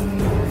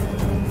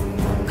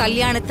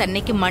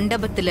 கல்யாணத்தன்னைக்கு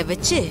மண்டபத்துல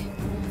வச்சு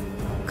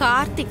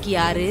கார்த்திக்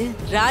யாரு,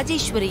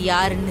 ராஜேஸ்வரி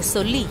யாருன்னு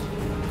சொல்லி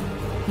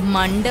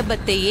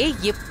மண்டபத்தையே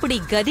எப்படி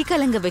கதி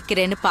கலங்க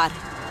வைக்கிறேன்னு பாரு.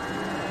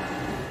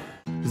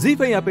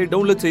 ஜீஃபை ஆப்பை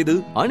டவுன்லோட் செய்து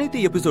அனைத்து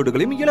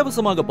எபிசோடுகளையும்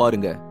இலவசமாக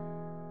பாருங்க.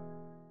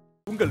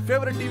 உங்கள்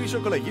ஃபேவரட் டிவி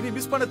ஷோக்களை இனி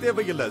மிஸ் பண்ண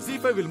தேவையில்லை.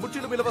 ஜீஃபைவில்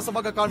முற்றிலும்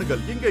இலவசமாக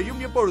காணுங்கள்,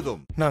 இங்கேயும்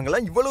எப்பொழுதும்.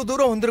 நாங்கெல்லாம் இவ்வளவு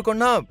தூரம்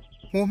வந்திருக்கோம்னா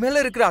உன்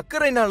மேல இருக்கிற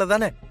அக்கறைனால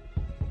தானே.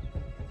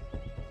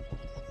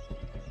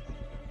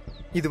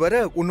 இதுவரை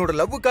உன்னோட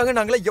லவ்வுக்காக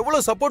நாங்கள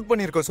எவ்வளவு சப்போர்ட்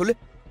பண்ணிருக்கோம் சொல்லு.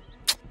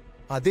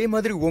 அதே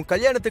மாதிரி உன்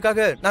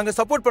கல்யாணத்துக்காக நாங்க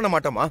சப்போர்ட் பண்ண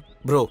மாட்டோமா?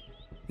 ப்ரோ,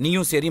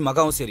 நீயும் சரி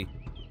மகாவும் சரி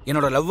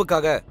என்னோட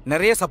லவ்வுக்காக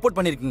நிறைய சப்போர்ட்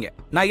பண்ணிருக்கீங்க.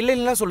 நான்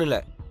இல்லைன்னா சொல்லல.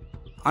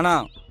 ஆனா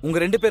உங்க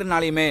 2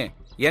 பேருனாலையுமே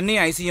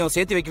என்னையும் ஐசியும்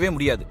சேர்த்து வைக்கவே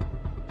முடியாது.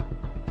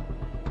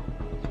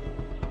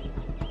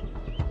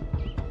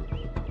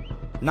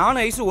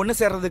 நானும் ஐசு ஒண்ணு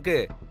சேர்றதுக்கு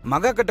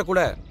மகா கிட்ட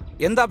கூட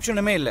எந்த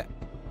ஆப்ஷனுமே இல்லை.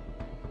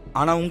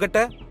 ஆனா உங்ககிட்ட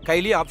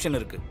கையிலேயே ஆப்ஷன்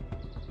இருக்கு.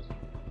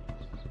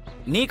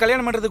 நீ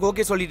கல்யாணம் பண்றதுக்கு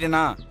ஓகே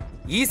சொல்லிட்டேன்னா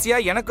ஈஸியா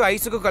எனக்கு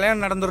ஐசுக்கும்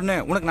கல்யாணம் நடந்துருன்னு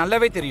உனக்கு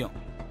நல்லாவே தெரியும்.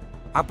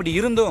 அப்படி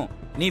இருந்தும்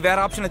நீ வேற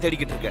ஆப்ஷனை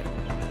தேடிக்கிட்டு இருக்க.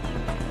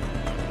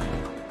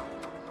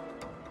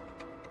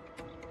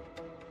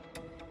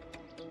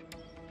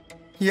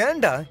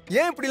 ஏன்டா,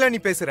 ஏன் இப்படிலாம் நீ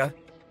பேசுற?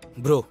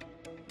 ப்ரோ,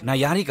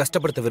 நான் யாரையும்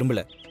கஷ்டப்படுத்த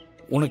விரும்பல.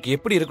 உனக்கு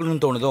எப்படி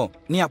இருக்கணும்னு தோணுதோ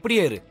நீ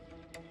அப்படியே இரு.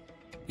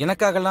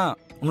 எனக்காகலாம்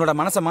உன்னோட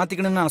மனசை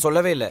மாத்திக்கணும்னு நான்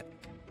சொல்லவே இல்லை.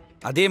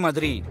 அதே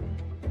மாதிரி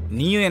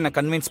நீயும் என்னை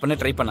கன்வின்ஸ் பண்ண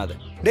ட்ரை பண்ணாத.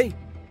 டேய்,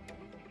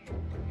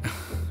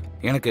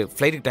 எனக்கு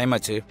ஃப்ளைட்டுக்கு டைம்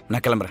ஆச்சு,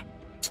 நான் கிளம்புறேன்.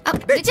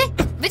 விஜய்,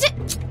 விஜய்,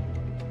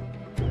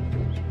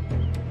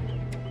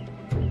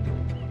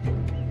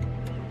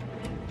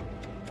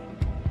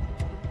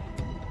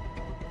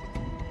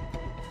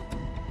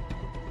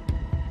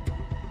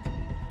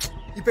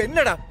 இப்ப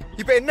என்னடா?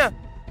 இப்ப என்ன?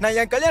 நான்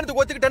என்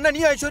கல்யாணத்துக்கு ஒத்துக்கிட்டேன்னா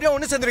நீ ஐஸ்வர்யா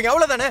ஒண்ணு சேர்ந்துருங்க,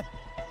 அவ்வளவுதானே?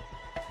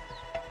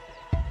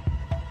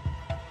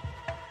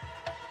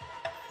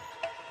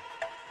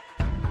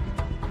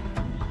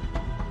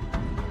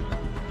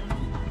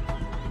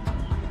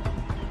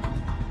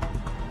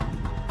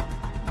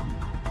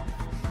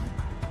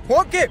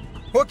 ஓகே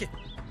ஓகே,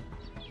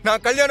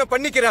 நான் கல்யாணம்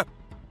பண்ணிக்கிறேன்.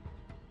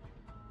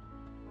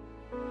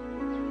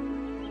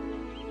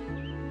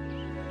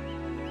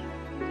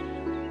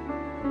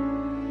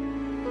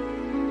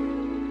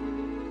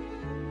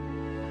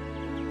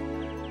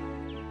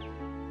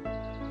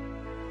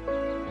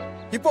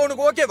 இப்போ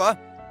உனக்கு ஓகேவா?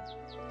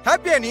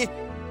 ஹாப்பியா நீ?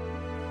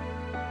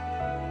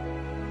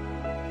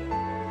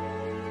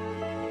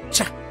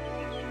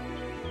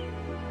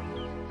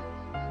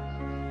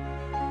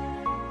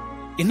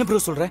 என்ன ப்ரோ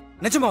சொல்ற?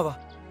 நிஜமாவா?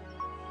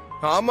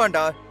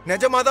 ஆமாண்டா,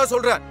 நிஜமாதான்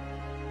சொல்றேன்.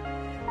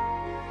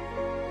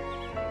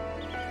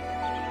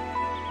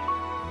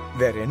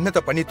 வேற என்னத்த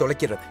பண்ணி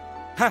தொலைக்கிறது?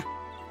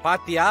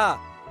 பாத்தியா,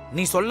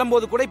 நீ சொல்லும்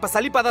போது கூட இப்ப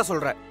சலிப்பாதான்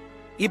சொல்ற.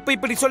 இப்ப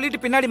இப்படி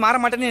சொல்லிட்டு பின்னாடி மாற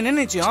மாட்டேன்னு என்ன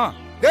நிச்சயம்?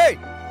 டேய்,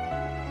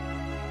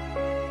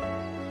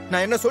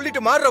 நான் என்ன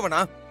சொல்லிட்டு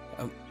மாறுறவனா?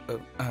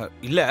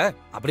 இல்ல,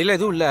 அப்படிலாம்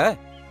எதுவும் இல்ல,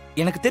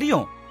 எனக்கு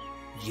தெரியும்.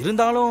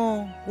 இருந்தாலும்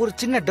ஒரு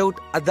சின்ன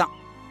டவுட், அதான்.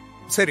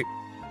 சரி,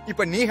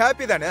 இப்ப நீ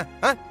ஹாப்பி தானே?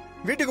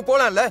 வீட்டுக்கு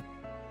போலாம்ல?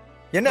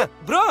 என்ன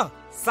ப்ரோ,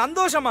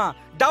 சந்தோஷமா?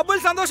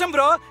 டபுள் சந்தோஷம்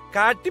ப்ரோ.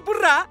 கட்டி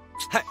புடுறா.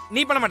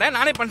 நீ பண்ண மாட்டேன்,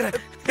 நானே பண்றேன்.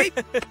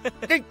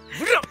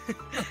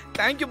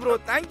 Thank you bro,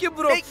 thank you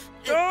bro.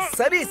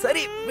 சரி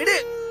சரி விடு.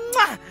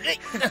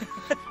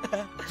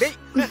 டேய்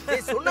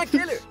சொன்னா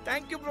கேளு.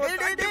 Thank you bro,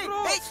 thank you bro.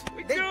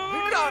 டேய்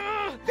விடுடா.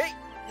 டேய்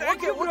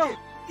ஓகே ப்ரோ.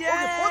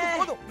 போதும்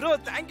போதும் bro.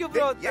 Thank you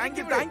bro,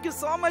 thank you, thank you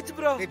so much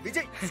bro. டேய்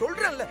விஜய்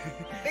சொல்றேன்ல.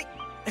 டேய்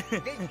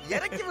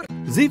இறக்கி விடு.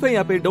 ஜீஃபை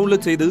ஆப்பை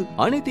டவுன்லோட் செய்து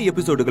அனைத்து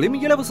எபிசோடுகளையும்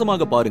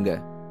இலவசமாக பாருங்க.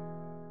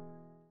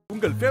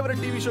 உங்கள்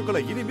ஃபேவரட் டிவி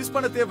ஷோக்களை இனி மிஸ்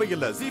பண்ண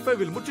தேவையில்லை.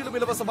 ஜீஃபைவில் முற்றிலும்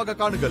இலவசமாக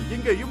காணுங்கள்,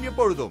 இங்கேயும்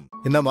எப்பொழுதும்.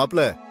 என்ன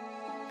மாப்ள,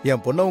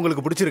 என் பொண்ணு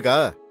உங்களுக்கு பிடிச்சிருக்கா?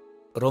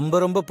 ரொம்ப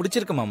ரொம்ப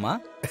பிடிச்சிருக்கு மாமா.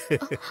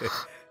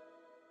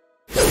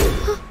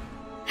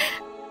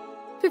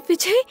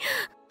 விஜய்,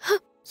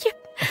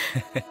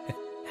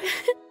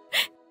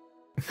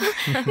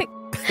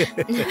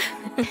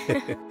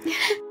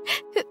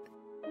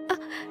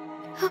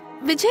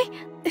 விஜய்,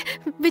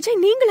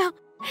 விஜய் நீங்களா?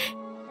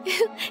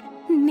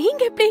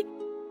 நீங்க எப்படி?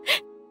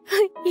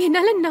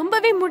 என்னால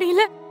நம்பவே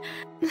முடியல.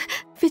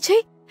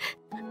 விஜய்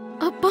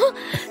அப்பா.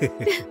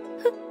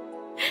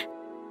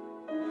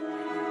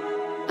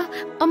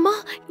 அம்மா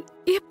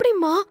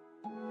எப்படிம்மா?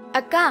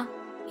 அக்கா,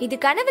 இது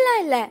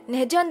கனவுலாம் இல்ல,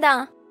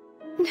 நிஜம்தான்.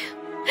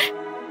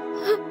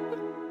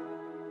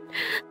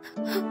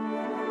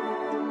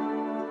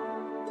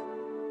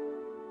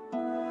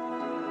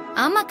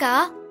 ஆமாக்கா,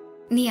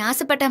 நீ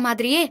ஆசைப்பட்ட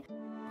மாதிரியே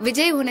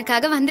விஜய்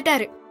உனக்காக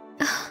வந்துட்டாரு.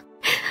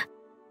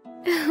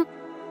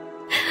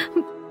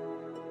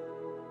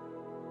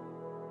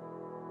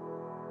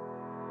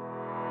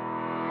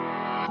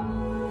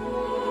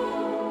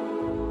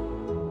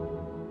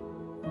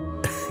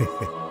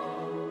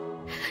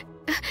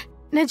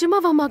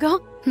 நிஜமாவா மகா?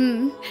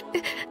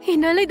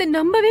 என்னால இத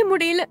நம்பவே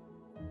முடியல.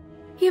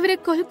 இவரு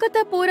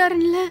கொல்கத்தா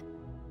போறாருல்ல?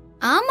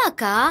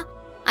 ஆமாக்கா,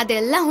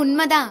 அதெல்லாம்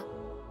உண்மைதான்.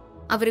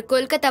 அவரு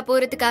கொல்கத்தா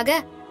போறதுக்காக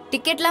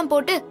டிக்கெட்லாம்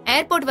போட்டு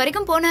ஏர்போர்ட்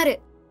வரைக்கும் போனாரு.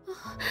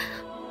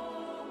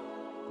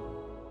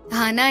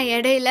 ஆனா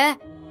இடையில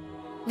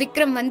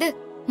விக்ரம் வந்து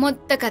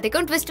மொத்த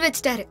கதைக்கும் ட்விஸ்ட்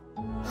வச்சிட்டாரு.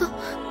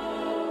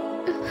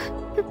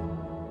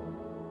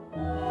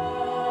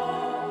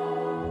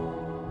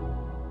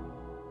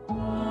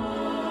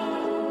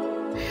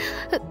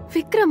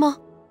 விக்ரமா?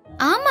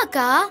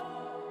 ஆமாக்கா,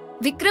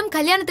 விக்ரம்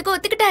கல்யாணத்துக்கு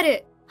ஒத்துக்கிட்டாரு.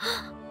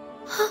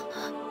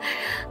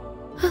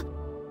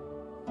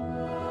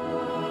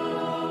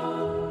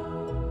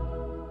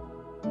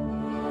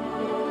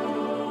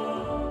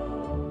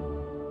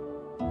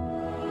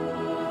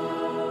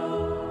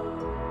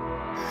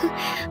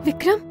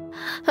 விக்ரம்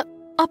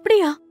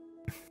அப்படியா?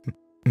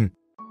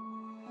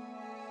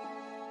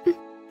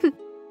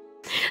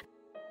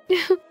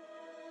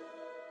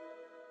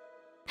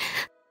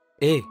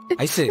 ஏய்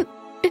ஐசு,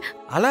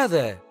 அழாத.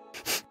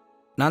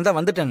 நான் தான்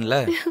வந்துட்டேன்ல.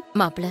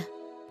 மாப்பிள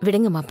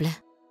விடுங்க மாப்பிள,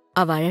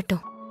 அவ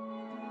அழட்டும்.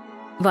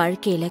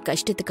 வாழ்க்கையில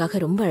கஷ்டத்துக்காக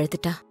ரொம்ப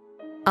அழுதுட்டா.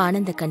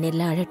 ஆனந்த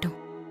கண்ணீர்ல அழட்டும்.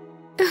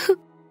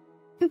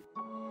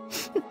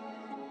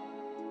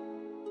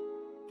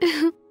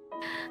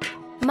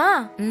 மா,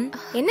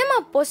 என்னம்மா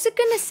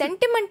பொசுக்குன்னு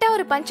சென்டிமெண்டா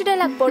ஒரு பஞ்ச்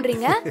டயலாக்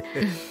போடுறீங்க?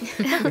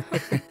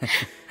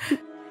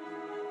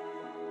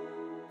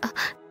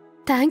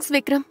 தேங்க்ஸ்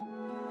விக்ரம்,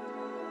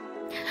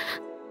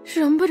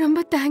 ரொம்ப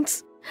ரொம்ப தேங்க்ஸ்.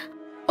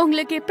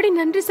 உங்களுக்கு எப்படி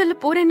நன்றி சொல்ல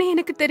போறேன்னு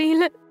எனக்கு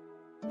தெரியல.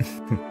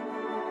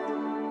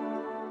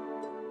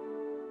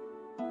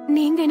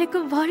 நீங்க எனக்கு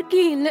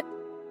வாழ்க்கையே இல்ல,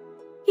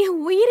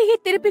 என் உயிரையே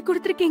திருப்பி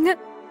கொடுத்திருக்கீங்க.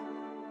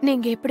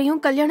 நீங்க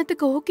எப்படியும்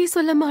கல்யாணத்துக்கு ஓகே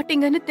சொல்ல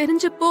மாட்டீங்கன்னு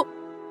தெரிஞ்சப்போ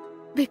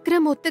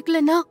விக்ரம்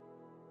ஒத்துக்கலனா,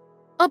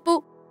 அப்போ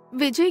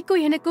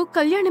விஜய்க்கும் எனக்கும்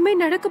கல்யாணமே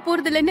நடக்க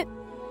போறதில்லைன்னு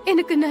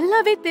எனக்கு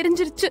நல்லாவே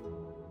தெரிஞ்சிருச்சு.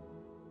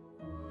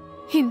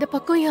 இந்த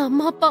பக்கம் என்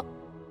அம்மா அப்பா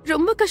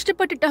ரொம்ப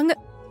கஷ்டப்பட்டுட்டாங்க.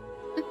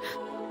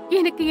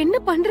 எனக்கு என்ன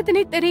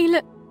பண்றதுனே தெரியல.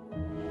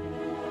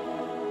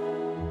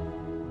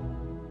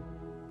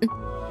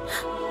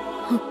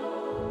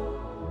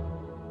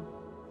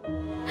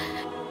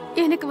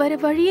 எனக்கு வர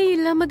வழியே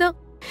இல்லாமதான்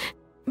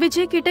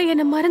விஜய் கிட்ட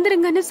என்ன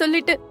மறந்துருங்கன்னு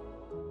சொல்லிட்டு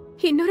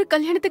இன்னொரு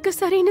கல்யாணத்துக்கு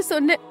சரின்னு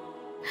சொன்னேன்.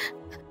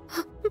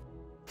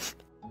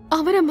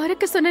 அவரை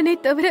மறக்க சொன்னனே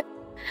தவிர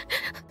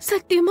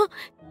சத்தியமா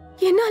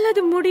என்னால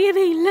அது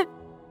முடியவே இல்லை.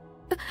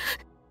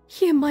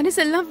 என்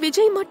மனசெல்லாம்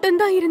விஜய்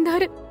மட்டும்தான்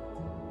இருந்தாரு.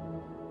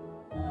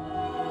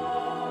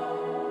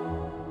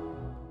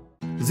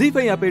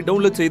 ஜீஃபை ஆப்பை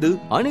டவுன்லோட் செய்து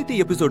அனைத்து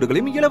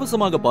எபிசோடுகளையும்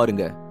இலவசமாக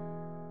பாருங்க.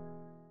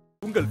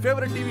 உங்கள்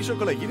ஃபேவரட் டிவி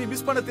ஷோக்களை இனி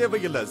மிஸ் பண்ண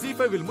தேவையில்லை.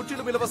 ஜீஃபைவில்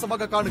முற்றிலும்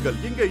இலவசமாக காணுங்கள்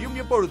இங்கேயும்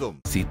எப்பொழுதும்.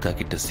 சீதா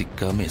கிட்ட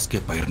சிக்காம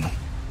எஸ்கேப் ஆயிரணும்.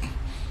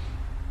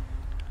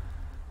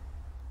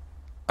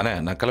 அண்ணே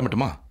நான்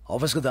கிளம்பட்டுமா?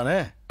 ஆபீஸ்க்கு தானே?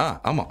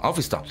 ஆமா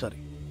ஆபீஸ் தான். சரி.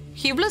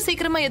 இவ்வளவு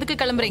சீக்கிரமா எதுக்கு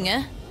கிளம்புறீங்க?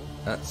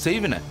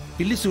 செய்வின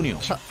பில்லி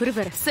சூனியம்.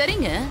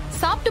 சரிங்க,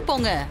 சாப்பிட்டு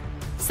போங்க.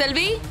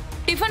 செல்வி,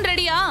 டிஃபன்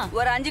ரெடியா?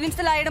 ஒரு 5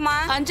 நிமிஷத்துல ஆயிடுமா?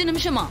 5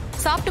 நிமிஷமா?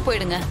 சாப்பிட்டு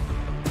போயிடுங்க.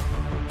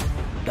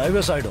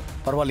 டைவர்ஸ் ஆயிடும்,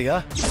 பரவாயில்லையா?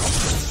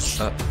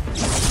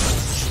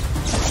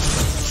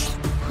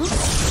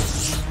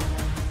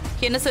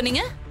 என்ன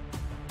சொன்னீங்க?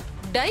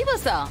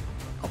 டைவர்ஸா?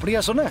 அப்படியா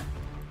சொன்ன?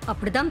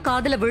 அப்படிதான்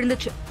காதுல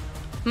விழுந்துச்சு.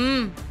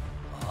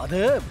 அது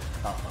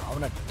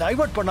அவனை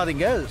டைவர்ட்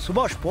பண்ணாதீங்க,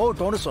 சுபாஷ்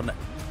போட்டோன்னு சொன்னேன்.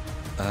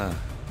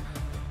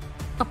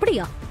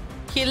 அப்படியா?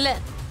 இல்ல,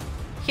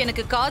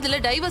 எனக்கு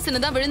காதுல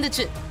டைவர்ஸ்னு தான்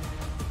விழுந்துச்சு.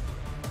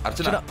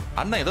 அர்ச்சனா,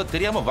 அண்ணன் ஏதோ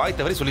தெரியாம வாய்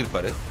தவறி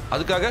சொல்லிருப்பாரு.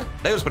 அதுக்காக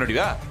டைவர்ஸ்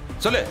பண்ணிடுவியா?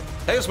 சொல்லு,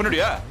 டைவர்ஸ்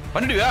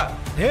பண்ணிடுவியா?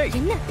 டேய்,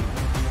 என்ன?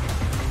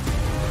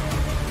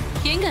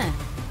 ஏங்க,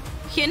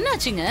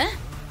 என்னாச்சுங்க?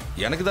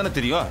 எனக்கு தானே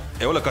தெரியும்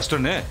எவ்வளவு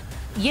கஷ்டம்னு.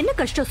 என்ன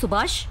கஷ்டம்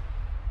சுபாஷ்?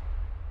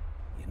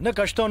 என்ன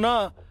கஷ்டம்னா,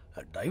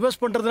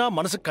 டைவர்ஸ் பண்றதுனா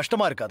மனசுக்கு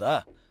கஷ்டமா இருக்காதா?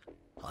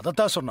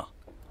 அதத்தான் சொன்னான்.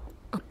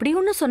 அப்படி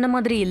ஒண்ணு சொன்ன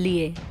மாதிரி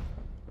இல்லையே.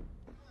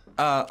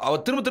 அவ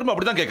திரும்ப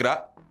அப்படிதான் கேக்குறா,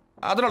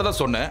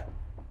 அதனாலதான் சொன்னேன்.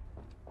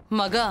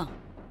 மகா,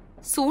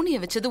 சூனிய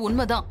வச்சது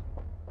உண்மைதான்.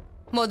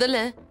 முதல்ல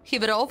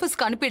இவர்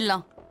ஆபீஸ்க்கு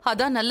அனுப்பிடலாம்,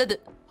 அதான் நல்லது.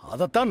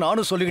 அதத்தான்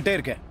நானும் சொல்லிக்கிட்டே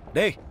இருக்கேன்.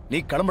 டேய், நீ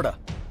கிளம்புடா.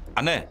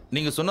 அண்ணே,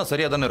 நீங்க சொன்னா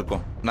சரியா தானே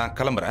இருக்கும். நான்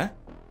கிளம்புறேன்.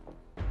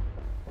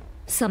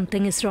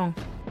 Something is wrong.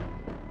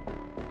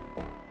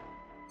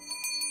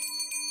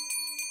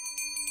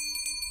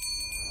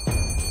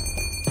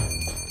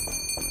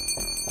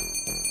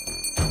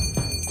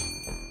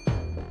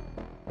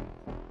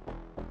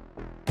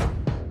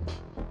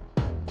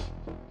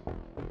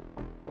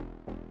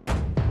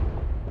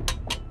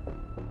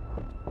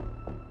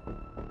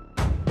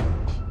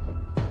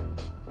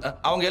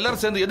 அவங்க எல்லாரும்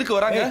சேர்ந்து எதுக்கு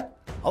வராங்க?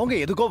 அவங்க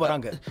எதுக்கோ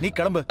வராங்க, நீ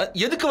கிளம்பு.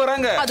 எதுக்கு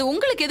வராங்க? அது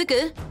உங்களுக்கு எதுக்கு?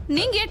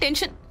 நீங்க ஏன்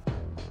டென்ஷன்?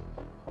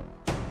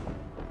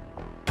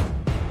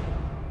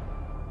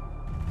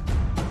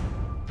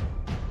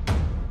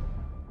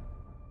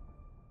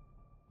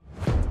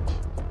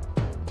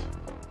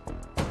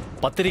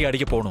 பத்திரிகை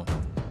அடிக்க போகணும்.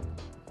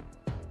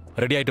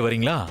 ரெடி ஆயிட்டு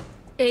வரீங்களா?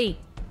 ஏய்,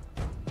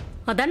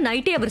 அதான்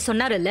நைட்டே அவர்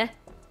சொன்னார்ல,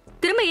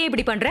 திரும்ப ஏன்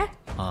இப்படி பண்ற?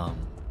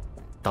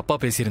 தப்பா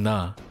பேசியிருந்தா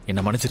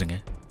என்ன மன்னிச்சிருங்க.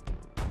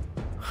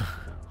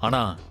 ஆனா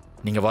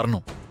நீங்க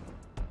வரணும்.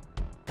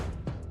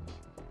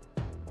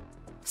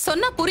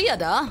 சொன்னா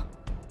புரியாதா?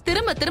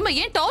 திரும்ப திரும்ப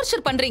ஏன்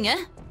டார்ச்சர் பண்றீங்க?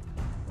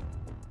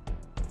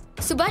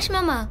 சுபாஷ்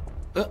மாமா,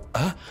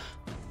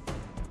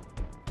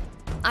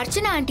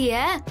 அர்ச்சனா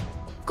ஆண்டிய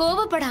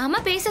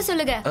கோவப்படாம பேச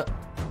சொல்லுங்க.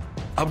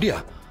 அப்படியா?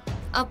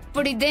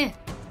 அப்படிதான்.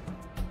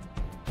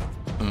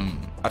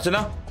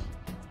 அர்ச்சனா,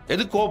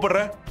 எதுக்கு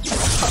கோவப்படுற?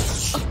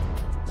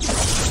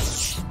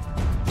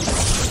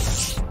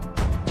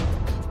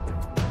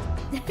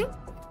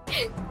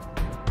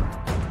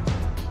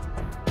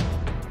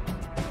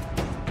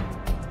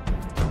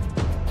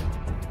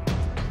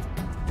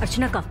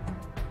 அர்ச்சனாக்கா,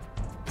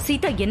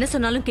 சீதா என்ன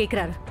சொன்னாலும்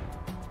கேக்குறாரு.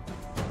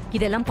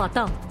 இதெல்லாம்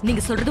பார்த்தா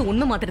நீங்க சொல்றது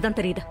உண்மை மாதிரி தான்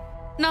தெரியுது.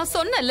 நான்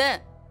சொன்னல,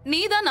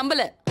 நீதான்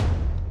நம்பல.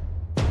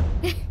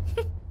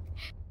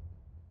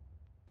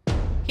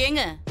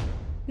 ஏங்க,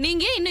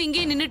 நீங்க இன்னும்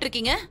இங்கே நின்னுட்டு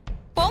இருக்கீங்க?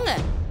 போங்க.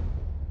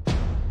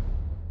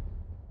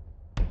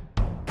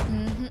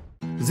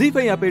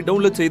 ஜீஃபை ஆப்பை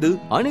டவுன்லோட் செய்து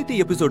அனைத்து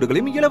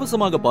எபிசோடுகளையும்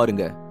இலவசமாக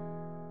பாருங்க.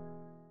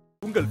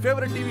 உங்கள்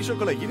ஃபேவரட் டிவி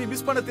ஷோக்களை இனி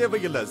மிஸ் பண்ண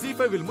தேவையில்லை.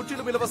 ஜீஃபைவில்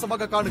முற்றிலும்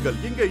இலவசமாக காணுங்கள்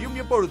இங்கேயும்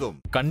எப்பொழுதும்.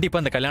 கண்டிப்பா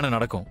இந்த கல்யாணம்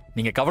நடக்கும்,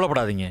 நீங்க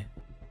கவலைப்படாதீங்க.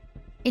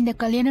 இந்த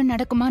கல்யாணம்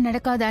நடக்குமா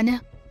நடக்காதான்னு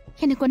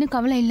எனக்கு ஒன்னும்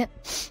கவலை இல்ல.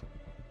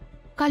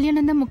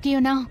 கல்யாணம் தான்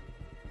முக்கியம்னா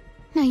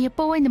நான்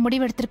எப்பவோ இந்த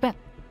முடிவு எடுத்திருப்பேன்.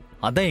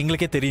 அதான்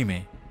எங்களுக்கே தெரியுமே.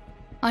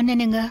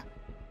 அண்ணனுங்க,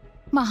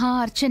 மகா,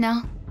 அர்ச்சனா,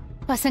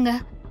 பசங்க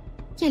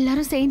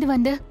எல்லாரும் சேர்ந்து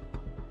வந்து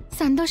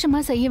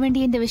சந்தோஷமா செய்ய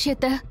வேண்டிய இந்த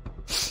விஷயத்த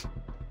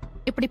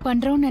இப்படி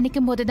பண்றோம்னு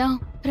நினைக்கும் போதுதான்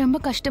ரொம்ப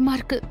கஷ்டமா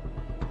இருக்கு.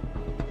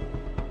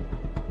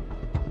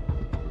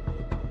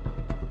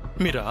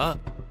 மீரா,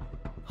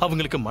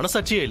 அவங்களுக்கு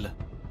மனசாட்சியே இல்ல.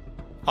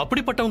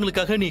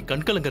 அப்படிப்பட்டவங்களுக்காக நீ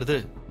கண்கலங்கிறது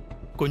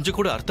கொஞ்சம்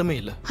கூட அர்த்தமே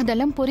இல்ல.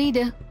 அதெல்லாம்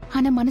புரியுது,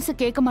 ஆனா மனசு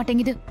கேட்க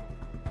மாட்டேங்குது.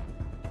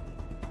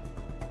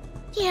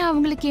 ஏன்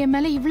அவங்களுக்கு என்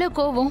மேல இவ்வளவு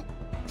கோவம்?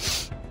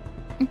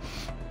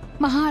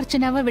 மகா,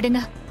 அர்ச்சனாவை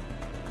விடுங்க.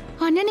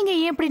 அண்ணன் நீங்க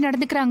ஏன் இப்படி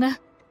நடந்துக்கிறாங்க?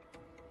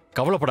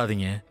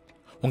 கவலைப்படாதீங்க,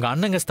 உங்க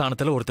அண்ணங்க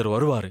ஸ்தானத்துல ஒருத்தர்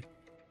வருவாரு.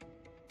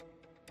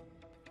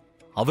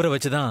 அவரை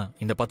வச்சுதான்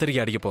இந்த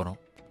பத்திரிகை அடிக்க போறோம்.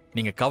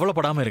 நீங்க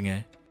கவலைப்படாம இருங்க.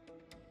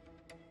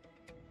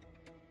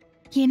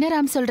 என்ன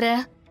ராம் சொல்ற?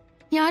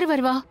 யாரு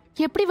வருவா?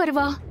 எப்படி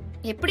வருவா?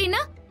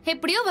 எப்படின்னா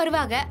எப்படியோ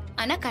வருவாங்க,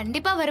 ஆனா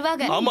கண்டிப்பா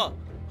வருவாங்க. ஆமா,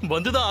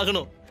 வந்துதான்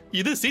ஆகணும்.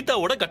 இது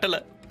சீதாவோட கட்டளை.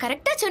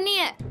 கரெக்டா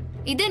சொன்னீங்க.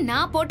 இது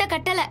நான் போட்ட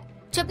கட்டளை.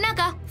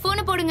 சொப்னாக்கா,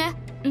 போனை போடுங்க.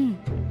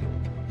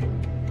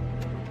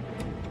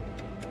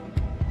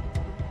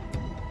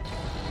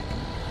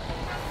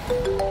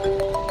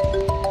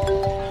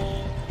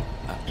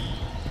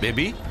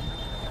 பேபி,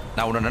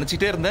 நான் உன்னை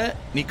நினைச்சிட்டே இருந்தேன்,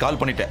 நீ கால்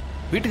பண்ணிட்ட.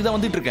 வீட்டுக்கு தான்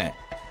வந்துட்டு இருக்கேன்.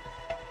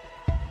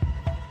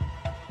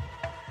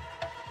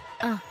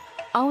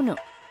 అవును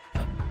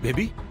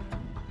பேபி,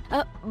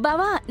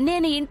 బావా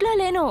నేను ఇంట్లో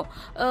లేను,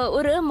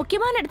 ஒரு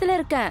ముఖ్యమైన இடத்துல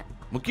இருக்கேன்.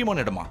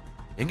 முக்கியமான இடமா?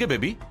 எங்க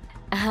பேபி?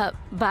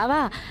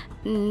 బావా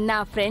నా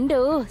ఫ్రెండ్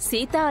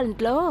సీత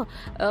ఇంట్లో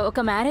ఒక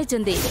మ్యారేజ్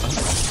ఉంది.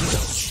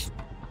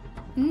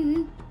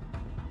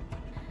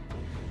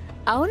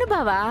 అవును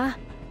బావా,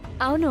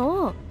 అవును.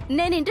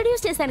 నేను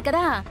ఇంట్రడ్యూస్ చేశాను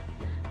కదా,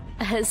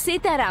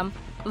 సీతారాం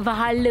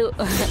వాళ్ళు.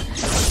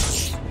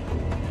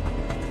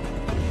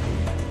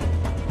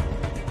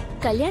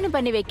 கல்யாணம்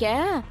பண்ணி வைக்க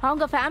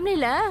அவங்க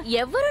ஃபேமிலில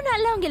எவரும்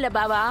நல்லவங்க இல்ல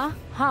பாவா.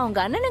 அவங்க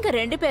அண்ணனுங்க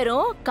 2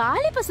 பேரும்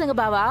காலி பசங்க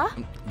பாவா.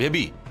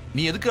 பேபி,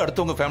 நீ எதுக்கு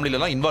அடுத்தவங்க ஃபேமிலில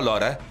எல்லாம் இன்வால்வ்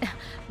ஆற?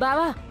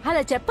 బావా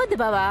అలా చెప్పొద్దు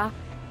బావా.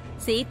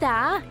 సీత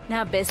నా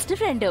బెస్ట్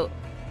ఫ్రెండ్.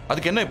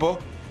 அதுக்கு என்ன இப்போ?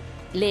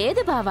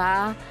 లేదు బావా,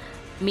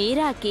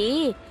 మీరాకి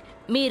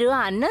మీరు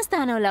అన్న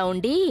స్థానంలో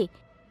ఉండి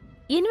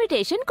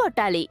ఇన్విటేషన్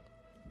కొట్టాలి.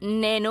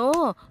 నేను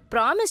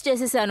ప్రామిస్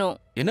చేసేసాను.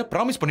 என்ன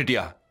ప్రామిస్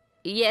பண்ணிட்டியா?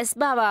 ఎస్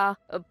బావా,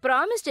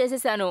 ప్రామిస్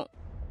చేసేసాను.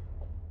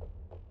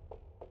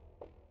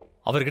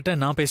 அவர்கிட்ட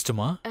நான்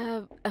பேசட்டுமா?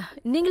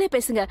 நீங்களே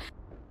பேசுங்க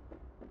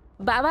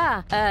బావా.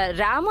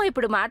 రాము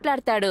ఇప్పుడు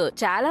మాట్లాడతాడు,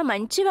 చాలా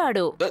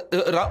మంచివాడు.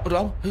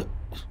 ராம்,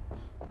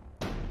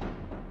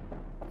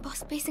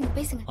 பாஸ் பேசுங்க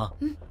பேசுங்க.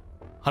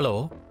 ஹலோ,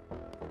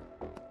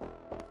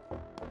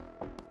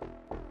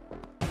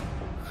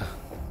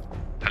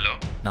 ஹலோ,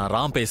 நான்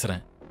ராம்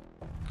பேசுறேன்.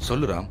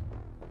 சொல்லு ராம்.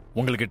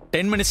 உங்களுக்கு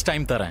 10 மினிட்ஸ்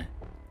டைம் தரேன்.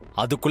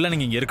 அதுக்குள்ள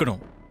நீங்க இங்க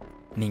இருக்கணும்.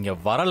 நீங்க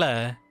வரல,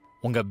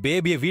 உங்க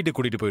பேபியை வீட்டுக்கு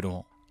கூட்டிட்டு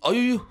போயிடுவோம்.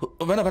 ஐயோ,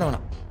 வேணாம் வேணாம்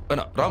வேணாம்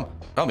வேணாம். ராம்,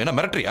 ராம் என்ன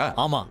மிரட்டுறியா?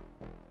 ஆமா,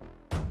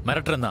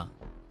 மிரட்டுறேன் தான்.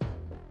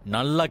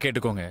 நல்லா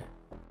கேட்டுக்கோங்க,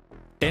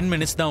 10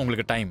 மினிட்ஸ் தான்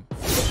உங்களுக்கு டைம்.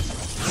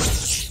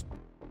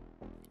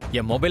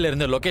 என் மொபைல்ல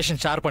இருந்து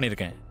லொகேஷன் ஷேர்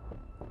பண்ணிருக்கேன்.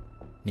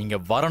 நீங்க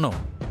வரணும்,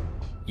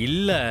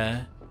 இல்ல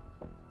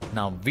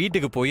நான்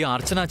வீட்டுக்கு போய்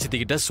அர்ச்சனா சித்தி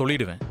கிட்ட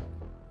சொல்லிடுவேன்.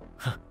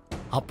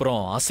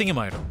 அப்புறம்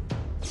அசிங்கமாயிடும்.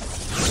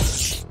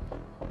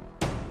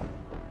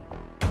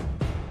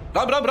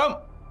 ராம் ராம் ராம்.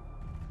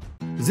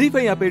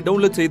 ஜீஃபை ஆப்பை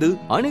டவுன்லோட் செய்து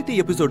அனைத்து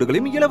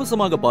எபிசோடுகளையும்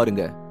இலவசமாக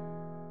பாருங்க.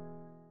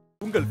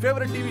 உங்கள்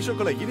ஃபேவரட் டிவி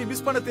ஷோக்களை இனி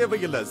மிஸ் பண்ண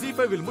தேவையில்லை.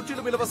 ஜீஃபைவில்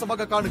முற்றிலும்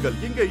இலவசமாக காணுங்கள்,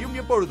 இங்கேயும்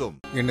எப்பொழுதும்.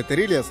 என்ன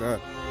தெரியலையா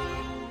சார்?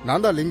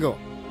 நான் தான்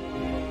லிங்கம்,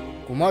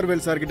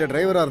 குமார்வேல் சார் கிட்ட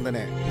டிரைவரா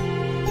இருந்தேனே.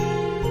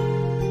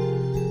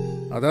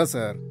 அதான்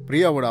சார்,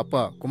 பிரியாவோட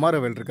அப்பா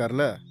குமாரவேல்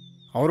இருக்கார்ல,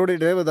 அவருடைய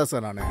டிரைவர் தான்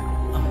சார் நானு.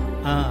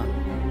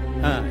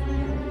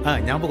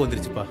 ஞாபகம்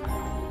வந்துருச்சுப்பா.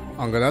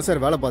 அங்கதான்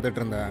சார் வேலை பார்த்துட்டு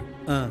இருந்தேன்.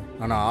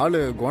 ஆனா ஆளு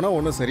குணம்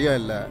ஒன்றும் சரியா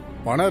இல்லை.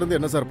 பணம் இருந்து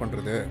என்ன சார்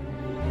பண்றது?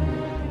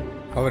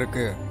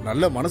 அவருக்கு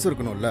நல்ல மனசு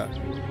இருக்கணும்ல.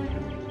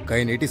 கை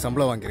நீட்டி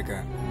சம்பளம்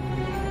வாங்கியிருக்கேன்,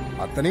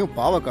 அத்தனையும்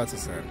பாவ காசு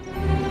சார்.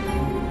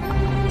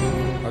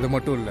 அது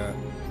மட்டும் இல்ல,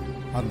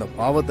 அந்த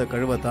பாவத்தை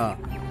கழுவத்தான்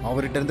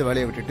அவர்கிட்ட இருந்து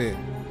வேலையை விட்டுட்டு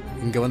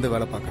இங்க வந்து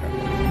வேலை பார்க்குறேன்.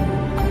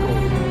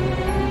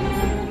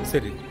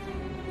 சரி,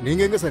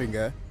 நீங்க எங்க சார்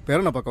இங்க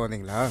பேரனை பக்கம்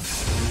வந்தீங்களா?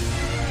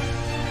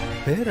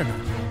 பேரனா?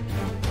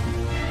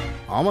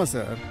 ஆமா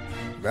சார்,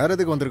 வேற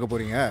எதுக்கு வந்திருக்க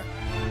போறீங்க?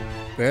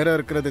 பேர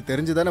இருக்கிறது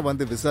தெரிஞ்சுதானே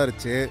வந்து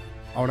விசாரிச்சு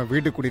அவனை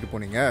வீட்டுக்கு கூட்டிட்டு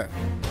போனீங்க.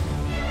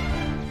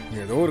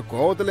 ஏதோ ஒரு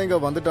கோவத்துல இங்க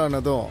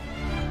வந்துட்டானதும்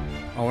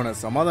அவனை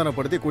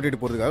சமாதானப்படுத்தி கூட்டிட்டு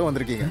போறதுக்காக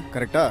வந்திருக்கீங்க,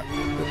 கரெக்டா?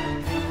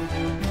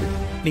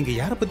 நீங்க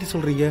யார பத்தி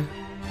சொல்றீங்க?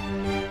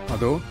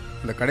 அதோ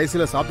இந்த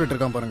கடைசியில சாப்பிட்டுட்டு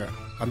இருக்கான் பாருங்க,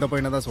 அந்த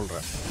பையனை தான்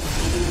சொல்றேன்.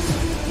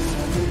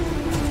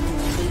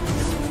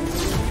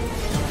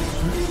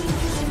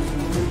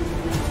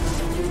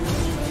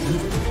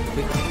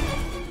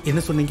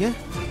 என்ன சொன்னீங்க?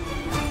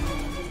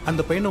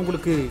 அந்த பையனை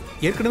உங்களுக்கு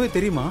ஏற்கனவே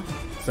தெரியுமா?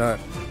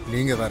 சார்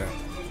நீங்க வேற,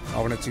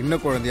 அவனை சின்ன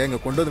குழந்தையா இங்க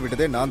கொண்டு வந்து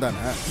விட்டதே நான்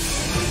தானே.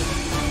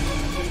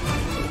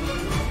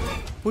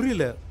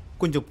 புரியல,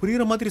 கொஞ்சம்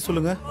புரியுற மாதிரி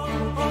சொல்லுங்க.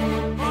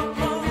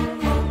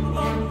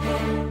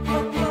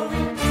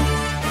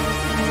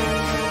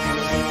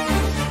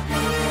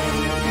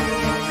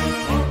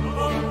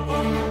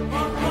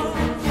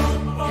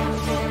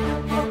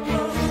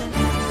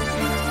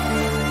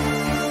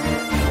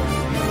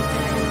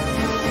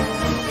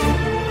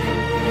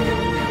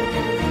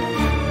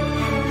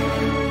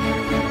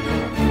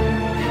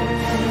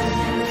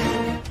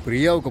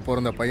 பிரியாவுக்கு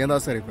பிறந்த பையன்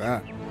தான் சார்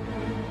இப்ப.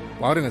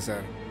 பாருங்க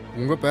சார்,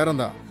 உங்க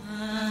பேரன்தான்.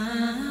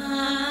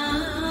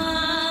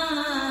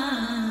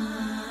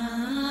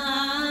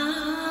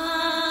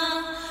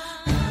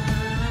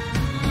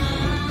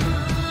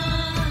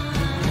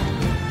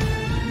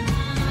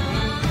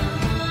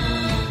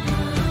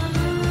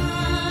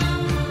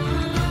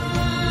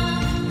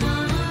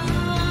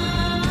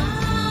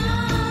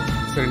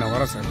 சரி, நான்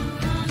வரேன் சார்.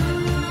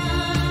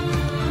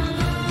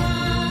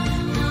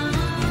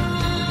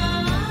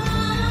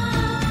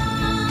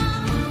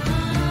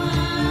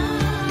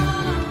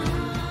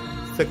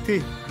 சக்தி,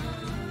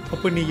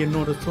 அப்ப நீ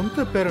என்னோட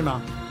சொந்த பேரனா?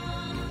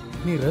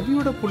 நீ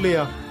ரவியோட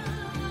புள்ளையா?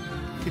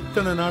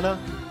 இத்தனை நாளா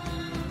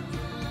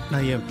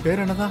நான் என்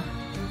பேரனை தான்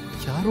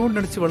யாரோ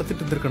நினைச்சு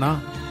வளர்த்துட்டு இருந்திருக்கனா?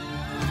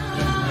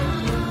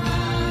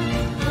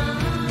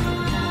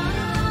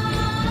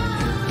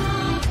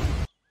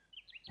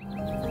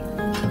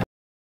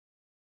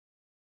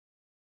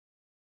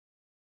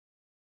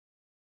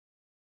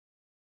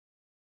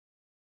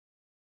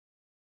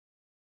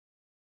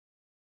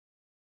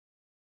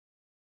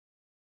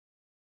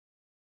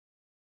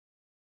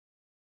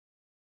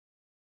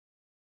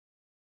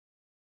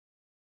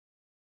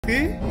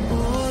 சக்தி.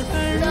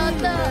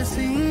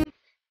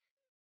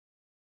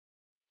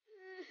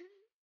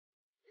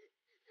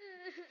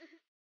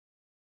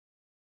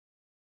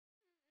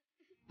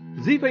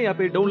 ஜீஃபை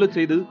ஆப்பை டவுன்லோட்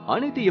செய்து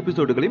அனைத்து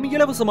எபிசோடுகளையும்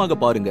இலவசமாக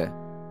பாருங்க.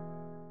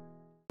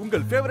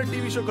 உங்கள் ஃபேவரட்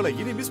டிவி ஷோக்களை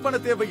இனி மிஸ் பண்ண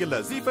தேவையில்லை.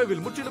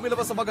 ஜீஃபைவில் முற்றிலும்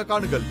இலவசமாக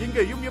காணுங்கள்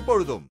இங்கேயும்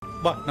எப்பொழுதும்.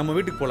 வா நம்ம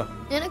வீட்டுக்கு போலாம்.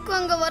 எனக்கு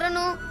அங்க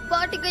வரணும்,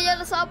 பாட்டி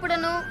கையால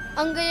சாப்பிடணும்,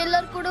 அங்க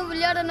எல்லாரும் கூட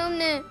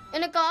விளையாடணும்னு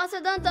எனக்கு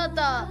ஆசைதான்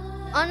தாத்தா.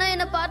 ஆனா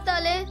என்ன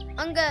பார்த்தாலே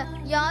அங்க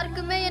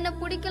யாருக்குமே என்ன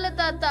பிடிக்கல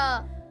தாத்தா.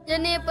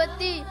 என்னைய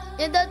பத்தி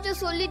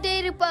ஏதாச்சும் சொல்லிட்டே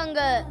இருப்பாங்க,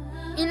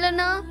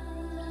 இல்லனா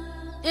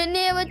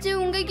என்னைய வச்சு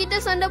உங்ககிட்ட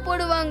சண்டை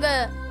போடுவாங்க.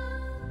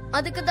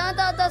 அதுக்கு தான்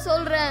தாத்தா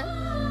சொல்றேன்,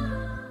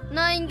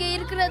 நான் இங்க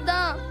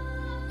இருக்கிறதுதான்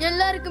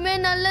எல்லாருக்குமே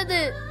நல்லது.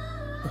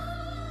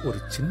 ஒரு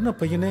சின்ன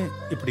பையனே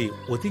இப்படி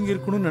ஒதுங்கி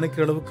இருக்கணும்னு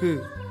நினைக்கிற அளவுக்கு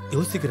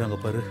யோசிக்கிறாங்க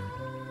பாரு.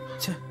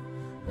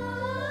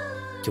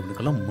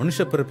 இவனுக்கெல்லாம்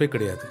மனுஷ பிறப்பே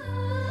கிடையாது.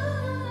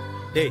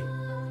 டேய்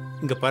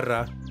இங்க பாருடா,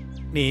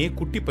 நீ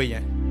குட்டி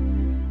பையன்.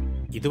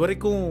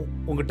 இதுவரைக்கும்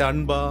உங்ககிட்ட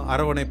அன்பா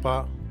அரவணைப்பா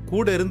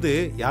கூட இருந்து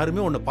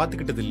யாருமே உன்னை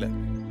பார்த்துக்கிட்டது இல்ல.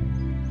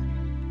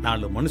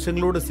 4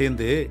 மனுஷங்களோட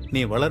சேர்ந்து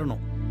நீ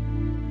வளரணும்.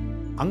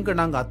 அங்க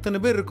நாங்க அத்தனை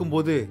பேர்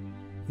இருக்கும்போது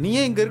நீ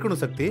ஏன் இங்க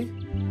இருக்கணும் சக்தி?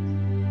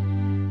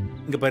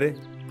 இங்க பாரு,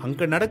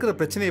 அங்க நடக்கிற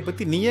பிரச்சனையை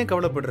பத்தி நீ ஏன்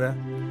கவலைப்படுற?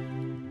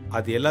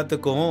 அது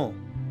எல்லாத்துக்கும்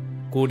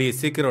கூடிய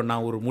சீக்கிரம்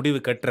நான் ஒரு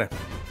முடிவு கட்டுறேன்.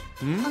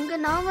 அங்க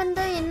நான்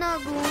வந்தா என்ன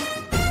ஆகும்?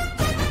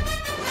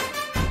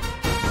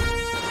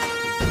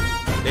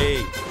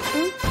 டேய்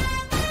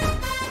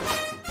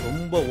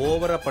ரொம்ப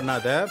ஓவரா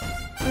பண்ணாத.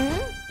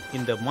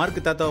 இந்த மார்க்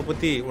தாத்தாவை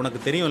பத்தி உனக்கு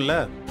தெரியும்ல,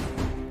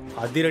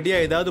 அதிரடியா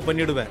ஏதாவது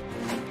பண்ணிடுவேன்.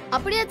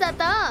 அப்படியே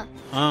தாத்தா?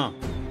 ஆ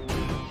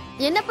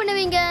என்ன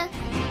பண்ணுவீங்க?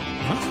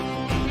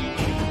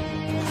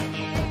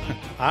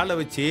 ஆளை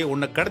வச்சு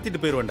உன்னை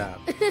கடத்திட்டு போயிருவேன்டா.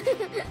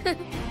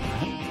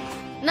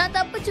 நான்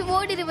தப்பிச்சு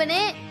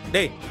ஓடிடுவனே.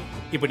 டேய்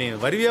இப்ப நீ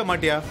வருவியா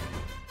மாட்டியா?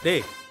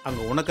 டேய்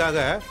அங்க உனக்காக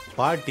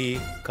பாட்டி,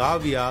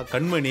 காவியா,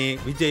 கண்மணி,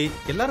 விஜய்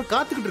எல்லாரும்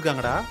காத்துக்கிட்டு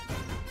இருக்காங்கடா.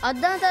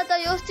 அதான் தாத்தா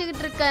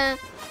யோசிச்சுக்கிட்டு இருக்கேன்.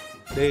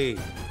 டேய்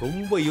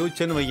ரொம்ப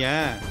யோசிச்சேன்னு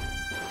வையேன்,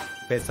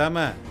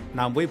 பேசாம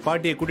நான் போய்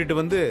பாட்டியை கூட்டிட்டு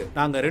வந்து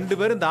நாங்க 2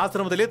 பேரும் இந்த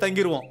ஆசிரமத்திலே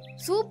தங்கிடுவோம்.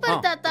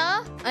 சூப்பர் தாத்தா.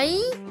 ஐ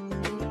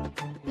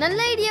நல்ல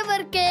ஐடியாவா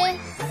இருக்கே.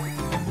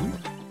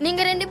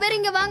 நீங்க 2 பேரும்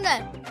இங்க வாங்க,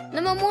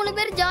 நம்ம 3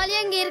 பேர்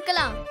ஜாலியா இங்க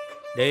இருக்கலாம்.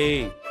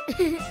 டேய்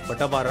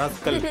பட்டபா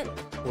ராஸ்கல்,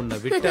 உன்னை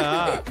விட்டா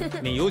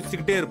நீ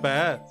யோசிச்சுக்கிட்டே இருப்ப.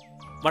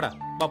 வாடா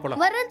வா போலாம்.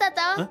 வரேன்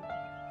தாத்தா.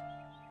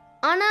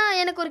 ஆனா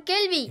எனக்கு ஒரு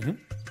கேள்வி.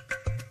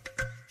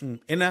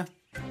 என்ன?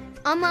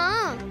 ஆமா,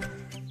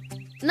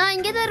 நான்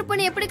இங்கதான்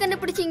இருப்பேன்னு எப்படி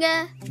கண்டுபிடிச்சீங்க?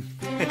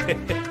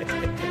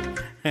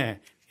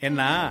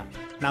 என்ன,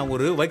 நான்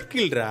ஒரு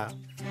வக்கீல்ரா.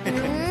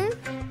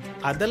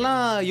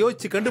 அதெல்லாம்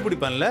யோசிச்சு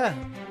கண்டுபிடிப்பான்ல.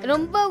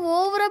 ரொம்ப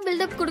ஓவரா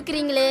பில்டப்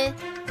குடுக்குறீங்களே.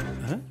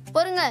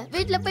 பொறுங்க,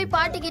 வீட்ல போய்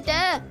பாட்டி கிட்ட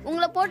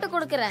உங்களை போட்டு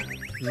கொடுக்கறேன்.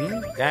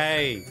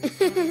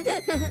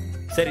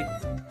 சரி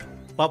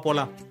வா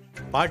போலாம்.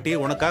 பாட்டி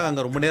உனக்காக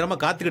அங்க ரொம்ப நேரமா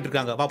காத்துக்கிட்டு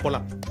இருக்காங்க. வா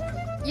போலாம்.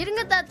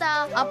 இருங்க தாத்தா,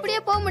 அப்படியே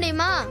போக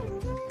முடியுமா?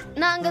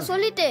 நான் அங்க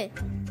சொல்லிட்டு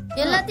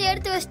எல்லாத்தையும்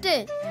எடுத்து வச்சுட்டு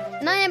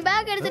நான் என்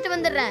பேக் எடுத்துட்டு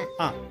வந்துடுறேன்.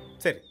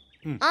 சரி.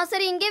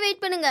 சரி, இங்கே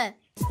வெயிட் பண்ணுங்க.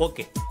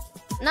 ஓகே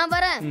நான்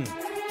வரேன்.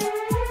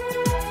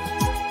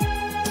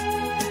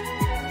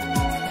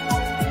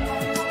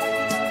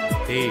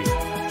 ஏய்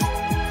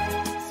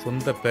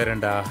சொந்த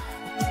பேரண்டா,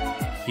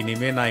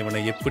 இனிமே நான்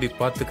இவனை எப்படி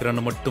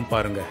பாத்துக்கிறேன்னு மட்டும்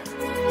பாருங்க.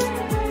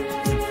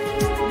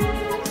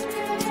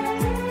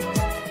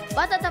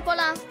 வா தாத்தா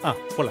போலாம்.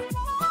 போலாம்.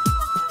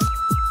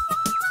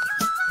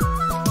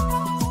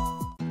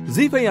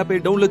 ஜீஃபை ஆப்பை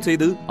டவுன்லோட்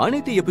செய்து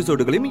அனைத்து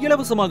எபிசோடுகளையும்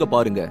இலவசமாக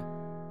பாருங்க.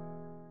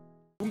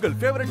 உங்கள்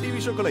ஃபேவரட் டிவி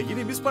ஷோக்களை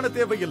இனி மிஸ் பண்ண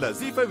தேவையில்லை.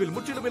 ஜீஃபைவில்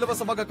முற்றிலும்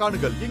இலவசமாக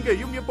காணுங்கள்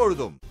இங்கேயும்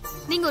எப்பொழுதும்.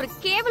 நீங்க ஒரு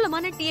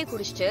கேவலமான டீயை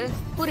குடிச்சிட்டு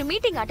ஒரு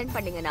மீட்டிங் அட்டெண்ட்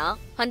பண்ணீங்கன்னா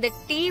அந்த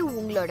டீ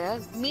உங்களோட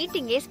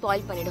மீட்டிங்கே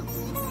ஸ்பாயில் பண்ணிடும்.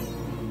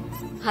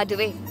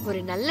 அதுவே ஒரு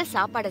நல்ல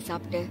சாப்பாடை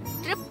சாப்பிட்டு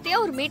திருப்தியா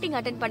ஒரு மீட்டிங்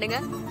அட்டெண்ட் பண்ணுங்க,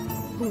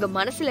 உங்க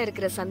மனசுல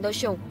இருக்கிற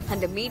சந்தோஷம்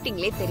அந்த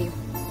மீட்டிங்லயே தெரியும்.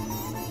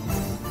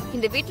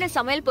 இந்த வீட்ல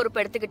சமையல் பொறுப்பு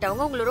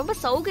எடுத்துக்கிட்டவங்க உங்களை ரொம்ப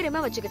சௌகரியமா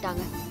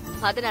வச்சுக்கிட்டாங்க.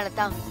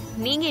 அதனாலதான்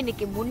நீங்க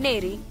இன்னைக்கு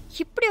முன்னேறி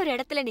இப்படி ஒரு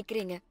இடத்துல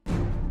நிக்கிறீங்க.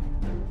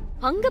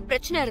 அங்க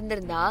பிரச்சனை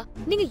இருந்திருந்தா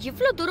நீங்க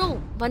இவ்ளோ தூரம்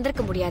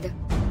வந்திருக்க முடியாது.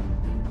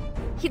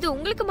 இது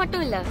உங்களுக்கு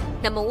மட்டும் இல்ல,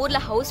 நம்ம ஊர்ல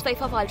ஹவுஸ்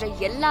வைஃபா வாழ்ற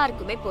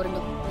எல்லாருக்குமே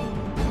பொருந்தும்.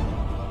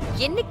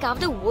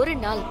 என்னைக்காவது ஒரு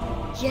நாள்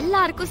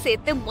எல்லாருக்கும்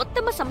சேர்த்து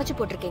மொத்தமா சமைச்சு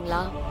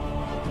போட்டிருக்கீங்களா?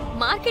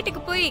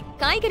 மார்க்கெட்டுக்கு போய்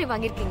காய்கறி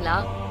வாங்கிருக்கீங்களா?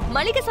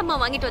 மளிகை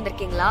சாமான் வாங்கிட்டு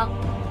வந்திருக்கீங்களா?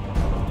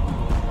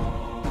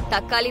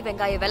 தக்காளி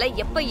வெங்காய விலை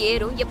எப்ப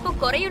ஏறும் எப்ப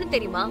குறையும்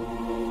தெரியுமா?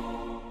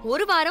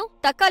 ஒரு வாரம்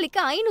தக்காளிக்கு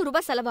 500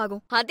 ரூபாய்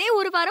செலவாகும். அதே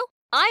ஒரு வாரம்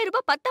 1000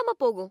 ரூபாய் பத்தாம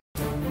போகும்.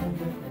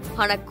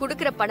 ஆனா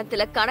குடுக்கிற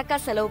பணத்துல கணக்கா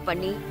செலவு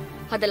பண்ணி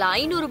அதுல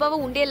 500 ரூபாவை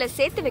உண்டியல்ல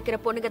சேர்த்து வைக்கிற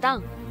பொண்ணுங்க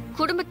தான்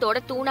குடும்பத்தோட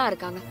தூணா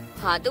இருக்காங்க.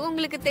 அது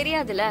உங்களுக்கு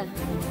தெரியாதுல.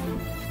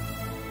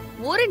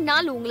 ஒரு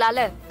நாள்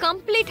உங்களால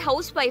கம்ப்ளீட்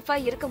ஹவுஸ் வைஃபா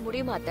இருக்க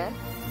முடியுமா?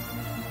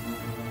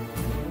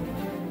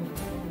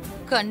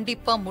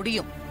 கண்டிப்பா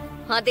முடியும்.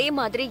 அதே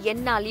மாதிரி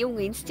என்னாலையும்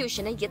உங்க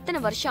இன்ஸ்டிடியூஷனை எத்தனை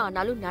வருஷம்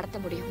ஆனாலும் நடத்த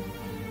முடியும்.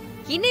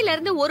 இன்னையில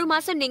இருந்து 1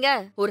 மாசம் நீங்க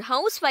ஒரு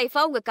ஹவுஸ்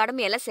வைஃபா உங்க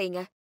கடமையெல்லாம்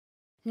செய்யுங்க.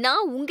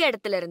 நான் உங்க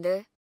இடத்துல இருந்து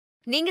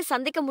நீங்க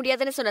சந்திக்க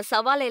முடியாதுன்னு சொன்ன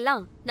சவாலை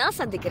எல்லாம் நான்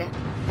சந்திக்கிறேன்.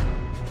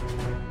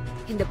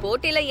 இந்த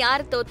போட்டியில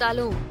யாரு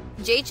தோத்தாலும்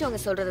ஜெயிச்சவங்க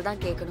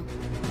சொல்றதான் கேட்கணும்.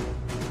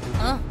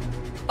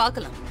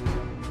 பார்க்கலாம்.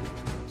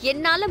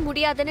 என்னால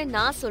முடியாதுன்னு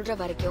நான் சொல்ற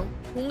வரைக்கும்,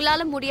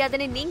 உங்களால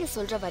முடியாதுன்னு நீங்க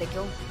சொல்ற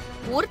வரைக்கும்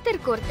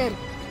ஒருத்தருக்கு ஒருத்தர்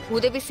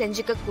உதவி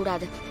செஞ்சுக்க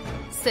கூடாது.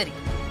 சரி,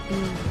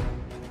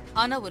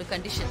 ஆனா ஒரு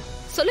கண்டிஷன்.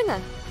 சொல்லுங்க.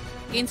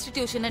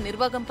 இன்ஸ்டிடியூஷனை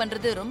நிர்வாகம்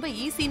பண்றது ரொம்ப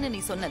ஈஸின்னு நீ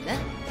சொன்னல,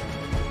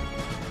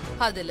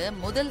 அதுல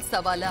முதல்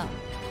சவாலா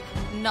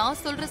நான்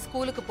சொல்ற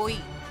ஸ்கூலுக்கு போய்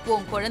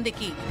உன்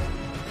குழந்தைக்கு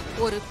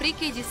ஒரு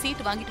ப்ரீகேஜி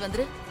சீட் வாங்கிட்டு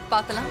வந்துரு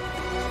பார்க்கலாம்.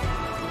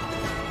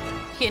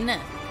 என்ன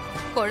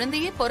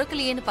குழந்தையே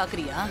பிறக்கலையேன்னு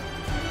பாக்குறியா?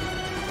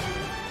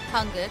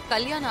 அங்க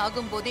கல்யாணம்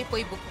ஆகும் போதே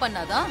போய் புக்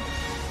பண்ணாதான்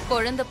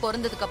குழந்தை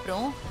பிறந்ததுக்கு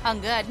அப்புறம்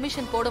அங்க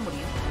அட்மிஷன் போட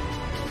முடியும்.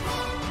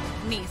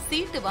 நீ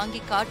சீட்டு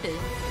வாங்கி காட்டு,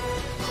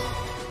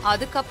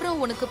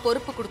 அதுக்கப்புறம் உனக்கு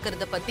பொறுப்பு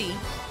கொடுக்கறத பத்தி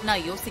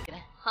நான்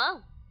யோசிக்கிறேன்.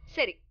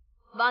 சரி,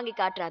 வாங்கி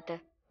காட்டுறாத்த.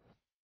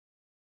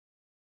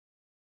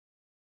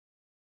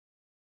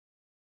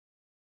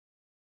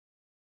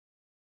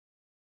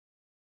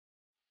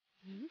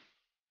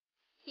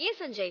 ஏன்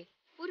சஞ்சய்,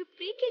 ஒரு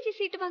ப்ரீகேஜி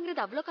சீட்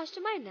வாங்குறது அவ்வளவு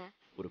கஷ்டமா என்ன?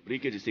 ஒரு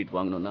ப்ரீகேஜி சீட்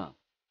வாங்கணும்னா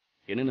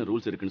என்னென்ன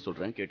ரூல்ஸ் இருக்குன்னு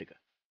சொல்றேன், கேட்டுக்க.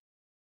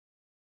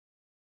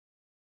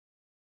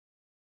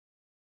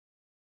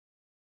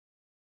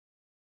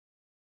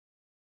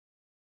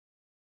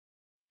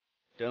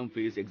 Term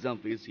fees, exam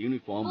fees,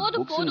 uniform,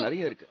 books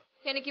நிறைய இருக்கு.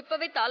 எனக்கு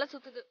இப்பவே தலை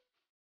சுத்துது.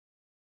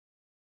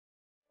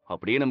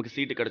 அப்படியே நமக்கு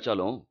சீட்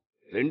கிடைச்சாலும்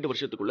 2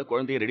 வருஷத்துக்குள்ள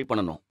குழந்தைய ரெடி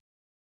பண்ணணும்,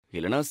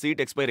 இல்லனா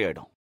சீட் எக்ஸ்பைரி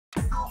ஆயிடும்.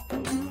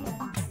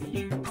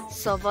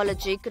 சவால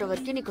ஜெயிக்கிற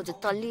வரைக்கும் நீ கொஞ்சம்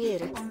தள்ளியே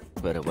இரு.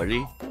 வேற வழி?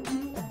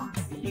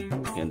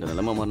 எந்த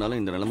நிலைமை மாறினாலும்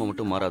இந்த நிலைமை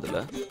மட்டும் மாறாதுல்ல.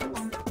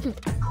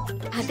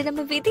 அது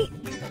நம்ம விதி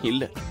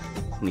இல்ல,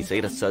 நீ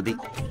செய்யற சதி.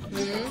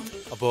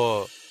 அப்போ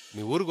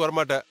நீ ஊருக்கு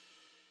வரமாட்ட,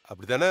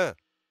 அப்படித்தானே?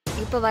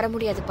 இப்ப வர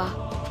முடியாதுப்பா,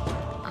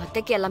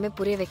 அத்தைக்கு எல்லாமே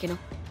புரிய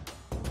வைக்கணும்.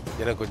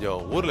 எனக்கு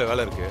கொஞ்சம் ஊர்ல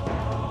வேலை இருக்கு,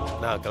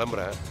 நான்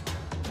கிளம்புறேன்.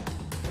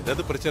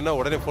 ஏதாவது பிரச்சனைனா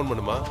உடனே ஃபோன்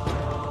பண்ணுமா?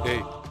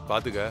 ஏய்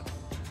பாத்துக்க.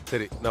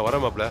 சரி, நான்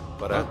வரேன் மாப்ள.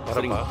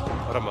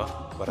 வரேம்மா.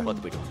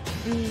 பார்த்து போயிட்டு.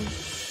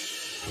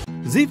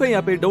 ஜீ5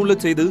 ஆப்பை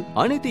டவுன்லோட் செய்து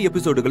அனைத்து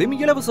எபிசோடுகளையும்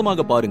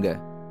இலவசமாக பாருங்க.